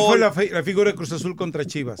fútbol. ¿Quién fue la figura de Cruz Azul contra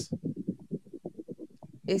Chivas?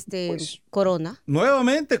 Corona.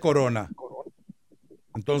 Nuevamente Corona.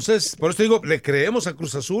 Entonces, por eso digo, ¿le creemos a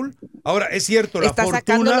Cruz Azul? Ahora, es cierto, Está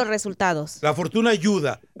sacando los resultados. La fortuna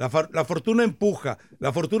ayuda, la fortuna empuja,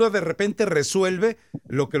 la fortuna de repente resuelve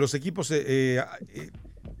lo que los equipos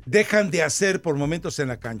dejan de hacer por momentos en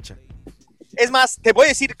la cancha. Es más, te voy a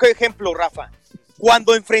decir qué ejemplo, Rafa.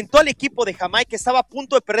 Cuando enfrentó al equipo de Jamaica, estaba a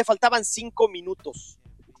punto de perder, faltaban 5 minutos.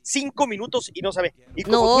 5 minutos y no sabe. Y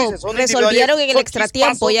como tú dices, resolvieron en el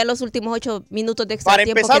extratiempo, ya los últimos 8 minutos de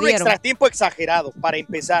extratiempo. Para empezar, un extratiempo exagerado, para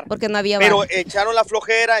empezar. Porque no había Pero VAR. echaron la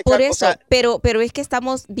flojera. Por eso, pero es que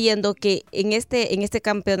estamos viendo que en este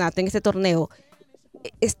campeonato, en este torneo,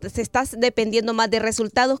 se está dependiendo más de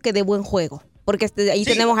resultados que de buen juego. Porque ahí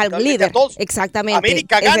tenemos al líder. Exactamente.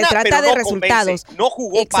 América gana, se trata pero de no resultados. Convence. No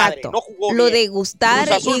jugó padre, no jugó Lo bien. de gustar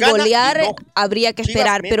Cruz Azul y gana golear y no. habría que Chivas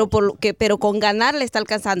esperar, menos. pero con ganar le está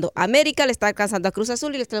alcanzando. América le está alcanzando a Cruz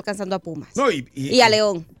Azul y le está alcanzando a Pumas. No, y a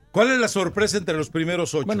León. ¿Cuál es la sorpresa entre los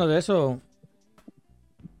primeros 8? Bueno, de eso...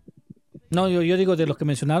 No, yo digo de los que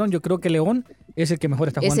mencionaron, yo creo que León es el que mejor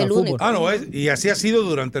está jugando al fútbol. Y así ha sido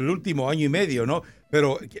durante el último año y medio, ¿no?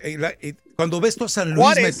 Pero cuando ves tú a San Luis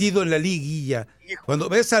Juárez metido en la liguilla, cuando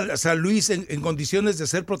ves a San Luis en condiciones de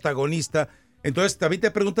ser protagonista, entonces también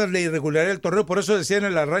te preguntas la irregularidad del torneo. Por eso decía en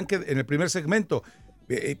el arranque, en el primer segmento,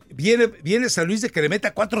 viene San Luis de que le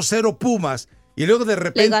meta 4-0 Pumas y luego de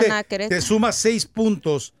repente te suma 6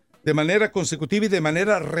 puntos de manera consecutiva y de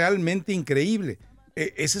manera realmente increíble.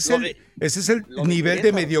 Ese es el nivel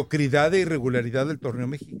de mediocridad e irregularidad del torneo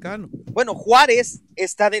mexicano. Bueno, Juárez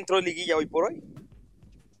está dentro de liguilla hoy por hoy.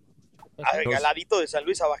 Al ladito de San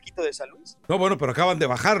Luis, abajito de San Luis. No, bueno, pero acaban de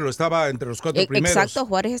bajarlo, estaba entre los 4 primeros. Exacto,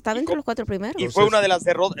 Juárez estaba entre los 4 primeros. Y fue una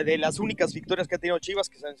de las únicas victorias que ha tenido Chivas,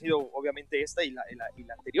 que han sido obviamente esta y la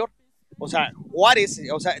anterior. O sea, Juárez,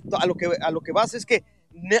 a lo que vas es que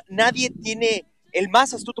nadie tiene el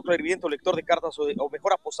más astuto, clarividente, lector de cartas o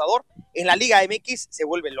mejor apostador en la Liga MX se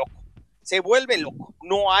vuelve loco.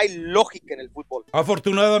 No hay lógica en el fútbol.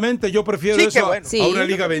 Afortunadamente, yo prefiero eso a una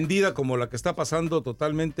liga Sí. vendida como la que está pasando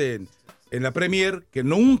totalmente en la Premier, que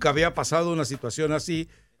nunca había pasado una situación así.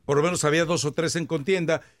 Por lo menos había 2 o 3 en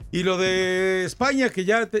contienda. Y lo de España, que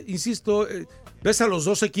ya, insisto, ves a los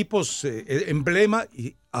dos equipos emblema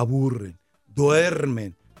y aburren,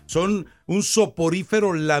 duermen. Son un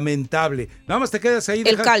soporífero lamentable. Nada más te quedas ahí.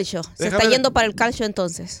 El calcio. Se está yendo para el calcio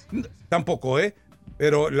entonces. Tampoco,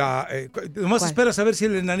 pero nomás esperas a ver si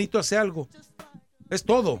el enanito hace algo. Es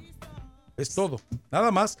todo.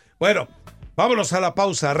 Nada más. Bueno, vámonos a la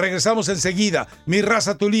pausa. Regresamos enseguida. Mi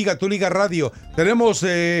Raza, tu Liga Radio. Tenemos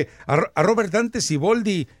a Robert Dante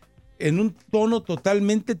Siboldi en un tono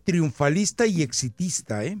totalmente triunfalista y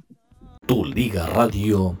exitista. Tu Liga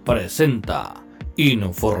Radio presenta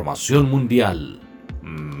Información Mundial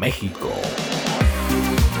México.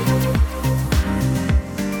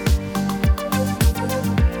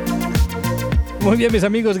 Muy bien, mis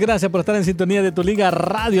amigos, gracias por estar en sintonía de Tu Liga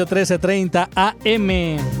Radio 1330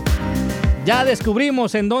 AM. Ya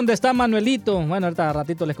descubrimos en dónde está Manuelito. Bueno, ahorita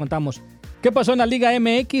ratito les contamos. ¿Qué pasó en la Liga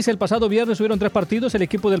MX? El pasado viernes hubieron 3 partidos. El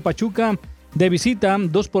equipo del Pachuca de visita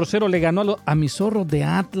 2-0 le ganó a mis zorros de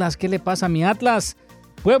Atlas. ¿Qué le pasa a mi Atlas?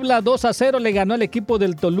 Puebla 2-0 le ganó al equipo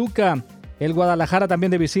del Toluca. El Guadalajara también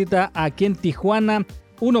de visita aquí en Tijuana.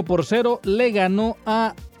 1-0 le ganó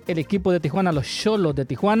a el equipo de Tijuana, los Xolos de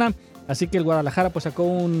Tijuana. Así que el Guadalajara pues sacó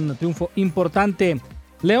un triunfo importante.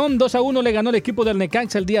 León 2-1 le ganó al equipo del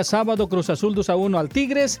Necaxa el día sábado. Cruz Azul 2-1 al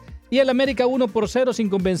Tigres. Y el América 1-0 sin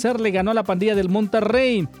convencer le ganó a la pandilla del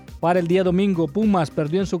Monterrey. Para el día domingo, Pumas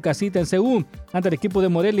perdió en su casita en CU ante el equipo de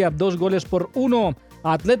Morelia 2-1.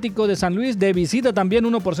 Atlético de San Luis de visita también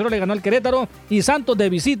 1-0 le ganó al Querétaro. Y Santos de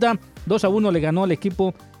visita 2-1 le ganó al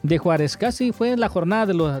equipo de Juárez. Casi fue la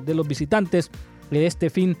jornada de los visitantes de este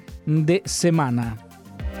fin de semana.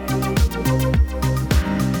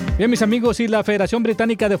 Bien, mis amigos, y la Federación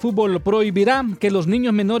Británica de Fútbol prohibirá que los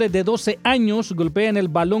niños menores de 12 años golpeen el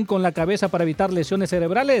balón con la cabeza para evitar lesiones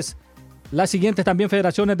cerebrales. Las siguientes también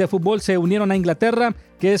federaciones de fútbol se unieron a Inglaterra,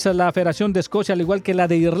 que es la Federación de Escocia, al igual que la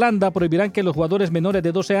de Irlanda, prohibirán que los jugadores menores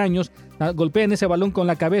de 12 años golpeen ese balón con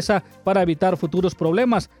la cabeza para evitar futuros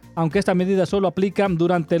problemas, aunque esta medida solo aplica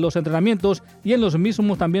durante los entrenamientos y en los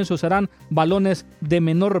mismos también se usarán balones de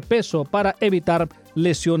menor peso para evitar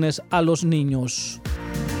lesiones a los niños.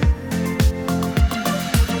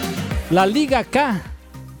 La Liga K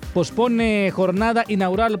pospone jornada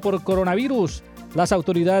inaugural por coronavirus. Las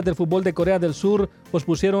autoridades del fútbol de Corea del Sur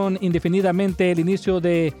pospusieron indefinidamente el inicio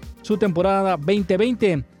de su temporada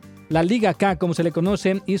 2020. La Liga K, como se le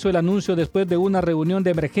conoce, hizo el anuncio después de una reunión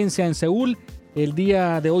de emergencia en Seúl el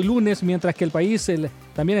día de hoy lunes, mientras que el país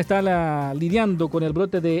también está lidiando con el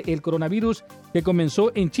brote del coronavirus que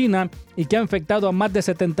comenzó en China y que ha infectado a más de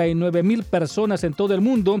 79,000 personas en todo el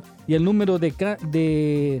mundo, y el número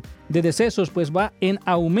de decesos pues va en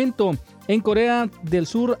aumento. En Corea del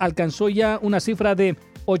Sur alcanzó ya una cifra de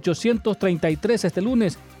 833 este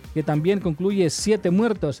lunes, que también concluye 7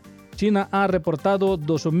 muertos. China ha reportado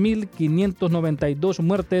 2,592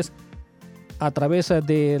 muertes a través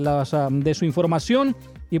de su información,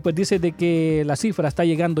 y pues dice de que la cifra está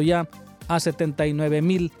llegando ya a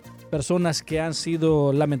 79,000 personas que han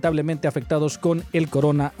sido lamentablemente afectados con el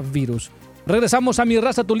coronavirus. Regresamos a Mi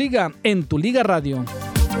Raza Tu Liga en Tu Liga Radio.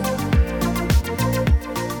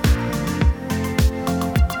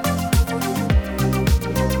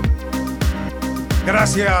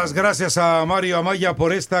 Gracias a Mario Amaya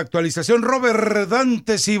por esta actualización. Robert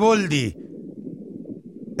Dante Siboldi,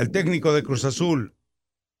 el técnico de Cruz Azul,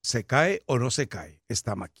 ¿se cae o no se cae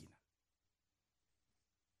esta máquina?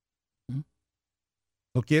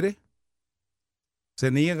 ¿No quiere? ¿Se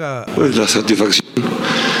niega? Pues la satisfacción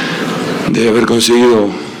de haber conseguido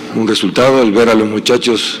un resultado, el ver a los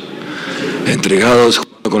muchachos entregados,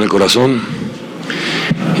 jugando con el corazón,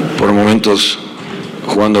 por momentos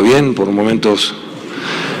jugando bien, por momentos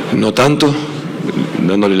no tanto,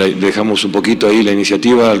 dejamos un poquito ahí la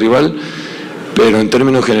iniciativa al rival, pero en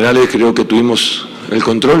términos generales creo que tuvimos el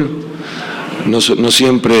control. No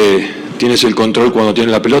siempre tienes el control cuando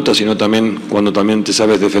tienes la pelota, sino también cuando también te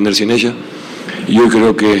sabes defender sin ella. Y hoy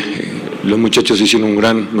creo que los muchachos hicieron un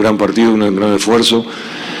gran partido, un gran esfuerzo,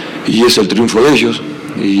 y es el triunfo de ellos.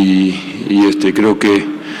 Y creo que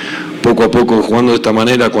poco a poco, jugando de esta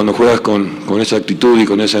manera, cuando juegas con esa actitud y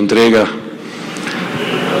con esa entrega,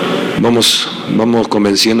 vamos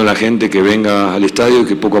convenciendo a la gente que venga al estadio y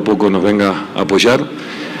que poco a poco nos venga a apoyar,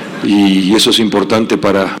 y eso es importante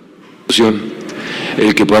para la institución,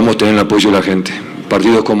 el que podamos tener el apoyo de la gente.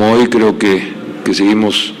 Partidos como hoy creo que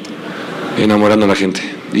seguimos enamorando a la gente,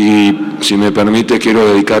 y si me permite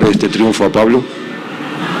quiero dedicar este triunfo a Pablo,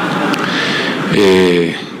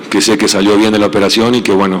 que sé que salió bien de la operación, y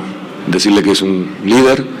que bueno, decirle que es un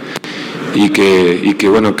líder, y que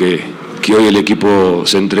bueno, que hoy el equipo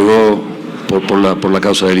se entregó por la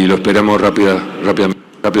causa de él, y lo esperamos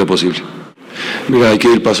rápido posible. Mira, hay que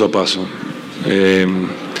ir paso a paso,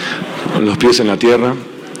 con los pies en la tierra,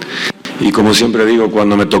 y como siempre digo,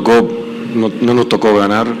 cuando me tocó, no nos tocó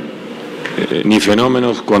ganar, ni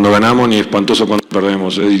fenómenos cuando ganamos, ni espantoso cuando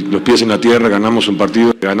perdemos. Los pies en la tierra, ganamos un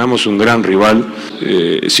partido, ganamos un gran rival,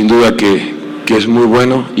 sin duda que es muy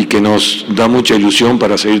bueno y que nos da mucha ilusión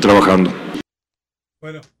para seguir trabajando.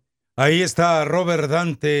 Bueno, ahí está Robert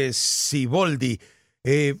Dante Siboldi.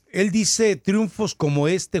 Él dice, triunfos como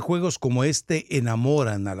este, juegos como este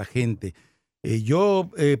enamoran a la gente. Yo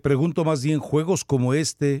pregunto más bien, ¿juegos como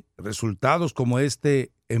este, resultados como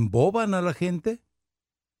este, emboban a la gente?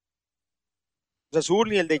 Azul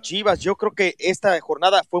ni el de Chivas. Yo creo que esta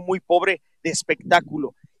jornada fue muy pobre de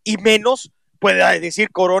espectáculo, y menos puede decir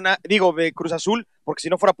Cruz Azul, porque si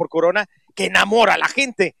no fuera por Corona, que enamora a la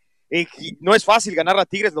gente. No es fácil ganar a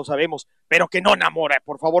Tigres, lo sabemos, pero que no enamora,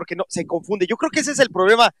 por favor, que no se confunde. Yo creo que ese es el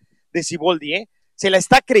problema de Siboldi, se la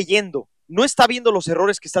está creyendo, no está viendo los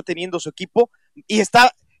errores que está teniendo su equipo, y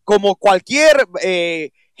está como cualquier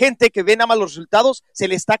gente que ve nada más los resultados, se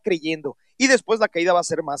le está creyendo, y después la caída va a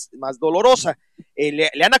ser más dolorosa. Le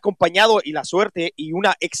han acompañado, y la suerte y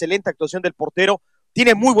una excelente actuación del portero.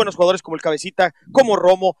 Tiene muy buenos jugadores como el Cabecita, como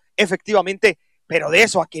Romo, efectivamente, pero de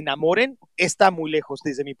eso a que enamoren está muy lejos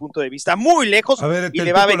desde mi punto de vista, muy lejos, y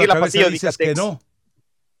le va a venir la pastilla de Icatex. No,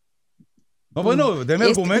 bueno, deme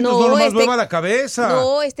argumentos, no nomás mueva la cabeza.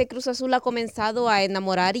 No, Cruz Azul ha comenzado a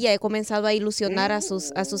enamorar y ha comenzado a ilusionar a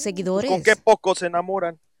sus seguidores. ¿Con qué pocos se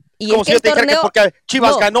enamoran? Y como si yo te dijera que porque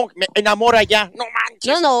Chivas ganó, me enamora ya, no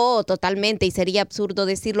manches. No, totalmente, y sería absurdo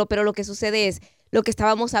decirlo, pero lo que sucede es lo que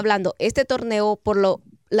estábamos hablando. Este torneo,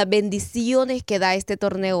 las bendiciones que da este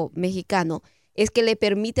torneo mexicano es que le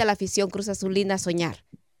permite a la afición cruzazulina soñar.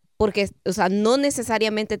 Porque, o sea, no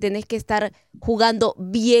necesariamente tenés que estar jugando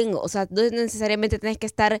bien, o sea, no necesariamente tenés que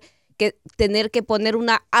tener que poner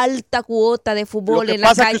una alta cuota de fútbol en la cancha.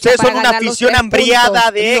 Lo que pasa es que ustedes son una ganar los afición 3 hambriada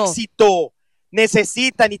puntos. de No. éxito.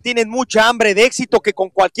 Necesitan y tienen mucha hambre de éxito que con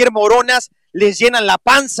cualquier moronas les llenan la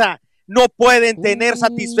panza. No pueden tener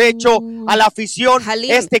satisfecho a la afición.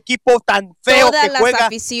 Halim, este equipo tan feo todas que las juega,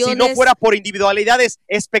 aficiones- si no fuera por individualidades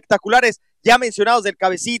espectaculares, ya mencionados del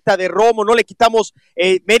Cabecita, de Romo, no le quitamos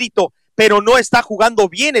mérito, pero no está jugando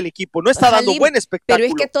bien el equipo, no está dando Halim, buen espectáculo. Pero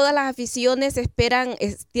es que todas las aficiones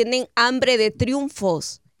tienen hambre de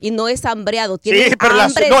triunfos. Y no es hambreado, tienen Sí, pero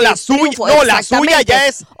hambre la de triunfo. suya ya Exactamente.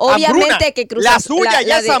 es Obviamente hambruna. que Cruz La Azul, suya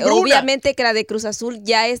ya es hambruna. obviamente que la de Cruz Azul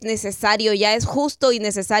ya es necesario, ya es justo y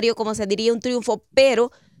necesario, como se diría, un triunfo,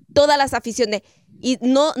 pero todas las aficiones, y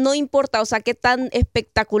no importa, o sea, qué tan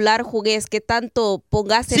espectacular jugues, qué tanto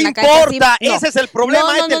pongas en Sí la cancha. importa, no. ese es el problema.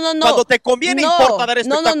 Cuando te conviene importa dar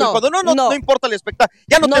espectáculo, cuando no importa el espectáculo.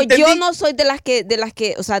 Ya no te entendí. Yo no soy de las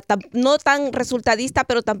que, o sea, no tan resultadista,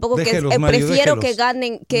 pero tampoco Déjelos, Mario, prefiero déjelos. que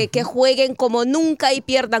ganen, que jueguen como nunca y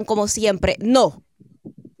pierdan como siempre. No.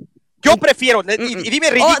 Yo prefiero, y dime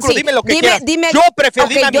ridículo, Sí, dime lo que quieras. Dime, yo prefiero,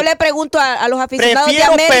 ok, dime a mí. yo le pregunto a los aficionados de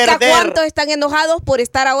Prefiero América perder. cuántos están enojados por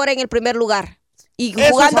estar ahora en el primer lugar. Y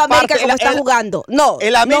Eso jugando es a América aparte, como está jugando. No.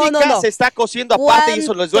 El América no. se está cosiendo aparte y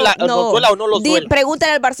eso les duela, nos duela o no los duela.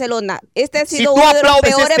 Pregúntale al Barcelona. Este ha Si sido tú uno de los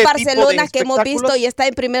aplaudes peores este tipo de Barcelonas que hemos espectáculos, visto y está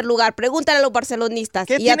en primer lugar. Pregúntale a los barcelonistas.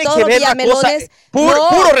 ¿Qué Y a tiene todos que los ver la cosa? villamelones. Puro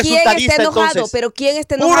 ¿Quién resultadista, está enojado? entonces. Pero ¿quién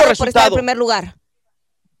está Puro enojado por estar en resultado. primer lugar?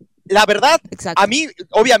 La verdad, a mí,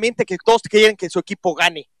 obviamente que todos quieren que su equipo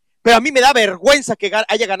gane, pero a mí me da vergüenza que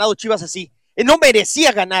haya ganado Chivas así. No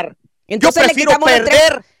merecía ganar. Entonces Yo prefiero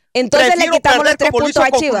perder. Entonces le quitamos los 3 como lo puntos hizo a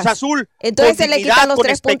con Chivas. Cruz Azul, Entonces con le dignidad, quitan los con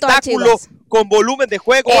 3 puntos a espectáculo, Chivas. con volumen de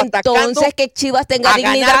juego, atacando. Entonces que Chivas tenga a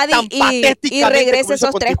ganar dignidad tan y patéticamente regrese como hizo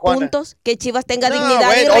esos con 3 Tijuana. puntos. Que Chivas tenga No, dignidad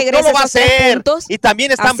bueno, y regrese no lo va a esos 3 hacer. puntos. Y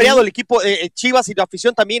también está Así. hambreado el equipo Chivas y la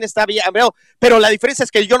afición también está hambreado. Pero la diferencia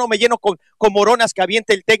es que yo no me lleno con moronas que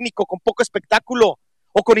aviente el técnico con poco espectáculo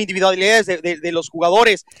o con individualidades de los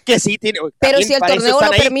jugadores que sí tiene. Pero también si el para eso torneo están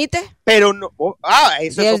lo ahí. permite. Pero no.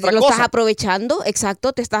 Eso es otra lo cosa. estás aprovechando,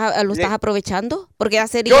 exacto, lo estás aprovechando, porque ya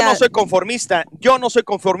sería... Yo no soy conformista,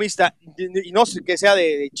 y no sé que sea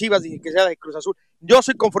de Chivas ni que sea de Cruz Azul, yo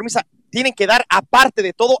soy conformista, tienen que dar aparte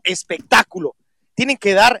de todo espectáculo, tienen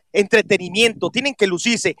que dar entretenimiento, tienen que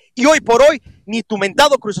lucirse, y hoy por hoy, ni tu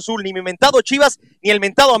mentado Cruz Azul, ni mi mentado Chivas, ni el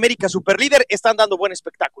mentado América Superlíder están dando buen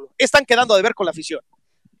espectáculo, están quedando de ver con la afición.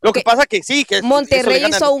 Lo que pasa que sí, que Monterrey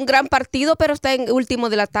hizo un gran partido, pero está en último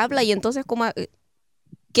de la tabla, y entonces,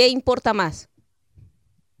 ¿qué importa más?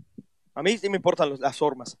 A mí sí me importan las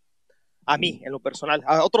formas. A mí, en lo personal.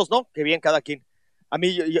 A otros no, que bien cada quien. A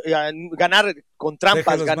mí, ganar con trampas,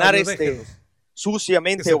 Déjelos, ganar Mario, déjelos.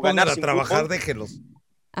 suciamente Que se o ganar pongan a sin trabajar, fútbol. déjelos.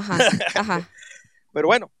 Ajá. Pero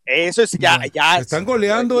bueno, eso es ya. Están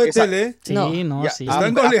goleando, Etel, Sí, sí.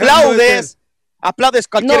 Están goleando, aplaudes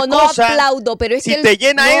cualquier no cosa. aplaudo, pero es si que te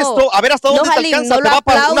llena esto, a ver hasta dónde te Halim, alcanza, no te lo va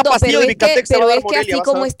para una aplaudo, pastilla de Vicatex, te va a dar Morelia,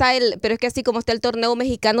 vas a ver. pero es que así como está el torneo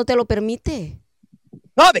mexicano te lo permite.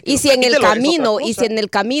 No, de que Y lo si en el permite, camino, es otra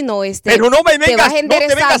cosa. pero no me te vengas, vas enderezando no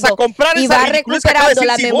te vengas a comprar y esa vas ridiculez que acaba de recuperando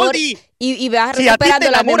la decir memoria Siboldi. y vas Si a ti te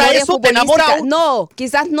recuperando la enamora memoria eso, te enamora futbolística. No,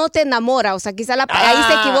 quizás no te enamora, o sea, quizás ahí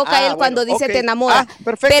se equivoca él cuando dice te enamora,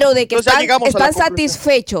 perfecto. pero de que Entonces ya llegamos a la están conclusión.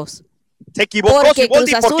 satisfechos. Se equivocó Porque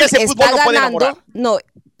Siboldi, Cruz ¿por qué Azul ese fútbol está no puede ganando,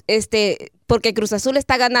 enamorar? porque Cruz Azul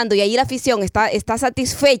está ganando y ahí la afición está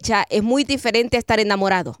satisfecha, es muy diferente a estar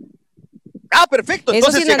enamorado. Perfecto, Eso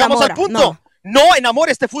entonces sí no llegamos al enamora, punto. No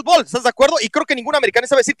enamora este fútbol, ¿estás de acuerdo? Y creo que ningún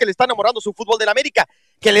americanista va a decir que le está enamorando su fútbol del América,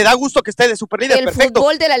 que le da gusto que esté de superlíder, El perfecto.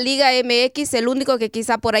 fútbol de la Liga MX, el único que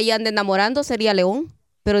quizá por ahí ande enamorando sería León,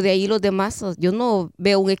 pero de ahí los demás, yo no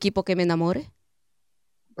veo un equipo que me enamore.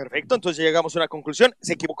 Perfecto, entonces llegamos a una conclusión.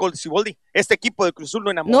 Se equivocó Siboldi. Este equipo de Cruz Azul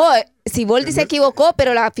no enamora. No, Siboldi se equivocó,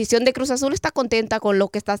 pero la afición de Cruz Azul está contenta con lo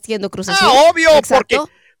que está haciendo Cruz Azul. Obvio, Exacto. porque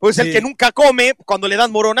pues el que nunca come, cuando le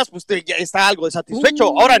dan moronas, pues ya está algo desatisfecho.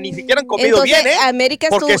 Ahora ni siquiera han comido Entonces, bien, América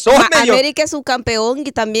porque son medio... América es su campeón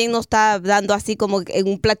y también nos está dando así como en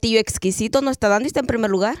un platillo exquisito, no está dando y está en primer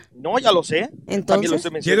lugar. No, ya lo sé. Entonces, también lo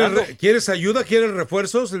estoy mencionando. ¿Quieres ayuda? ¿Quieres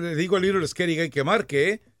refuerzos? Le digo a Little Scary Guy que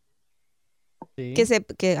marque,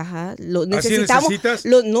 lo necesitamos. necesitas?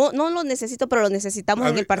 No lo necesito, pero lo necesitamos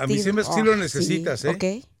en el partido. A mí se me sí lo necesitas, Ok,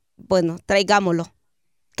 bueno, traigámoslo.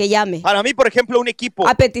 Que llame. Para mí, por ejemplo, un equipo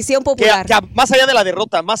a petición popular. que más allá de la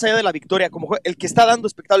derrota, más allá de la victoria, como el que está dando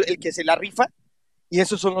espectáculo, el que se la rifa, y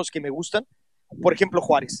esos son los que me gustan. Por ejemplo,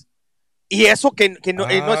 Juárez. Y eso que no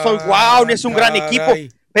es wow, no es un gran equipo,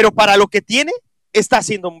 pero para lo que tiene, está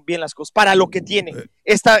haciendo bien las cosas. Para lo que tiene.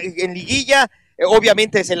 Está en liguilla,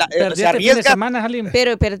 obviamente se Perdió arriesga. fin de semana, Halim.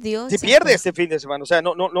 Pero perdió. Se pierde este fin de semana. O sea,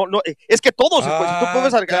 no. Es que todos, pues, si tú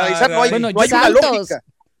puedes analizar, no hay una lógica.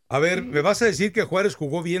 A ver, ¿me vas a decir que Juárez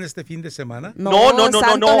jugó bien este fin de semana? No.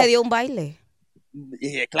 Santos le dio un baile.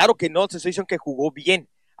 Claro que no, te estoy diciendo que jugó bien.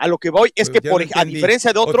 A lo que voy es que a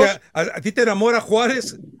diferencia de otros... O sea, ¿a ti te enamora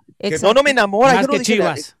Juárez? No me enamora. Más yo no que dije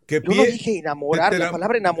Chivas. yo no dije enamorar. La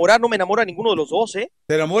palabra enamorar no me enamora a ninguno de los dos, ¿eh?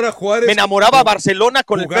 ¿Te enamora Juárez? Me enamoraba Barcelona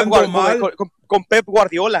con Pep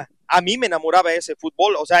Guardiola. A mí me enamoraba ese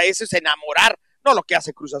fútbol. O sea, ese es enamorar, no lo que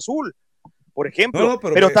hace Cruz Azul, por ejemplo.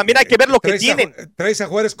 Pero también hay que ver lo que tienen. Traes a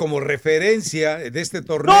Juárez como referencia de este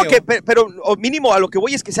torneo. No, pero mínimo a lo que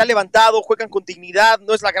voy es que se ha levantado, juegan con dignidad,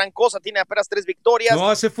 no es la gran cosa, tiene apenas 3 victorias. No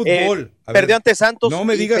hace fútbol. Perdió ante Santos. No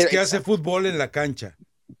me digas que hace fútbol en la cancha.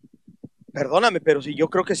 Perdóname, pero si yo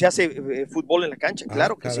creo que se hace fútbol en la cancha,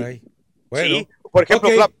 claro que sí. Bueno, sí, por ejemplo,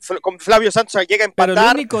 con Flavio Santos llega a empatar. Pero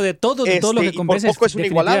el único de todo lo que compensa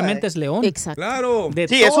definitivamente es León. Exacto. Claro.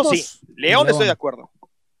 Sí, eso sí. León estoy de acuerdo.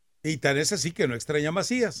 Y tan es así que no extraña a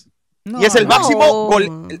Macías. Y es el máximo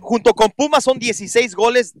gol. Junto con Pumas son 16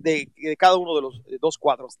 goles de cada uno de los dos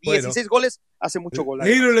cuadros. 16 goles, hace mucho gol.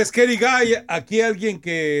 Little Scary Guy, aquí alguien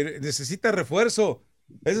que necesita refuerzo.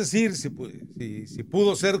 Es decir, si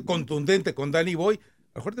pudo ser contundente con Danny Boy, a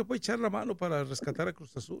lo mejor te puede echar la mano para rescatar a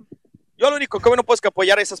Cruz Azul. Yo lo único que no puedes que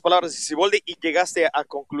apoyar esas palabras de Siboldi y llegaste a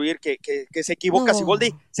concluir que se equivoca.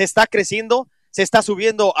 Siboldi se está creciendo, se está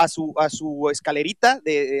subiendo a su escalerita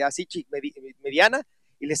de así mediana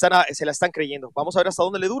y se la están creyendo. Vamos a ver hasta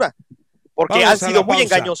dónde le dura, porque han sido muy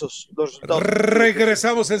engañosos los resultados.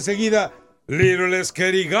 Regresamos enseguida. Little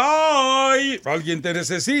Scary Guy, alguien te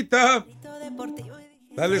necesita.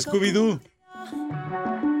 Dale, Scooby-Doo.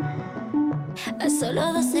 A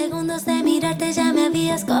solo 2 segundos de mirarte ya me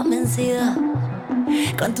habías convencido.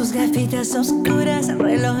 Con tus gafitas oscuras,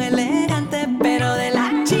 reloj elegante, pero de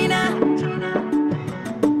la China.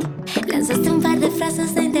 Lanzaste un par de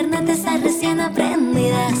frases de internet, esas recién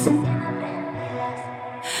aprendidas.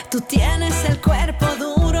 Tú tienes el cuerpo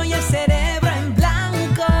duro y el cerebro en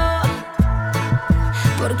blanco.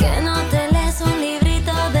 ¿Por qué no te lees un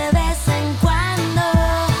librito de vez en cuando?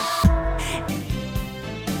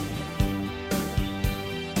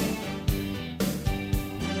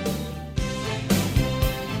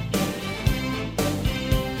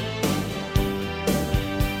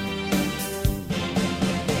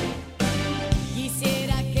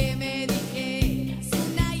 Quisiera que me dijeras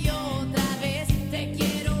una y otra vez: te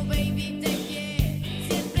quiero, baby, te quiero,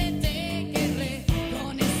 siempre te querré,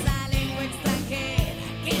 con esa lengua extranjera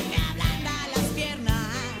que me ablanda las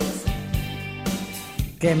piernas.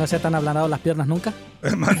 ¿Que no se te han ablandado las piernas nunca?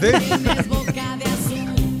 ¿Mandé? Tienes boca de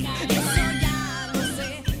azúcar, eso ya lo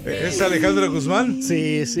sé. ¿Es Alejandra Guzmán?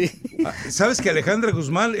 Sí. ¿Sabes que Alejandra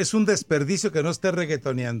Guzmán es un desperdicio que no esté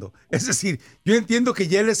reggaetoneando? Es decir, yo entiendo que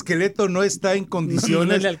ya el esqueleto no está en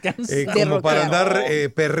condiciones no le alcanza. como para andar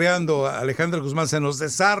perreando. Alejandra Guzmán se nos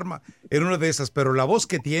desarma en una de esas, pero la voz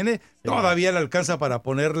que tiene todavía le alcanza para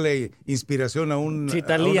ponerle inspiración a un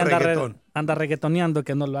reggaetón. Anda reggaetoneando,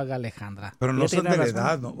 que no lo haga Alejandra. Pero no son de la razón.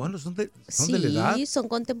 edad, ¿no? Bueno, son de la edad. Sí, son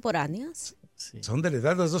contemporáneas. Sí. Son de la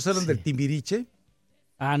edad, las dos eran del Timbiriche.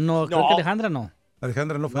 No, creo que Alejandra no.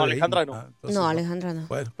 Alejandra no fue No, de ahí. Alejandra no. No, Alejandra no.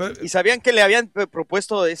 Bueno, ¿Y sabían que le habían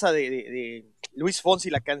propuesto esa de Luis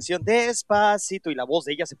Fonsi, la canción Despacito, y la voz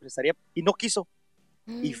de ella se prestaría, y no quiso?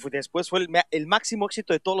 Y después fue el máximo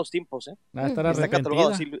éxito de todos los tiempos, ¿eh? Va a estar Está catalogado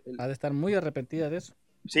así, Ha de estar muy arrepentida de eso.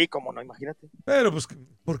 Sí, cómo no, imagínate. Pero, pues,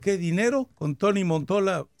 ¿por qué dinero con Tony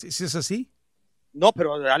Montola? Si es así. No,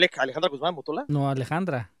 pero Alejandra Guzmán, ¿Motola? No,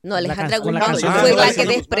 Alejandra. No, Alejandra con la Guzmán canción fue de la que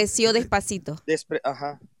Alejandra despreció Despacito.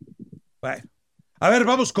 Ajá. Bueno. A ver,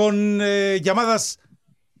 vamos con llamadas.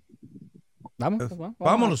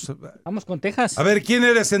 Vámonos. Vamos con Texas. A ver, ¿quién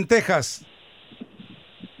eres en Texas?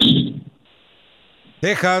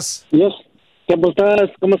 Texas. Dios, ¿cómo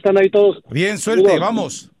estás? ¿Cómo están ahí todos? Bien, suelte, Saludos.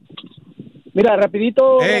 vamos. Mira,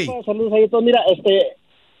 rapidito, Hey. Rafa, saludos ahí a todos. Mira,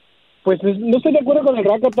 pues no estoy de acuerdo con el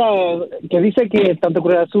Rácata que dice que tanto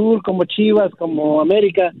Cruz Azul como Chivas como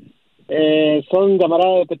América son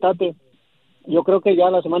llamarada de petate. Yo creo que ya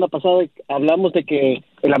la semana pasada hablamos de que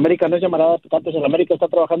el América no es llamarada de petate, el América está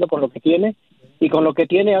trabajando con lo que tiene y con lo que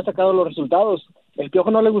tiene ha sacado los resultados. El Piojo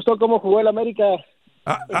no le gustó cómo jugó el América.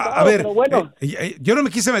 A ver, pero bueno. Yo no me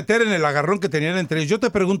quise meter en el agarrón que tenían entre ellos. Yo te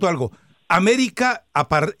pregunto algo. América,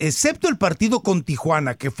 excepto el partido con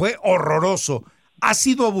Tijuana, que fue horroroso, ¿ha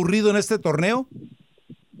sido aburrido en este torneo?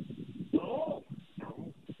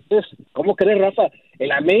 ¿Cómo crees, Rafa?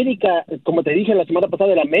 El América, como te dije la semana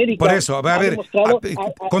pasada, el América... Por eso, a ver,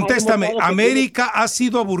 contéstame, ¿América ha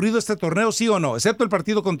sido aburrido este torneo, sí o no? Excepto el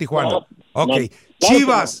partido con Tijuana. No, ok. no,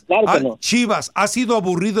 Chivas, claro que no. Chivas, ¿ha sido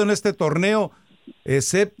aburrido en este torneo,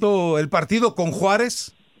 excepto el partido con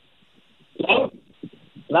Juárez?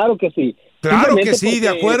 Claro que sí. Claro que sí, de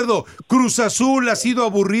acuerdo. Cruz Azul ha sido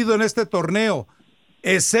aburrido en este torneo,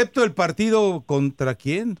 excepto el partido contra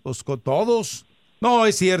 ¿quién? Pues con todos. No,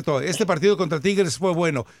 es cierto, este partido contra Tigres fue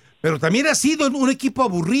bueno, pero también ha sido un equipo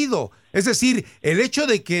aburrido. Es decir, el hecho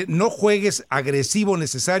de que no juegues agresivo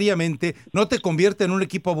necesariamente no te convierte en un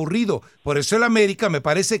equipo aburrido. Por eso el América me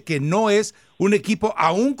parece que no es un equipo,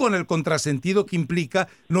 aún con el contrasentido que implica,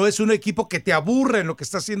 no es un equipo que te aburre en lo que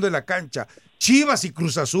está haciendo en la cancha. Chivas y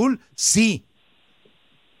Cruz Azul, sí.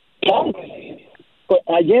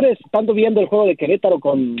 Ayer estando viendo el juego de Querétaro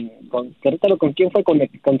con quién fue,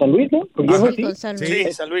 con San Luis, ¿no? ¿Con quién fue?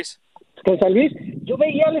 Sí, San Luis. Con San Luis, yo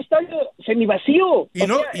veía el estadio semivacío. Y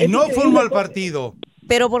no fue un mal partido.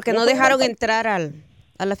 Pero porque no dejaron entrar a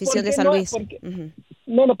la afición de San Luis.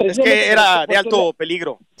 Pero es que era de alto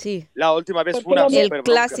peligro. Sí. La última vez fue una el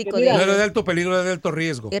clásico. No era de alto peligro, era de alto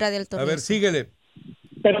riesgo. Era de alto riesgo. A ver, síguele.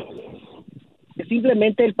 Pero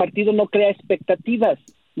simplemente el partido no crea expectativas.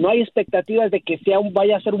 No hay expectativas de que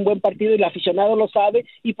vaya a ser un buen partido y el aficionado lo sabe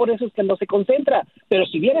y por eso es que no se concentra. Pero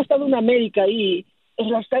si hubiera estado un América ahí,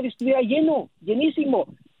 el estadio estuviera llenísimo.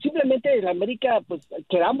 Simplemente el América, pues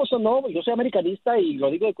queramos o no, yo soy americanista y lo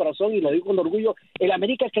digo de corazón y lo digo con orgullo, el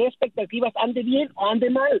América crea expectativas, ande bien o ande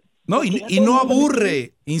mal. No, y no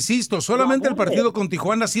aburre, insisto, solamente el partido con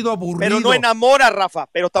Tijuana ha sido aburrido. Pero no enamora, Rafa,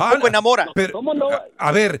 pero tampoco enamora. Pero, ¿cómo no?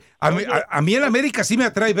 A ver, a mí el América sí me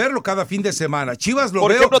atrae verlo cada fin de semana. Chivas lo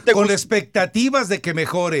veo con expectativas de que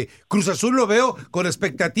mejore. Cruz Azul lo veo con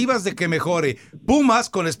expectativas de que mejore. Pumas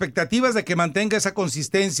con expectativas de que mantenga esa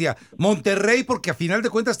consistencia. Monterrey porque a final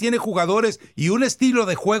de cuentas tiene jugadores y un estilo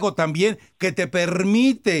de juego también que te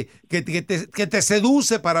permite, que te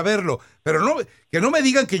seduce para verlo. Pero no, que no me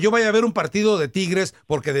digan que yo vaya a ver un partido de Tigres,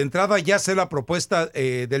 porque de entrada ya sé la propuesta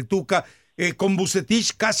del Tuca. Con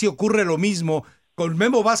Vucetich casi ocurre lo mismo. Con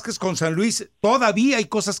Memo Vázquez, con San Luis, todavía hay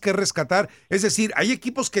cosas que rescatar. Es decir, hay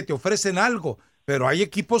equipos que te ofrecen algo, pero hay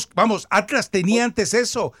equipos, vamos, Atlas tenía antes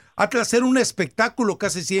eso. Atlas era un espectáculo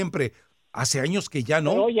casi siempre. Hace años que ya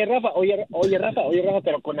no. Pero oye, Rafa,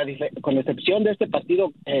 pero con la excepción de este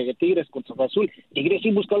partido Tigres contra Cruz Azul, Tigres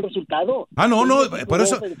sí buscó el resultado. No, por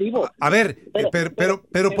eso. A ver, pero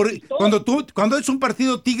cuando es un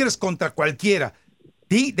partido Tigres contra cualquiera,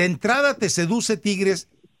 de entrada te seduce Tigres.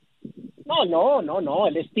 No,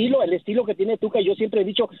 el estilo que tiene Tuca, yo siempre he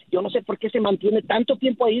dicho, yo no sé por qué se mantiene tanto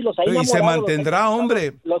tiempo ahí, los hay enamorados. Y se mantendrá,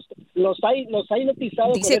 hombre. Los hay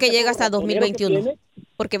hipnotizados. Dice que llega hasta 2021,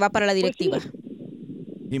 porque va para la directiva.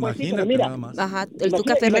 Pues Imagínate nada más. Ajá, el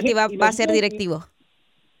Tuca Ferretti va a ser directivo.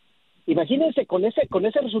 Imagínense con ese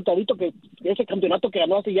resultadito, ese campeonato que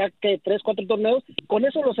ganó hace ya 3-4 torneos, con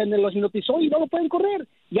eso los hipnotizó y no lo pueden correr.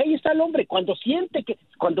 Y ahí está el hombre, cuando siente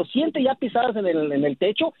ya pisadas en el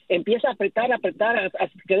techo, empieza a apretar, a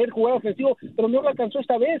querer jugar ofensivo, pero no lo alcanzó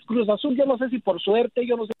esta vez. Cruz Azul, yo no sé si por suerte,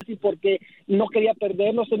 yo no sé si porque no quería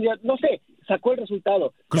perder, no sé, sacó el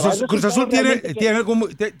resultado. Cruz Azul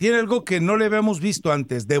tiene algo que no le habíamos visto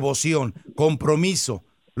antes: devoción, compromiso.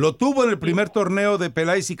 Lo tuvo en el primer torneo de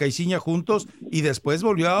Peláez y Caixinha juntos y después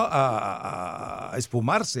volvió a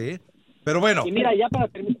esfumarse, ¿eh? Pero bueno. Y mira, ya para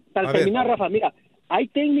terminar, Rafa, mira, hay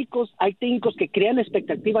técnicos que crean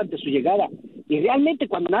expectativa ante su llegada y realmente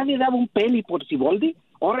cuando nadie daba un penny por Siboldi,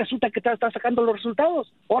 o resulta que está sacando los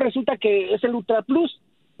resultados, o resulta que es el Ultra Plus.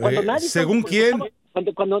 ¿Según quién?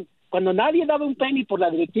 Cuando nadie daba un penny por la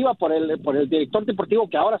directiva, por el director deportivo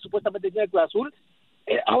que ahora supuestamente tiene el Cruz Azul,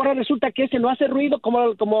 ahora resulta que ese no hace ruido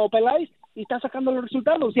como Peláez y está sacando los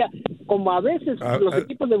resultados. O sea, como a veces los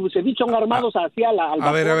equipos de Vucetich son armados hacia al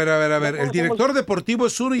A ver. El director deportivo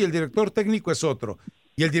es uno y el director técnico es otro.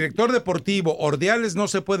 Y el director deportivo, Ordiales, no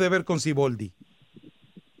se puede ver con Siboldi.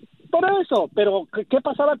 Por eso, pero ¿qué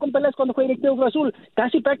pasaba con Peláez cuando fue directivo de Cruz Azul?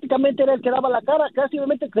 Casi prácticamente era el que daba la cara, casi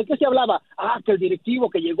obviamente, ¿de qué se hablaba? Que el directivo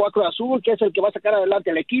que llegó a Cruz Azul, que es el que va a sacar adelante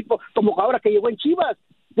al equipo, como ahora que llegó en Chivas.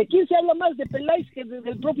 ¿De quién se habla más? ¿De Peláez que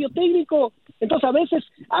del propio técnico? Entonces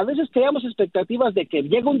a veces creamos expectativas de que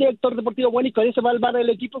llega un director deportivo bueno y con ese va a salvar el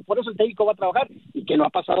equipo, por eso el técnico va a trabajar, y que no ha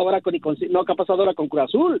pasado ahora con Cruz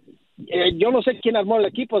Azul. Yo no sé quién armó el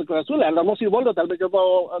equipo de Cruz Azul, armó Siboldo, tal vez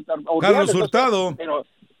Carlos Hurtado. Pero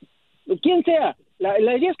quien sea, la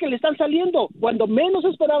idea es que le están saliendo cuando menos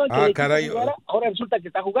esperaban que el equipo jugara, ahora resulta que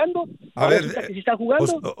está jugando, resulta que sí está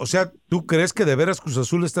jugando. O sea, ¿tú crees que de veras Cruz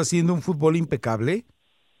Azul está haciendo un fútbol impecable?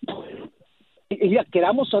 y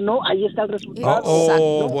queramos o no, ahí está el resultado.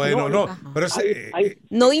 Pero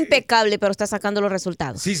no impecable, pero está sacando los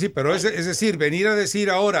resultados. Sí, pero es decir, venir a decir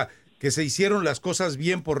ahora que se hicieron las cosas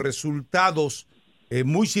bien por resultados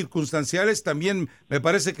muy circunstanciales, también me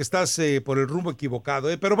parece que estás por el rumbo equivocado.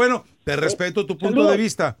 Pero bueno, te respeto tu punto de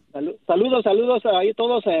vista. Saludos ahí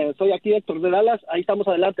todos. Soy aquí Héctor de Dallas. Ahí estamos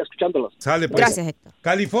adelante escuchándolos. Sale, pues. Gracias, Héctor.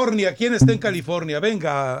 California, ¿quién está en California?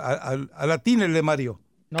 Venga, a latínele, Mario.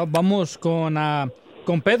 No, vamos con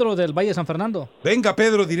Pedro del Valle de San Fernando. Venga,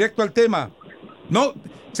 Pedro, directo al tema. No,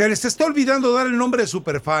 se les está olvidando dar el nombre de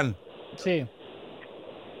superfan. Sí.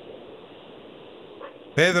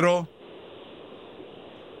 Pedro.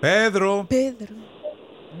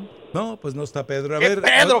 No, pues no está Pedro. A ver,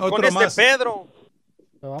 Pedro, otro con más. Pedro.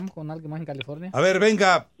 Pero vamos con alguien más en California. A ver,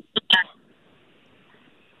 venga.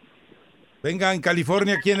 Venga, en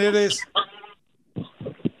California, ¿quién eres?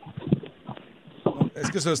 No, es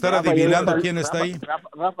que se lo están adivinando quién está ahí.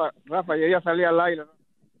 Rafa, yo ya salí al aire.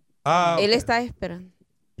 Él está esperando.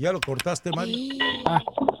 ¿Ya lo cortaste, Mario?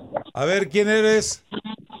 A ver, ¿quién eres?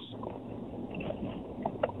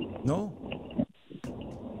 No.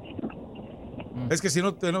 Es que si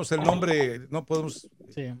no tenemos el nombre, no podemos.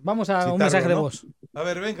 Sí, vamos a un mensaje de voz. A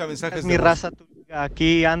ver, venga, mensajes Mi de voz. Raza Tu Liga,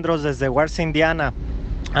 aquí Andros desde West Indiana.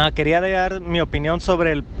 Quería dar mi opinión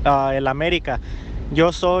sobre el América.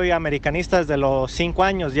 Yo soy americanista desde los 5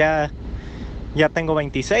 años, ya tengo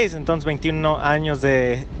 26, entonces 21 años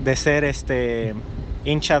de ser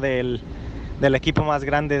hincha del equipo más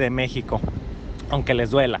grande de México, aunque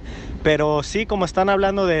les duela. Pero sí, como están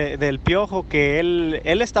hablando del Piojo, que él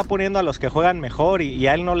está poniendo a los que juegan mejor y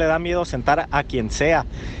a él no le da miedo sentar a quien sea.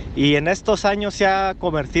 Y en estos años se ha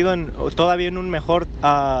convertido todavía en un mejor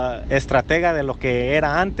estratega de lo que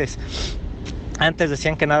era antes. Antes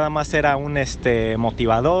decían que nada más era un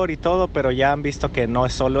motivador y todo, pero ya han visto que no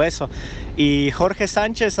es solo eso. Y Jorge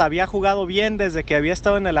Sánchez había jugado bien desde que había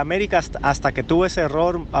estado en el América hasta que tuvo ese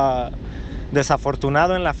error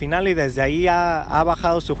desafortunado en la final, y desde ahí ha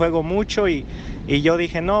bajado su juego mucho y yo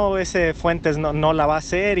dije, no, ese Fuentes no la va a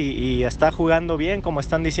hacer y está jugando bien, como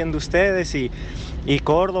están diciendo ustedes, y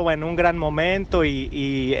Córdoba en un gran momento,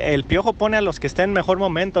 y el Piojo pone a los que estén en mejor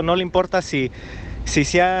momento, no le importa si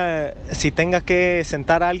tenga que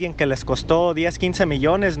sentar a alguien que les costó 10, 15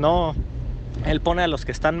 millones, no, él pone a los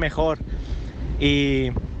que están mejor,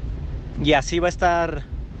 y así va a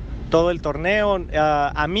estar todo el torneo.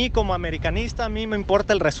 A mí como americanista, a mí me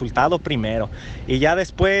importa el resultado primero y ya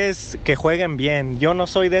después que jueguen bien. Yo no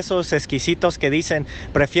soy de esos exquisitos que dicen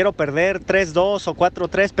prefiero perder 3-2 o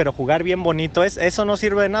 4-3 pero jugar bien bonito. Eso no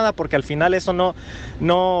sirve de nada porque al final eso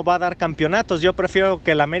no va a dar campeonatos. Yo prefiero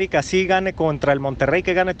que el América sí gane contra el Monterrey,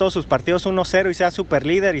 que gane todos sus partidos 1-0 y sea super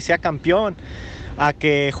líder y sea campeón, a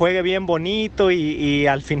que juegue bien bonito y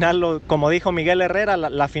al final, como dijo Miguel Herrera,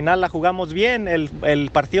 la final la jugamos bien, el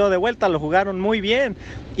partido de vuelta lo jugaron muy bien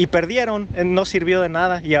y perdieron, no sirvió de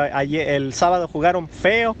nada, y el sábado jugaron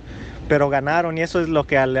feo, pero ganaron, y eso es lo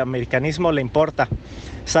que al americanismo le importa.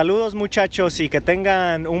 Saludos muchachos y que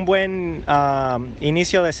tengan un buen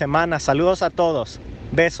inicio de semana. Saludos a todos,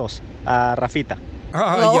 besos a Rafita.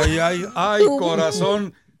 Ay,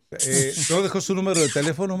 corazón. ¿No dejó su número de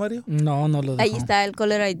teléfono, Mario? No lo dejó. Ahí está el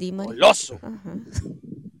caller ID, Mario. ¡Goloso!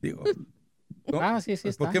 Digo, ¿no? Sí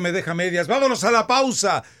está. ¿Por qué me deja medias? Vámonos a la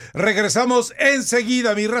pausa. Regresamos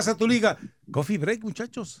enseguida, mi Raza Tu Liga. Coffee break,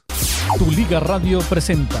 muchachos. Tu Liga Radio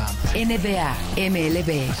presenta NBA,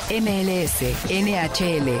 MLB, MLS,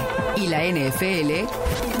 NHL y la NFL.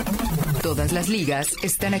 Todas las ligas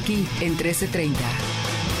están aquí en 1330.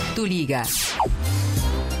 Tu Liga.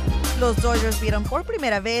 Los Dodgers vieron por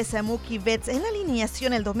primera vez a Mookie Betts en la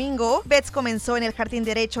alineación el domingo. Betts comenzó en el jardín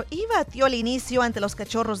derecho y batió al inicio ante los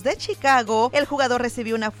Cachorros de Chicago. El jugador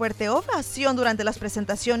recibió una fuerte ovación durante las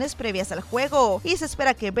presentaciones previas al juego y se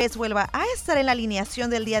espera que Betts vuelva a estar en la alineación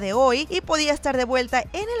del día de hoy y podía estar de vuelta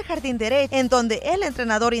en el jardín derecho, en donde el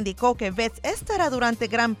entrenador indicó que Betts estará durante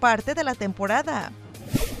gran parte de la temporada.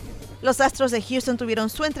 Los Astros de Houston tuvieron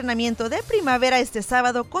su entrenamiento de primavera este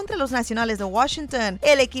sábado contra los Nacionales de Washington,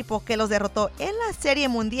 el equipo que los derrotó en la Serie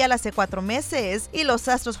Mundial hace 4 meses, y los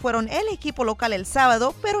Astros fueron el equipo local el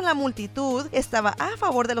sábado, pero la multitud estaba a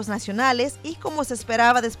favor de los Nacionales y, como se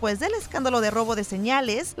esperaba después del escándalo de robo de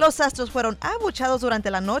señales, los Astros fueron abuchados durante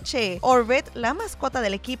la noche. Orbit, la mascota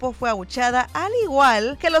del equipo, fue abuchada al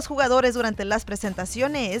igual que los jugadores durante las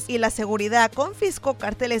presentaciones, y la seguridad confiscó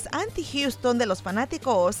carteles anti-Houston de los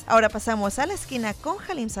fanáticos. Ahora pasamos a la esquina con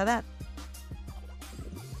Halim Sadat.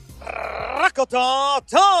 Rakata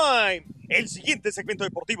Time. El siguiente segmento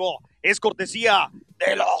deportivo es cortesía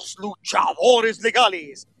de los luchadores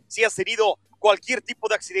legales. Si has tenido cualquier tipo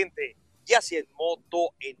de accidente, ya sea en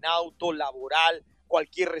moto, en auto, laboral,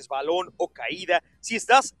 cualquier resbalón o caída. Si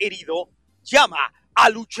estás herido, llama a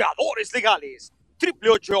Luchadores Legales.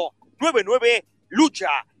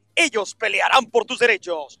 888-99-LUCHA. Ellos pelearán por tus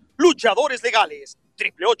derechos. Luchadores Legales.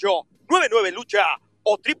 888-99-LUCHA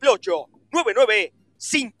o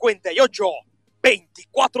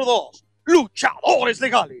 888-99-58-242. Luchadores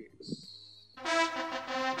Legales.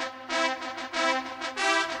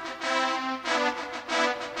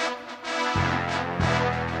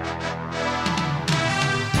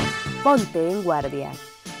 Ponte en guardia.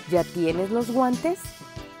 ¿Ya tienes los guantes?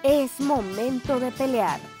 Es momento de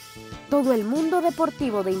pelear. Todo el mundo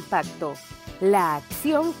deportivo de impacto. La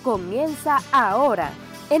acción comienza ahora,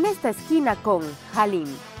 en esta esquina con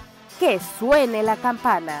Halim. Que suene la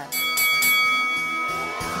campana.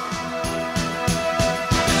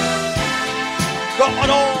 ¡Cómo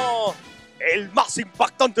no! El más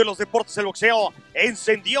impactante de los deportes del boxeo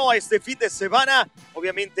encendió este fin de semana,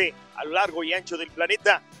 obviamente a lo largo y ancho del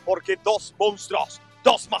planeta, porque dos monstruos,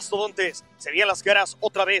 dos mastodontes, se veían las caras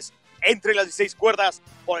otra vez entre las 16 cuerdas,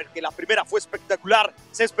 por el que la primera fue espectacular.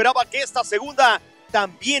 Se esperaba que esta segunda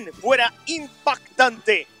también fuera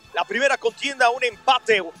impactante. La primera contienda, un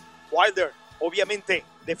empate. Wilder, obviamente,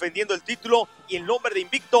 defendiendo el título y el nombre de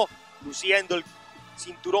invicto, luciendo el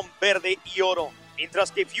cinturón verde y oro.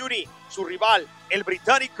 Mientras que Fury, su rival, el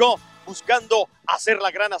británico, buscando hacer la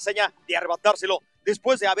gran hazaña de arrebatárselo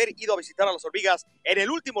después de haber ido a visitar a las hormigas en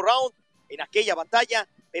el último round, en aquella batalla,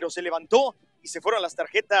 pero se levantó y se fueron las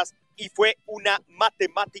tarjetas y fue una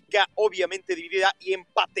matemática obviamente dividida y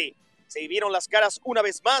empate. Se vieron las caras una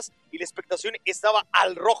vez más y la expectación estaba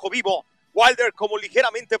al rojo vivo. Wilder como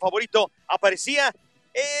ligeramente favorito aparecía.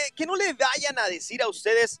 Que no le vayan a decir a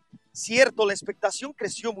ustedes, cierto, la expectación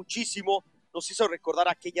creció muchísimo, nos hizo recordar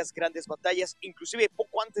aquellas grandes batallas, inclusive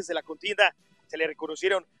poco antes de la contienda se le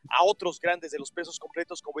reconocieron a otros grandes de los pesos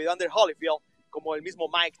completos como Evander Holyfield, como el mismo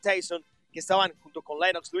Mike Tyson, que estaban junto con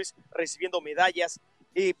Lennox Lewis recibiendo medallas,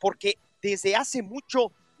 porque desde hace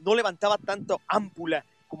mucho no levantaba tanto ámpula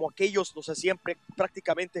como aquellos los hacían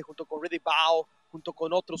prácticamente junto con Reddy Bao, junto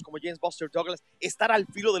con otros como James Buster Douglas, estar al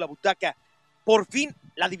filo de la butaca. Por fin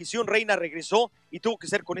la división reina regresó y tuvo que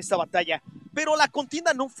ser con esta batalla, pero la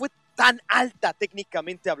contienda no fue tan alta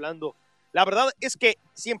técnicamente hablando. La verdad es que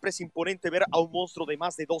siempre es imponente ver a un monstruo de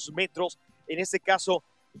más de 2 metros, en este caso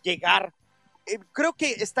llegar. Creo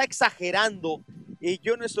que está exagerando.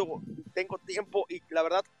 Yo en esto tengo tiempo y la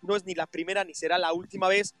verdad no es ni la primera ni será la última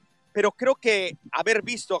vez, pero creo que haber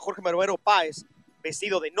visto a Jorge Maromero Páez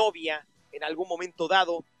vestido de novia en algún momento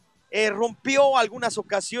dado, rompió algunas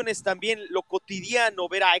ocasiones también lo cotidiano,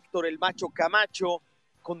 ver a Héctor el Macho Camacho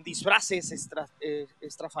con disfraces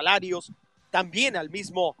estrafalarios, también al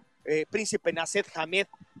mismo Príncipe Nasser Hamed.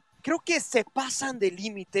 Creo que se pasan de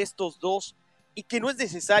límite estos dos y que no es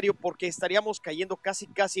necesario porque estaríamos cayendo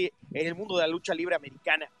casi en el mundo de la lucha libre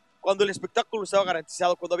americana. Cuando el espectáculo estaba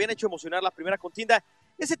garantizado, cuando habían hecho emocionar la primera contienda,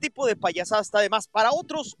 ese tipo de payasada está de más. Para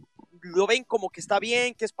otros lo ven como que está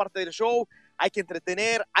bien, que es parte del show, hay que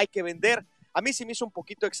entretener, hay que vender. A mí se me hizo un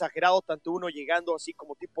poquito exagerado, tanto uno llegando así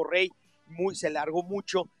como tipo rey, se largó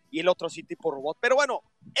mucho, y el otro así tipo robot. Pero bueno,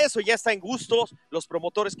 eso ya está en gustos, los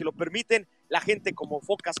promotores que lo permiten, la gente como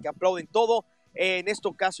focas que aplauden todo. En este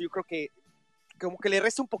caso yo creo que como que le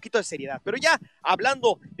resta un poquito de seriedad. Pero ya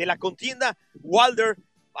hablando de la contienda, Wilder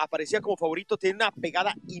aparecía como favorito, tiene una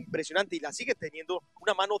pegada impresionante y la sigue teniendo,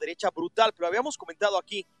 una mano derecha brutal, pero habíamos comentado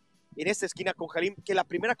aquí en esta esquina con Halim que la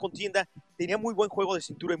primera contienda tenía muy buen juego de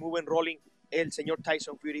cintura y muy buen rolling el señor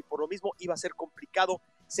Tyson Fury, por lo mismo iba a ser complicado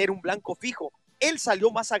ser un blanco fijo. Él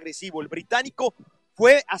salió más agresivo, el británico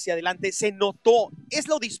fue hacia adelante, se notó, es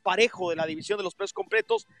lo disparejo de la división de los pesos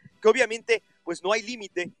completos, que obviamente pues no hay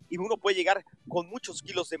límite y uno puede llegar con muchos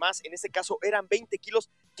kilos de más. En este caso eran 20 kilos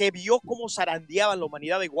que vio cómo zarandeaban la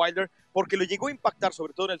humanidad de Wilder, porque lo llegó a impactar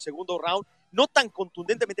sobre todo en el segundo round, no tan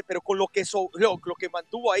contundentemente, pero con lo que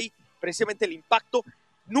mantuvo ahí precisamente el impacto.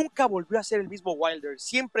 Nunca volvió a ser el mismo Wilder,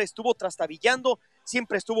 siempre estuvo trastabillando,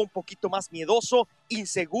 siempre estuvo un poquito más miedoso,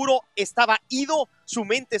 inseguro, estaba ido, su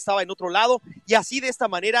mente estaba en otro lado, y así de esta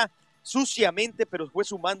manera, suciamente, pero fue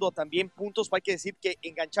sumando también puntos. Hay que decir que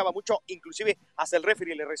enganchaba mucho, inclusive hasta el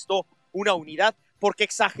referee le restó una unidad, porque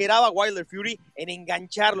exageraba Wilder Fury en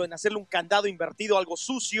engancharlo, en hacerle un candado invertido, algo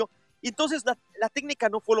sucio. Y entonces la técnica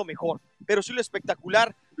no fue lo mejor, pero sí lo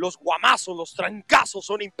espectacular, los guamazos, los trancazos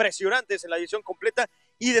son impresionantes en la división completa.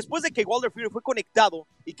 Y después de que Wilder Fury fue conectado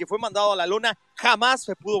y que fue mandado a la lona, jamás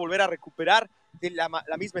se pudo volver a recuperar. De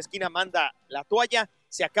la misma esquina manda la toalla,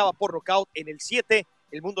 se acaba por nocaut en el 7.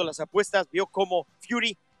 El mundo de las apuestas vio como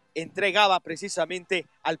Fury entregaba precisamente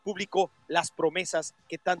al público las promesas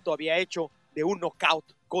que tanto había hecho de un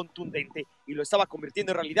knockout contundente, y lo estaba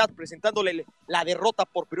convirtiendo en realidad, presentándole la derrota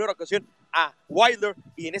por primera ocasión a Wilder.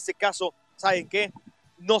 Y en este caso, ¿saben qué?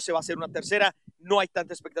 No se va a hacer una tercera, no hay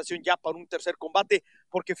tanta expectación ya para un tercer combate,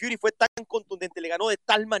 porque Fury fue tan contundente, le ganó de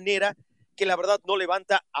tal manera que la verdad no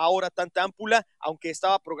levanta ahora tanta ámpula, aunque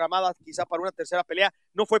estaba programada quizá para una tercera pelea.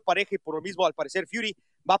 No fue pareja, y por lo mismo al parecer Fury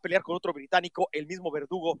va a pelear con otro británico, el mismo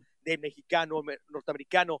verdugo del mexicano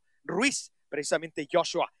norteamericano Ruiz, precisamente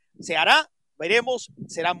Joshua. ¿Se hará? Veremos,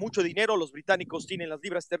 será mucho dinero, los británicos tienen las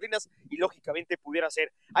libras esterlinas y lógicamente pudiera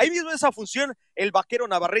ser. Ahí mismo en esa función, el vaquero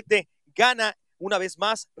Navarrete gana una vez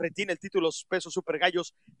más, retiene el título de los pesos super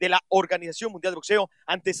gallos de la Organización Mundial de Boxeo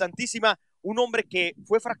ante Santísima, un hombre que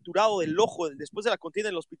fue fracturado del ojo después de la contienda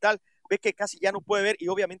en el hospital, ve que casi ya no puede ver y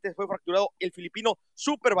obviamente fue fracturado. El filipino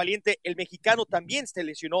súper valiente, el mexicano también se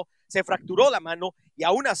lesionó, se fracturó la mano y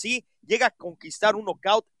aún así llega a conquistar un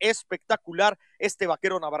knockout espectacular. Este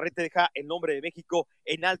vaquero Navarrete deja el nombre de México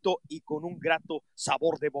en alto y con un grato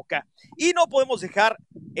sabor de boca. Y no podemos dejar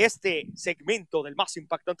este segmento del más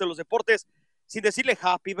impactante de los deportes sin decirle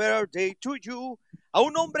Happy Birthday to you a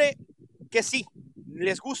un hombre que sí,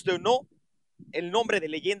 les guste o no, el nombre de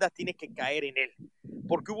leyenda tiene que caer en él,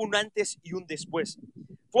 porque hubo un antes y un después.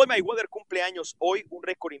 Floyd Mayweather cumple años hoy, un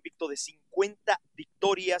récord invicto de 50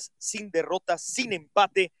 victorias, sin derrotas, sin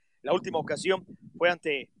empate. La última ocasión fue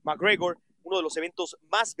ante McGregor, uno de los eventos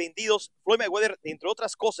más vendidos. Floyd Mayweather, entre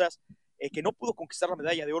otras cosas, que no pudo conquistar la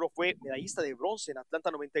medalla de oro, fue medallista de bronce en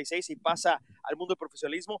Atlanta 96 y pasa al mundo del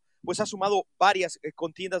profesionalismo, pues ha sumado varias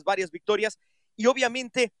contiendas, varias victorias, y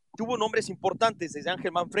obviamente tuvo nombres importantes, desde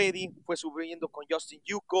Ángel Manfredi, fue subiendo con Justin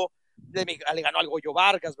Yuko, le ganó al Goyo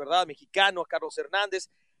Vargas, ¿verdad? Mexicano, a Carlos Hernández,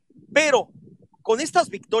 pero con estas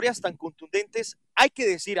victorias tan contundentes hay que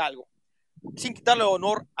decir algo, sin quitarle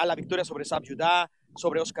honor a la victoria sobre Sab Yudá,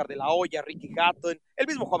 sobre Oscar de la Hoya, Ricky Hatton, el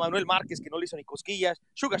mismo Juan Manuel Márquez que no le hizo ni cosquillas,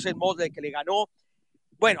 Sugar Shane Mosley que le ganó,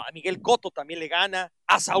 bueno, a Miguel Cotto también le gana,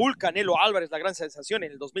 a Saúl Canelo Álvarez, la gran sensación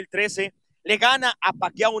en el 2013, le gana a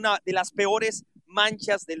Pacquiao, una de las peores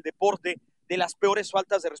manchas del deporte, de las peores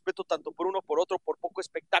faltas de respeto tanto por uno por otro, por poco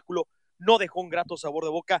espectáculo, no dejó un grato sabor de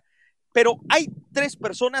boca, pero hay tres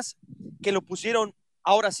personas que lo pusieron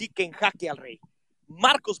ahora sí que en jaque al rey.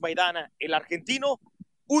 Marcos Maidana, el argentino,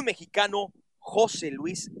 un mexicano, José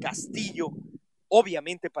Luis Castillo,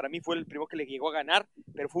 obviamente para mí fue el primero que le llegó a ganar,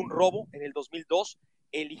 pero fue un robo en el 2002,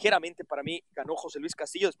 ligeramente para mí ganó José Luis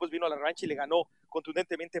Castillo, después vino a la revancha y le ganó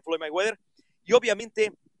contundentemente Floyd Mayweather, y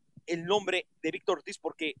obviamente el nombre de Víctor Ortiz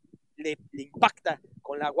porque le impacta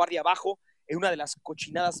con la guardia abajo en una de las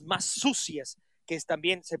cochinadas más sucias que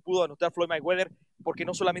también se pudo anotar Floyd Mayweather, porque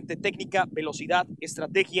no solamente técnica, velocidad,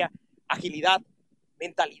 estrategia, agilidad,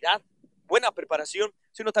 mentalidad, buena preparación,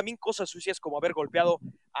 sino también cosas sucias como haber golpeado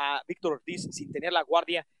a Víctor Ortiz sin tener la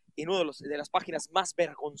guardia en una de las páginas más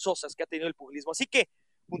vergonzosas que ha tenido el pugilismo. Así que,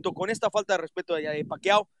 junto con esta falta de respeto de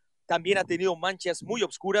Pacquiao, también ha tenido manchas muy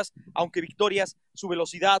obscuras, aunque victorias, su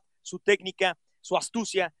velocidad, su técnica, su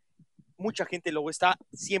astucia, mucha gente lo está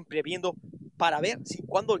siempre viendo para ver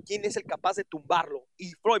quién es el capaz de tumbarlo.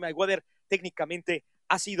 Y Floyd Mayweather técnicamente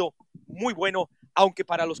ha sido muy bueno, aunque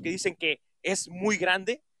para los que dicen que es muy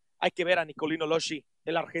grande, hay que ver a Nicolino Loschi,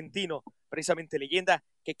 el argentino, precisamente leyenda,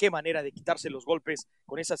 que qué manera de quitarse los golpes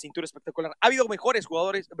con esa cintura espectacular. Ha habido mejores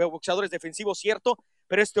boxeadores defensivos, cierto,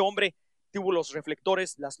 pero este hombre tuvo los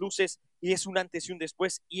reflectores, las luces, y es un antes y un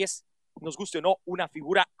después, y es, nos guste o no, una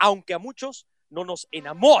figura, aunque a muchos no nos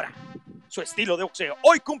enamora su estilo de boxeo.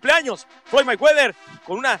 Hoy cumpleaños Floyd Mayweather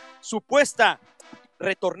con una supuesta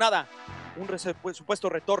retornada, un supuesto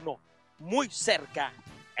retorno muy cerca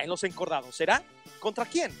en los encordados. ¿Será? ¿Contra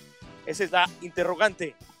quién? Esa es la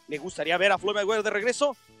interrogante. ¿Le gustaría ver a Floyd Mayweather de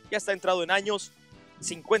regreso? Ya está entrado en años,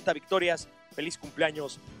 50 victorias. Feliz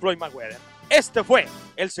cumpleaños, Floyd Mayweather. Este fue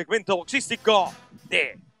el segmento boxístico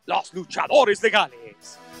de los luchadores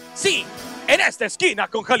legales. Sí, en esta esquina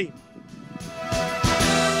con Jalín.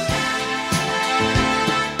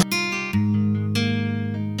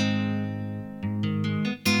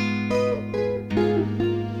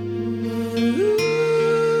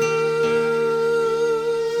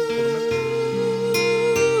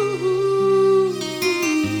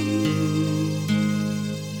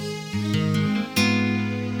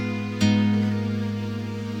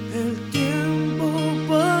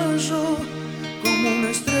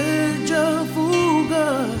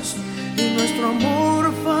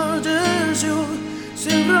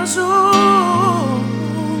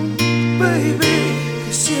 Baby,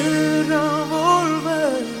 quisiera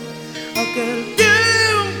volver a aquel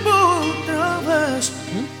tiempo otra vez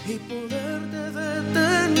y poderte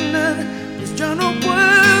detener.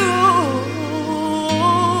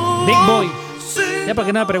 Big Boy. Ya para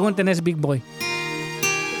que no me pregunten, es Big Boy.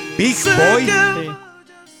 ¿Big Boy? Sí.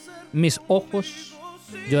 Mis ojos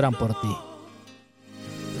lloran por ti.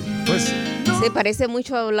 Pues se parece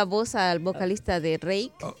mucho a la voz al vocalista de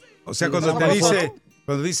Rake. O sea,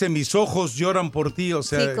 cuando dice mis ojos lloran por ti, o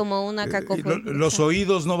sea, sí, como una cacofonía. Los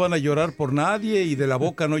oídos no van a llorar por nadie y de la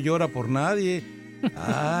boca no llora por nadie.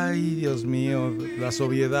 Ay, Dios mío, las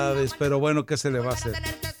obviedades, pero bueno, ¿qué se le va a hacer?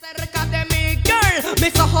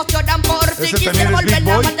 Mis ojos lloran por ti. ¿Ese también es Big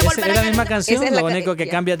Boy? Es la misma canción, lo único que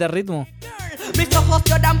cambia de ritmo. Mis ojos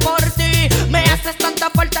lloran por ti. Me haces tanta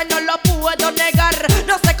falta y no lo puedo negar.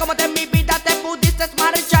 No sé cómo de mi vida te pudiste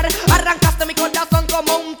marchar. Arrancaste mi corazón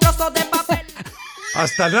como un trozo de papel.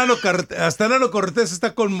 Hasta Nano Cortés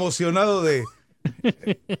está conmocionado de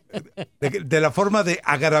la forma de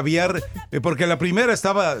agraviar, porque la primera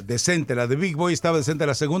estaba decente, la de Big Boy estaba decente,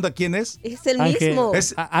 la segunda, ¿quién es? Es el mismo.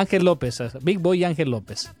 Es Ángel López, Big Boy y Ángel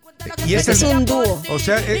López. Y es un dúo. O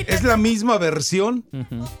sea, es la misma versión.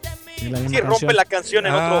 Sí, rompe la canción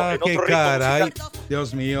en otro qué ritmo caray. musical.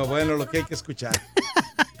 Dios mío, bueno, lo que hay que escuchar.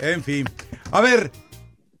 En fin. A ver,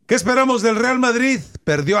 ¿qué esperamos del Real Madrid?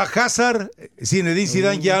 Perdió a Hazard, Zinedine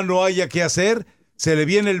Zidane ya no haya qué hacer, se le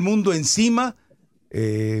viene el mundo encima.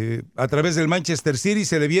 A través del Manchester City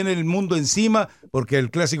se le viene el mundo encima porque el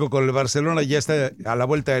clásico con el Barcelona ya está a la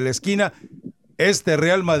vuelta de la esquina. Este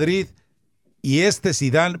Real Madrid y este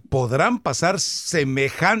Zidane podrán pasar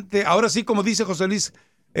semejante, ahora sí, como dice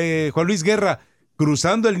Juan Luis Guerra,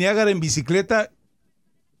 cruzando el Niágara en bicicleta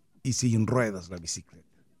y sin ruedas la bicicleta.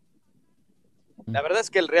 La verdad es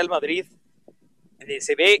que el Real Madrid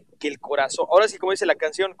se ve que el corazón, ahora sí como dice la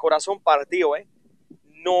canción, corazón partido,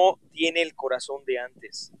 no tiene el corazón de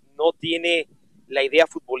antes, no tiene la idea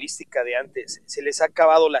futbolística de antes, se les ha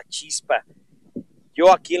acabado la chispa.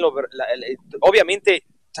 Yo aquí, obviamente,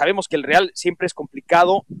 sabemos que el Real siempre es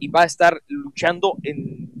complicado y va a estar luchando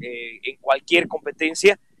en cualquier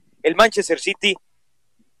competencia. El Manchester City,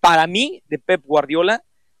 para mí, de Pep Guardiola,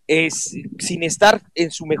 es sin estar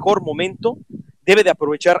en su mejor momento, debe de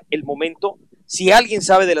aprovechar el momento. Si alguien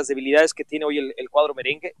sabe de las debilidades que tiene hoy el cuadro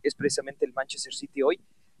merengue, es precisamente el Manchester City hoy.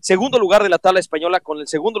 Segundo lugar de la tabla española con el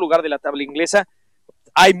segundo lugar de la tabla inglesa.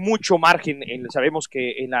 Hay mucho margen, sabemos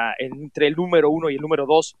que entre el número 1 y el número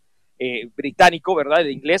 2 británico, ¿verdad?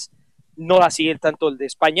 De inglés, no así tanto el de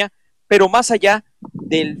España, pero más allá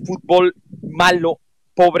del fútbol malo,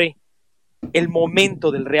 pobre, el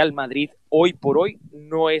momento del Real Madrid hoy por hoy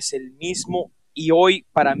no es el mismo y hoy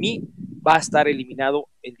para mí va a estar eliminado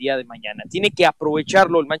el día de mañana. Tiene que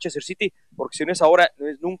aprovecharlo el Manchester City, porque si no es ahora, no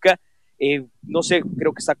es nunca. No sé,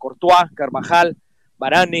 creo que está Courtois, Carvajal,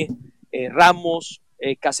 Varane, Ramos,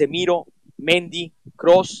 Casemiro, Mendy,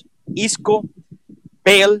 Kroos, Isco,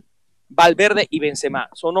 Bale, Valverde y Benzema.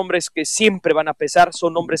 Son hombres que siempre van a pesar,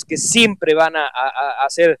 son hombres que siempre van a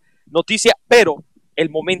hacer noticia, pero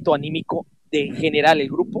el momento anímico de general el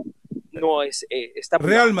grupo no es... está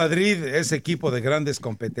Real Madrid es equipo de grandes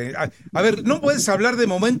competencias. A ver, no puedes hablar de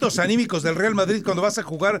momentos anímicos del Real Madrid cuando vas a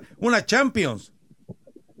jugar una Champions.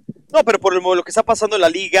 No, pero por lo que está pasando en la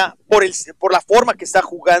liga, por la forma que está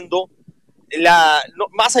jugando,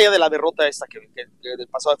 más allá de la derrota esta que del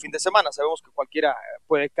pasado fin de semana, sabemos que cualquiera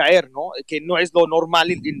puede caer, ¿no? Que no es lo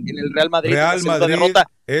normal en el Real Madrid. Real Madrid derrota,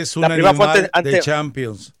 es un animal de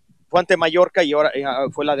Champions. Fue ante Mallorca y ahora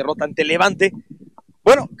fue la derrota ante Levante.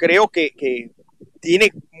 Bueno, creo que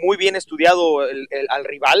tiene muy bien estudiado al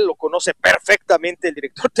rival, lo conoce perfectamente el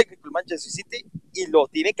director técnico del Manchester City y lo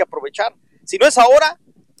tiene que aprovechar. Si no es ahora,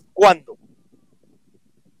 ¿cuándo?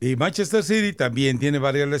 Y Manchester City también tiene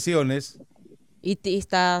varias lesiones. Y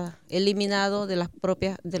está eliminado de las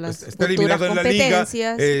propias está eliminado en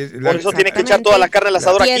competencias. La liga, por eso tiene que echar toda la carne al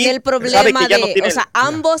asador aquí. Tiene el problema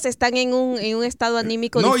ambos están en un estado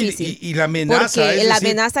anímico difícil. Y la amenaza. Porque la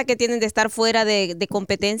amenaza que tienen de estar fuera de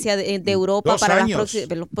competencia de Europa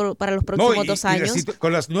para los próximos 2 años.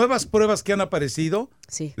 Con las nuevas pruebas que han aparecido,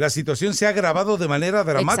 la situación se ha agravado de manera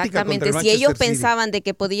dramática. Exactamente. Contra el Manchester si ellos City. pensaban de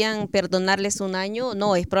que podían perdonarles 1 año,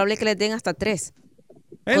 no, es probable que les den hasta 3.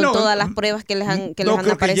 Con todas las pruebas que les han aparecido. No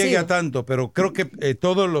creo que llegue a tanto, pero creo que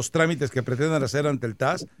todos los trámites que pretendan hacer ante el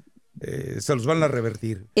TAS se los van a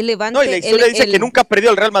revertir. El Levante, y la historia dice que nunca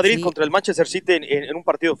perdió el Real Madrid contra el Manchester City en un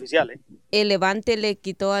partido oficial. El Levante le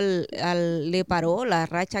quitó le paró la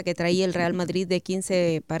racha que traía el Real Madrid de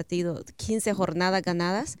 15 jornadas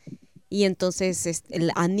ganadas, y entonces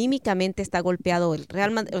anímicamente está golpeado el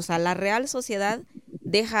Real Madrid. O sea, la Real Sociedad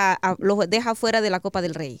los deja fuera de la Copa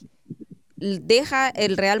del Rey. Deja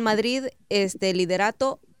el Real Madrid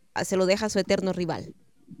liderato, se lo deja a su eterno rival.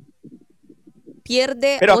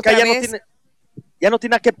 Pierde pero otra acá vez. ya no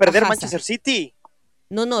tiene que perder Manchester City.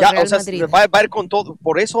 No, Ya, Real o sea, Madrid. va a ir con todo,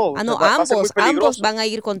 por eso. No, va a ser muy ambos peligroso. van a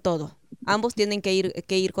ir con todo. Ambos tienen que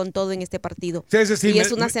ir con todo en este partido. Sí, es decir, y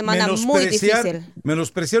es una semana muy difícil.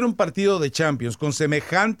 Menospreciar un partido de Champions con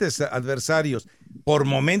semejantes adversarios por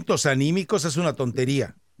momentos anímicos es una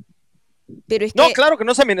tontería. Pero es No, claro que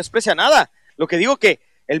no se menosprecia nada. Lo que digo que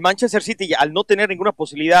el Manchester City, al no tener ninguna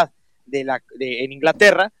posibilidad en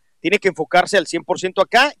Inglaterra, tiene que enfocarse al 100%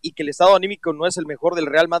 acá y que el estado anímico no es el mejor del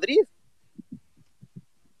Real Madrid.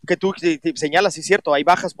 Que tú te señalas, sí, cierto, hay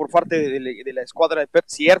bajas por parte de la escuadra de Pep,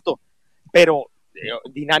 cierto, pero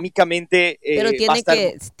dinámicamente pero tiene va a estar...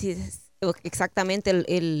 exactamente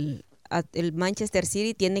el Manchester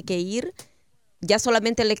City tiene que ir, ya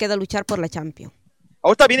solamente le queda luchar por la Champions.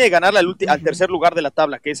 Ahorita viene de ganarle al tercer lugar de la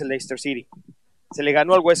tabla, que es el Leicester City. Se le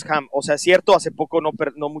ganó al West Ham, o sea, cierto, hace poco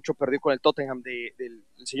no mucho perdió con el Tottenham del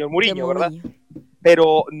señor Mourinho, ¿verdad?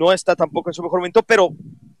 Pero no está tampoco en su mejor momento, pero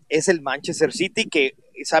es el Manchester City que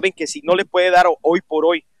saben que si no le puede dar hoy por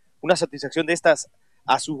hoy una satisfacción de estas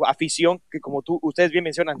a su afición, que como ustedes bien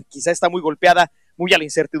mencionan, quizá está muy golpeada, muy a la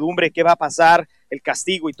incertidumbre, qué va a pasar, el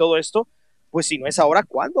castigo y todo esto, pues si no es ahora,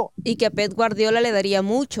 ¿cuándo? Y que a Pep Guardiola le daría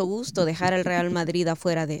mucho gusto dejar al Real Madrid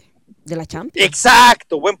afuera de la Champions.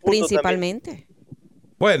 Exacto, buen punto. Principalmente. También.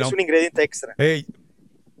 Bueno, es un ingrediente extra.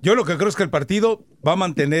 Yo lo que creo es que el partido va a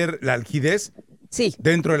mantener la algidez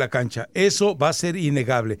dentro de la cancha. Eso va a ser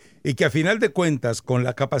innegable. Y que a final de cuentas, con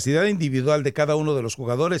la capacidad individual de cada uno de los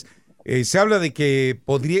jugadores, se habla de que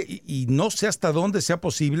podría, y no sé hasta dónde sea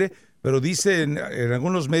posible, pero dicen en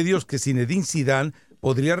algunos medios que Zinedine Zidane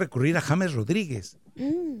podría recurrir a James Rodríguez.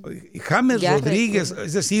 James Rodríguez,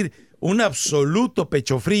 es decir, un absoluto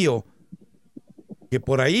pecho frío, que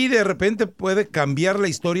por ahí de repente puede cambiar la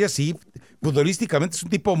historia, sí, futbolísticamente es un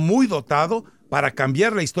tipo muy dotado para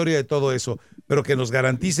cambiar la historia de todo eso, pero que nos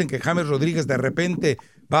garanticen que James Rodríguez de repente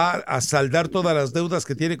va a saldar todas las deudas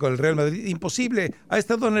que tiene con el Real Madrid, imposible, ha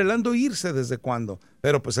estado anhelando irse desde cuándo,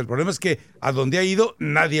 pero pues el problema es que a donde ha ido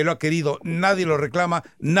nadie lo ha querido, nadie lo reclama,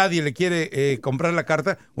 nadie le quiere comprar la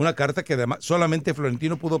carta, una carta que además solamente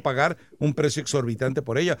Florentino pudo pagar un precio exorbitante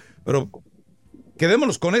por ella, pero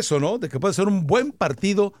quedémonos con eso, ¿no? De que puede ser un buen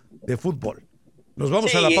partido de fútbol. Nos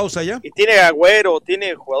vamos a la pausa ya. Y tiene Agüero,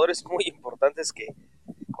 tiene jugadores muy importantes que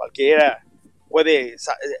cualquiera puede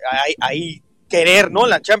ahí querer, ¿no?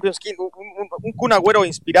 La Champions League, un Kun Agüero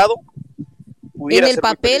inspirado. En el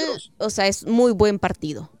papel, o sea, es muy buen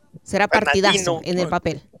partido. Será partidazo en el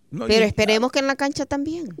papel. Pero esperemos que en la cancha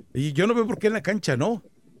también. Y yo no veo por qué en la cancha no.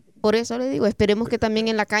 Por eso le digo, esperemos que también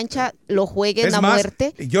en la cancha lo jueguen a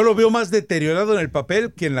muerte. Yo lo veo más deteriorado en el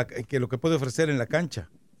papel que lo que puede ofrecer en la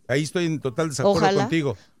cancha. Ahí estoy en total desacuerdo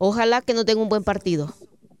contigo. Ojalá que no tenga un buen partido.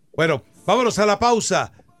 Bueno, vámonos a la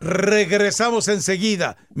pausa. Regresamos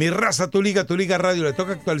enseguida. Mi Raza, tu liga radio. ¿Le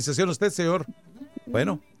toca actualización a usted, señor?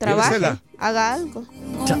 Bueno, trabaje, llévesela. haga algo.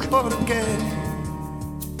 ¿Por qué?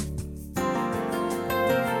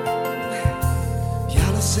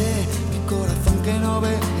 Ya lo sé, mi corazón que no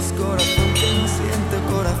ves, corazón que no siente,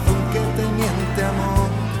 corazón que te miente, amor.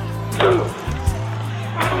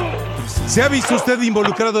 ¿Se ha visto usted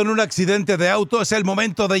involucrado en un accidente de auto? Es el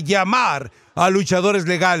momento de llamar a luchadores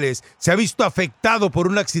legales. ¿Se ha visto afectado por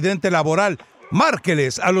un accidente laboral?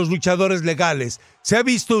 Márqueles a los luchadores legales. ¿Se ha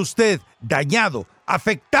visto usted dañado,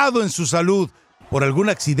 afectado en su salud por algún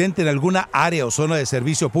accidente en alguna área o zona de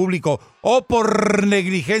servicio público o por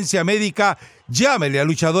negligencia médica? Llámele a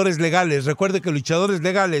Luchadores Legales. Recuerde que Luchadores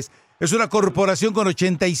Legales es una corporación con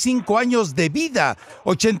 85 años de vida,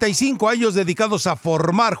 85 años dedicados a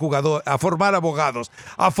formar a formar abogados,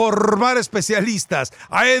 a formar especialistas,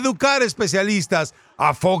 a educar especialistas,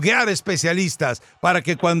 a foguear especialistas, para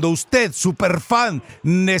que cuando usted, superfan,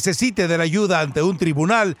 necesite de la ayuda ante un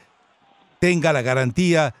tribunal, tenga la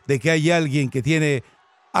garantía de que hay alguien que tiene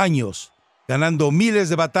años ganando miles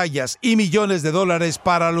de batallas y millones de dólares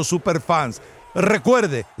para los superfans.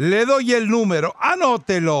 Recuerde, le doy el número,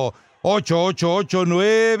 anótelo.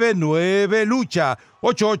 888-999-LUCHA,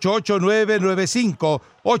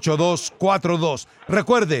 888-995-8242.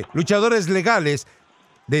 Recuerde, Luchadores Legales,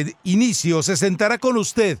 de inicio se sentará con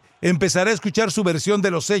usted, empezará a escuchar su versión de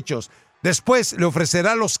los hechos, después le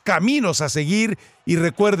ofrecerá los caminos a seguir y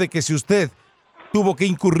recuerde que si usted tuvo que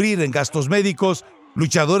incurrir en gastos médicos,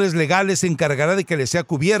 Luchadores Legales se encargará de que le sea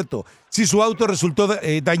cubierto. Si su auto resultó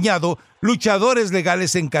dañado, Luchadores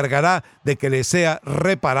Legales se encargará de que le sea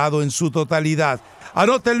reparado en su totalidad.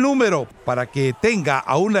 Anote el número para que tenga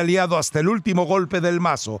a un aliado hasta el último golpe del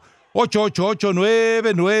mazo.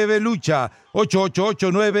 888-99-LUCHA,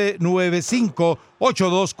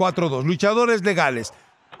 888-995-8242. Luchadores Legales,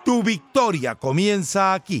 tu victoria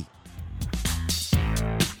comienza aquí.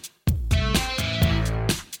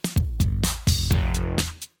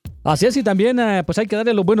 Así es, y también pues hay que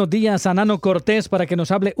darle los buenos días a Nano Cortés para que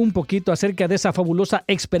nos hable un poquito acerca de esa fabulosa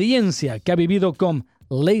experiencia que ha vivido con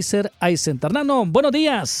Laser Eye Center. Nano, buenos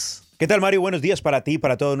días. ¿Qué tal, Mario? Buenos días para ti,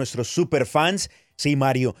 para todos nuestros superfans. Sí,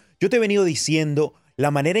 Mario, yo te he venido diciendo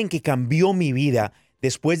la manera en que cambió mi vida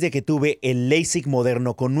después de que tuve el LASIK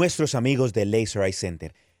moderno con nuestros amigos de Laser Eye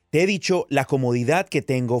Center. Te he dicho la comodidad que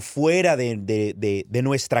tengo fuera de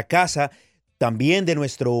nuestra casa, también de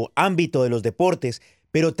nuestro ámbito de los deportes,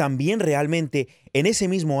 pero también realmente en ese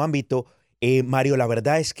mismo ámbito, Mario, la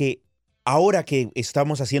verdad es que ahora que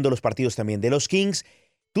estamos haciendo los partidos también de los Kings,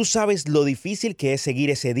 tú sabes lo difícil que es seguir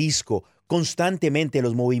ese disco constantemente,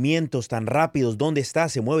 los movimientos tan rápidos, dónde está,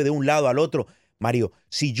 se mueve de un lado al otro. Mario,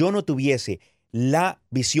 si yo no tuviese la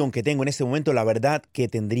visión que tengo en este momento, la verdad que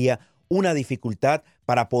tendría una dificultad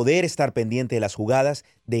para poder estar pendiente de las jugadas,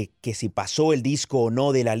 de que si pasó el disco o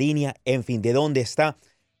no de la línea, en fin, de dónde está.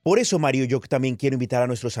 Por eso, Mario, yo también quiero invitar a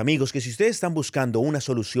nuestros amigos que si ustedes están buscando una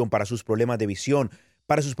solución para sus problemas de visión,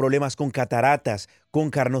 para sus problemas con cataratas, con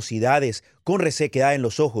carnosidades, con resequedad en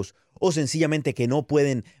los ojos, o sencillamente que no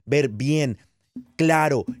pueden ver bien,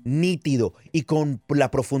 claro, nítido y con la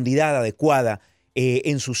profundidad adecuada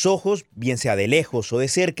en sus ojos, bien sea de lejos o de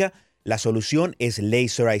cerca, la solución es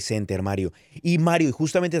Laser Eye Center, Mario. Y Mario, y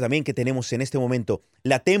justamente también que tenemos en este momento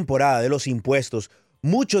la temporada de los impuestos,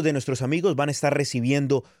 muchos de nuestros amigos van a estar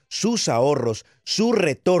recibiendo sus ahorros, su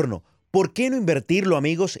retorno. ¿Por qué no invertirlo,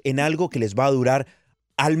 amigos, en algo que les va a durar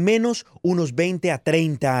al menos unos 20 a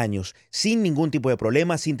 30 años, sin ningún tipo de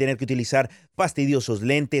problema, sin tener que utilizar fastidiosos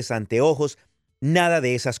lentes, anteojos, nada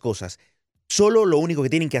de esas cosas? Solo lo único que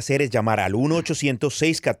tienen que hacer es llamar al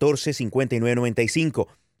 1-800-614-5995.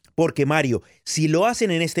 Porque, Mario, si lo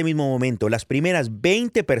hacen en este mismo momento, las primeras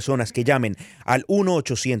 20 personas que llamen al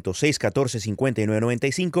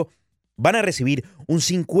 1-800-614-5995 van a recibir un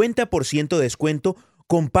 50% de descuento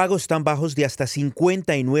con pagos tan bajos de hasta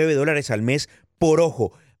 $59 al mes por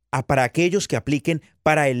ojo, para aquellos que apliquen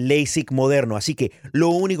para el LASIK moderno. Así que lo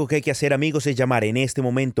único que hay que hacer, amigos, es llamar en este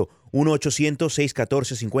momento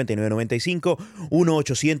 1-800-614-5995,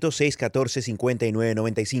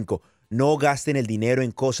 1-800-614-5995. No gasten el dinero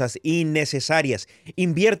en cosas innecesarias.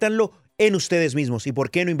 Inviértanlo en ustedes mismos. ¿Y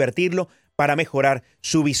por qué no invertirlo para mejorar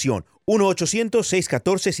su visión?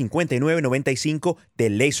 1-800-614-5995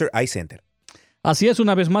 del Laser Eye Center. Así es,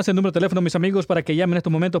 una vez más el número de teléfono, mis amigos, para que llamen en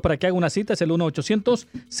estos momentos, para que hagan una cita, es el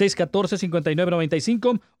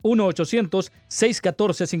 1-800-614-5995,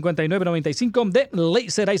 1-800-614-5995 de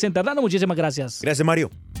Laser Eye Center. Dano, muchísimas gracias. Gracias, Mario.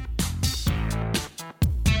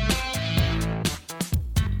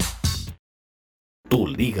 Tu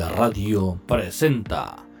Liga Radio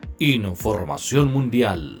presenta Información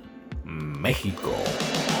Mundial, México.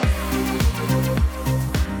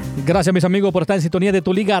 Gracias, mis amigos, por estar en sintonía de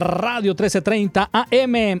Tu Liga Radio 1330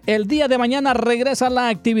 AM. El día de mañana regresa la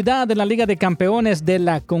actividad de la Liga de Campeones de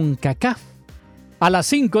la CONCACAF. A las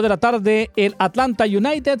 5 de la tarde, el Atlanta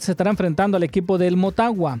United se estará enfrentando al equipo del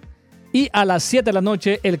Motagua. Y a las 7 de la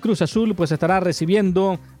noche, el Cruz Azul pues estará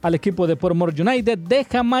recibiendo al equipo de Portmore United de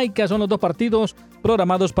Jamaica. Son los dos partidos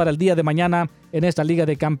programados para el día de mañana en esta Liga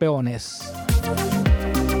de Campeones.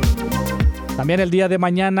 También el día de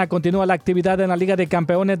mañana continúa la actividad en la Liga de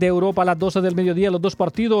Campeones de Europa a las 12 del mediodía. Los dos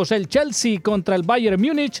partidos, el Chelsea contra el Bayern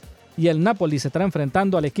Múnich y el Napoli se estará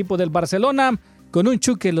enfrentando al equipo del Barcelona con un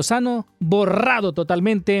Chucky Lozano borrado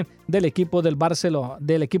totalmente del equipo del Barcelona,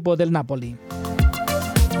 del equipo del Napoli.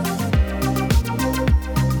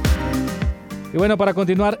 Y bueno, para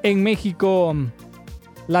continuar en México,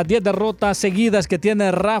 las 10 derrotas seguidas que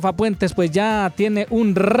tiene Rafa Puentes, pues ya tiene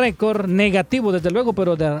un récord negativo, desde luego,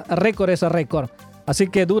 pero de récord es récord. Así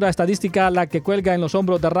que dura estadística la que cuelga en los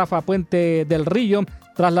hombros de Rafa Puente del Río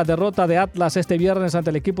tras la derrota de Atlas este viernes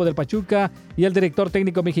ante el equipo del Pachuca, y el director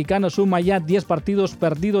técnico mexicano suma ya 10 partidos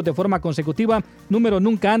perdidos de forma consecutiva, número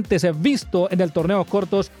nunca antes visto en el torneo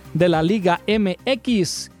cortos de la Liga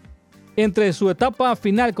MX. Entre su etapa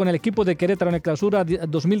final con el equipo de Querétaro en el Clausura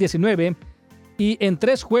 2019 y en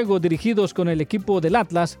 3 juegos dirigidos con el equipo del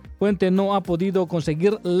Atlas, Puente no ha podido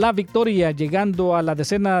conseguir la victoria, llegando a la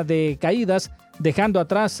decena de caídas, dejando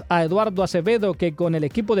atrás a Eduardo Acevedo, que con el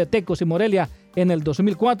equipo de Tecos y Morelia en el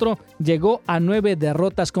 2004 llegó a 9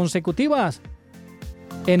 derrotas consecutivas.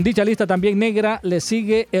 En dicha lista también negra le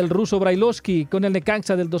sigue el ruso Brailovsky con el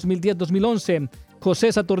Necaxa del 2010-2011,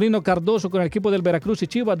 José Saturnino Cardoso con el equipo del Veracruz y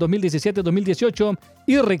Chivas 2017-2018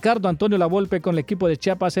 y Ricardo Antonio Lavolpe con el equipo de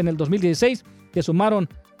Chiapas en el 2016, que sumaron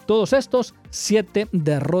todos estos 7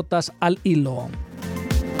 derrotas al hilo.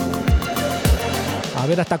 A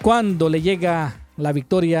ver hasta cuándo le llega la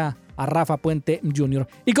victoria a Rafa Puente Jr.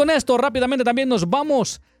 Y con esto rápidamente también nos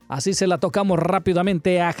vamos Así se la tocamos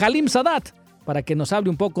rápidamente a Halim Sadat para que nos hable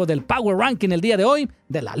un poco del Power Ranking el día de hoy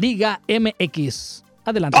de la Liga MX.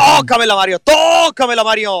 Adelante. ¡Tócamela, Mario! ¡Tócamela,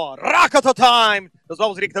 Mario! ¡Rakata time! Nos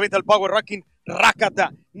vamos directamente al Power Ranking.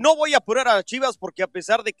 Rakata. No voy a apurar a Chivas porque a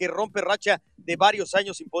pesar de que rompe racha de varios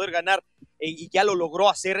años sin poder ganar y ya lo logró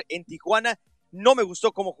hacer en Tijuana, no me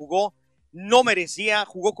gustó cómo jugó, no merecía,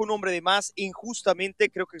 jugó con un hombre de más, injustamente,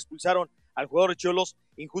 creo que expulsaron al jugador de Cholos,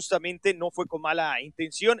 injustamente, no fue con mala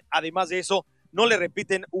intención, además de eso, no le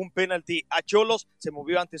repiten un penalti a Cholos, se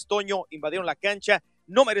movió antes Toño, invadieron la cancha,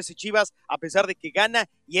 no merece Chivas, a pesar de que gana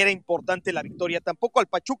y era importante la victoria, tampoco al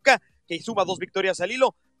Pachuca, que suma 2 victorias al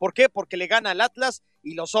hilo. ¿Por qué? Porque le gana al Atlas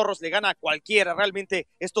y los zorros le gana a cualquiera. Realmente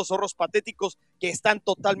estos zorros patéticos que están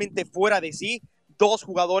totalmente fuera de sí. 2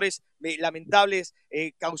 jugadores lamentables,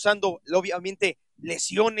 causando obviamente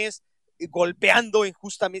lesiones, golpeando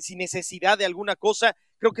injustamente sin necesidad de alguna cosa.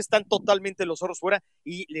 Creo que están totalmente los zorros fuera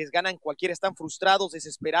y les ganan cualquiera. Están frustrados,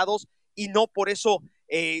 desesperados y no por eso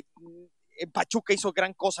Pachuca hizo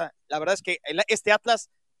gran cosa. La verdad es que este Atlas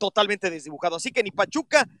totalmente desdibujado. Así que ni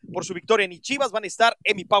Pachuca, por su victoria, ni Chivas van a estar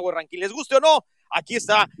en mi Power Ranking. ¿Les guste o no? Aquí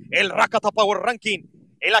está el Rakata Power Ranking.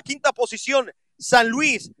 En la 5ª posición, San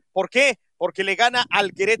Luis. ¿Por qué? Porque le gana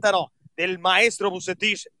al Querétaro del maestro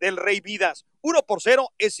Bucetich, del Rey Midas. 1-0,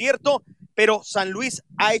 es cierto, pero San Luis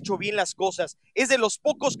ha hecho bien las cosas. Es de los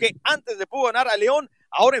pocos que antes le pudo ganar a León,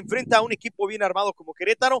 ahora enfrenta a un equipo bien armado como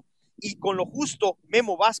Querétaro, y con lo justo,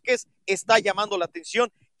 Memo Vázquez está llamando la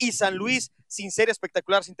atención, y San Luis, sin ser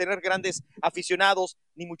espectacular, sin tener grandes aficionados,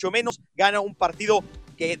 ni mucho menos, gana un partido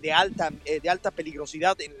que de alta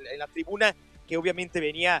peligrosidad en la tribuna, que obviamente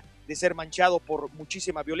venía de ser manchado por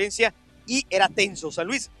muchísima violencia, y era tenso. San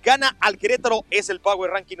Luis gana al Querétaro, es el Power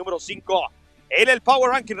Ranking número 5. En el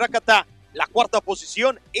Power Ranking Rakata, la 4ª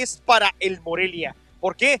posición es para el Morelia.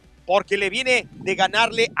 ¿Por qué? Porque le viene de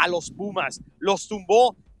ganarle a los Pumas. Los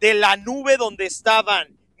tumbó de la nube donde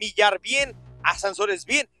estaban. Millar bien, a Sansores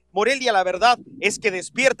bien. Morelia, la verdad, es que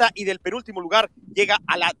despierta y del penúltimo lugar llega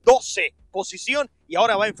a la 12 posición y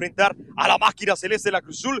ahora va a enfrentar a la máquina celeste de la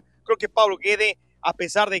Cruz Azul. Creo que Pablo Guede, a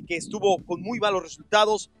pesar de que estuvo con muy malos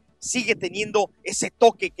resultados, sigue teniendo ese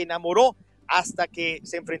toque que enamoró hasta que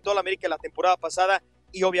se enfrentó a la América la temporada pasada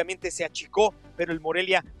y obviamente se achicó, pero el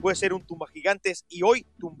Morelia puede ser un tumbagigantes y hoy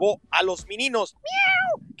tumbó a los meninos,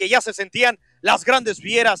 ¡miau!, que ya se sentían las grandes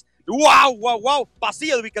fieras. ¡Wow, wow, wow!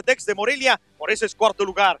 Pastilla de Ubicatex de Morelia, por eso es 4º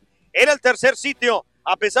lugar. En el 3er sitio,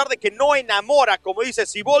 a pesar de que no enamora, como dice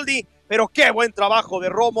Siboldi, pero qué buen trabajo de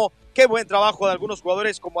Romo, qué buen trabajo de algunos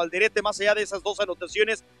jugadores como Alderete, más allá de esas 2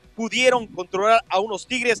 anotaciones, pudieron controlar a unos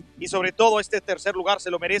Tigres y sobre todo este 3er lugar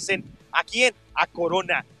se lo merecen. ¿A quién? A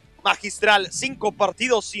Corona. Magistral, 5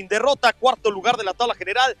 partidos sin derrota, 4º lugar de la tabla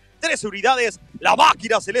general, 13 unidades, la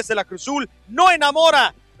máquina celeste de la Cruz Azul no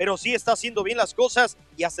enamora, pero sí está haciendo bien las cosas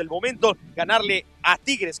y hasta el momento ganarle a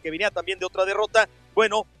Tigres, que venía también de otra derrota,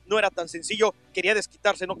 bueno, no era tan sencillo, quería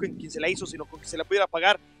desquitarse no con quien se la hizo, sino con quien se la pudiera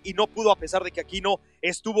pagar y no pudo, a pesar de que Aquino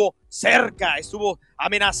estuvo cerca, estuvo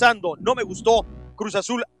amenazando. No me gustó Cruz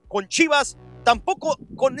Azul con Chivas, tampoco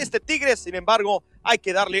con este Tigres, sin embargo, hay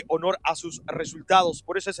que darle honor a sus resultados,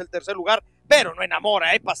 por eso es el 3er lugar, pero no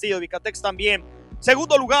enamora, Pastillo de Vicatex también.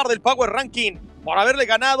 2º lugar del Power Ranking, por haberle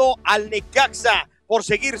ganado al Necaxa, por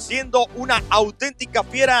seguir siendo una auténtica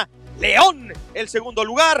fiera, León, el 2º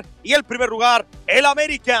lugar, y el 1er lugar, el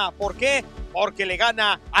América. ¿Por qué? Porque le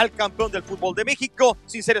gana al campeón del fútbol de México,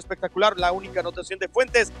 sin ser espectacular. La única anotación de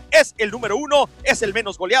Fuentes es el número 1, es el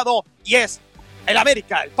menos goleado, y es el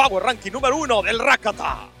América, el Power Ranking número 1 del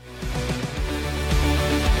Rakata.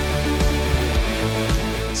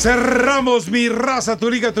 Cerramos Mi Raza Tu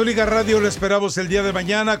Liga Radio. Lo esperamos el día de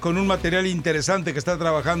mañana con un material interesante que está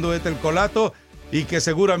trabajando Etel Colato y que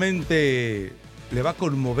seguramente le va a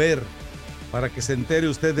conmover para que se entere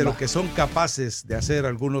usted de lo que son capaces de hacer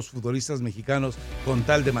algunos futbolistas mexicanos con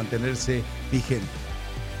tal de mantenerse vigente.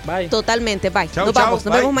 Bye. Totalmente, bye. Chao, nos chao, vamos,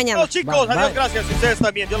 nos bye. vemos mañana. No, chicos, Bye, adiós, bye. gracias. Ustedes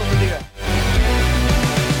también, Dios los bendiga.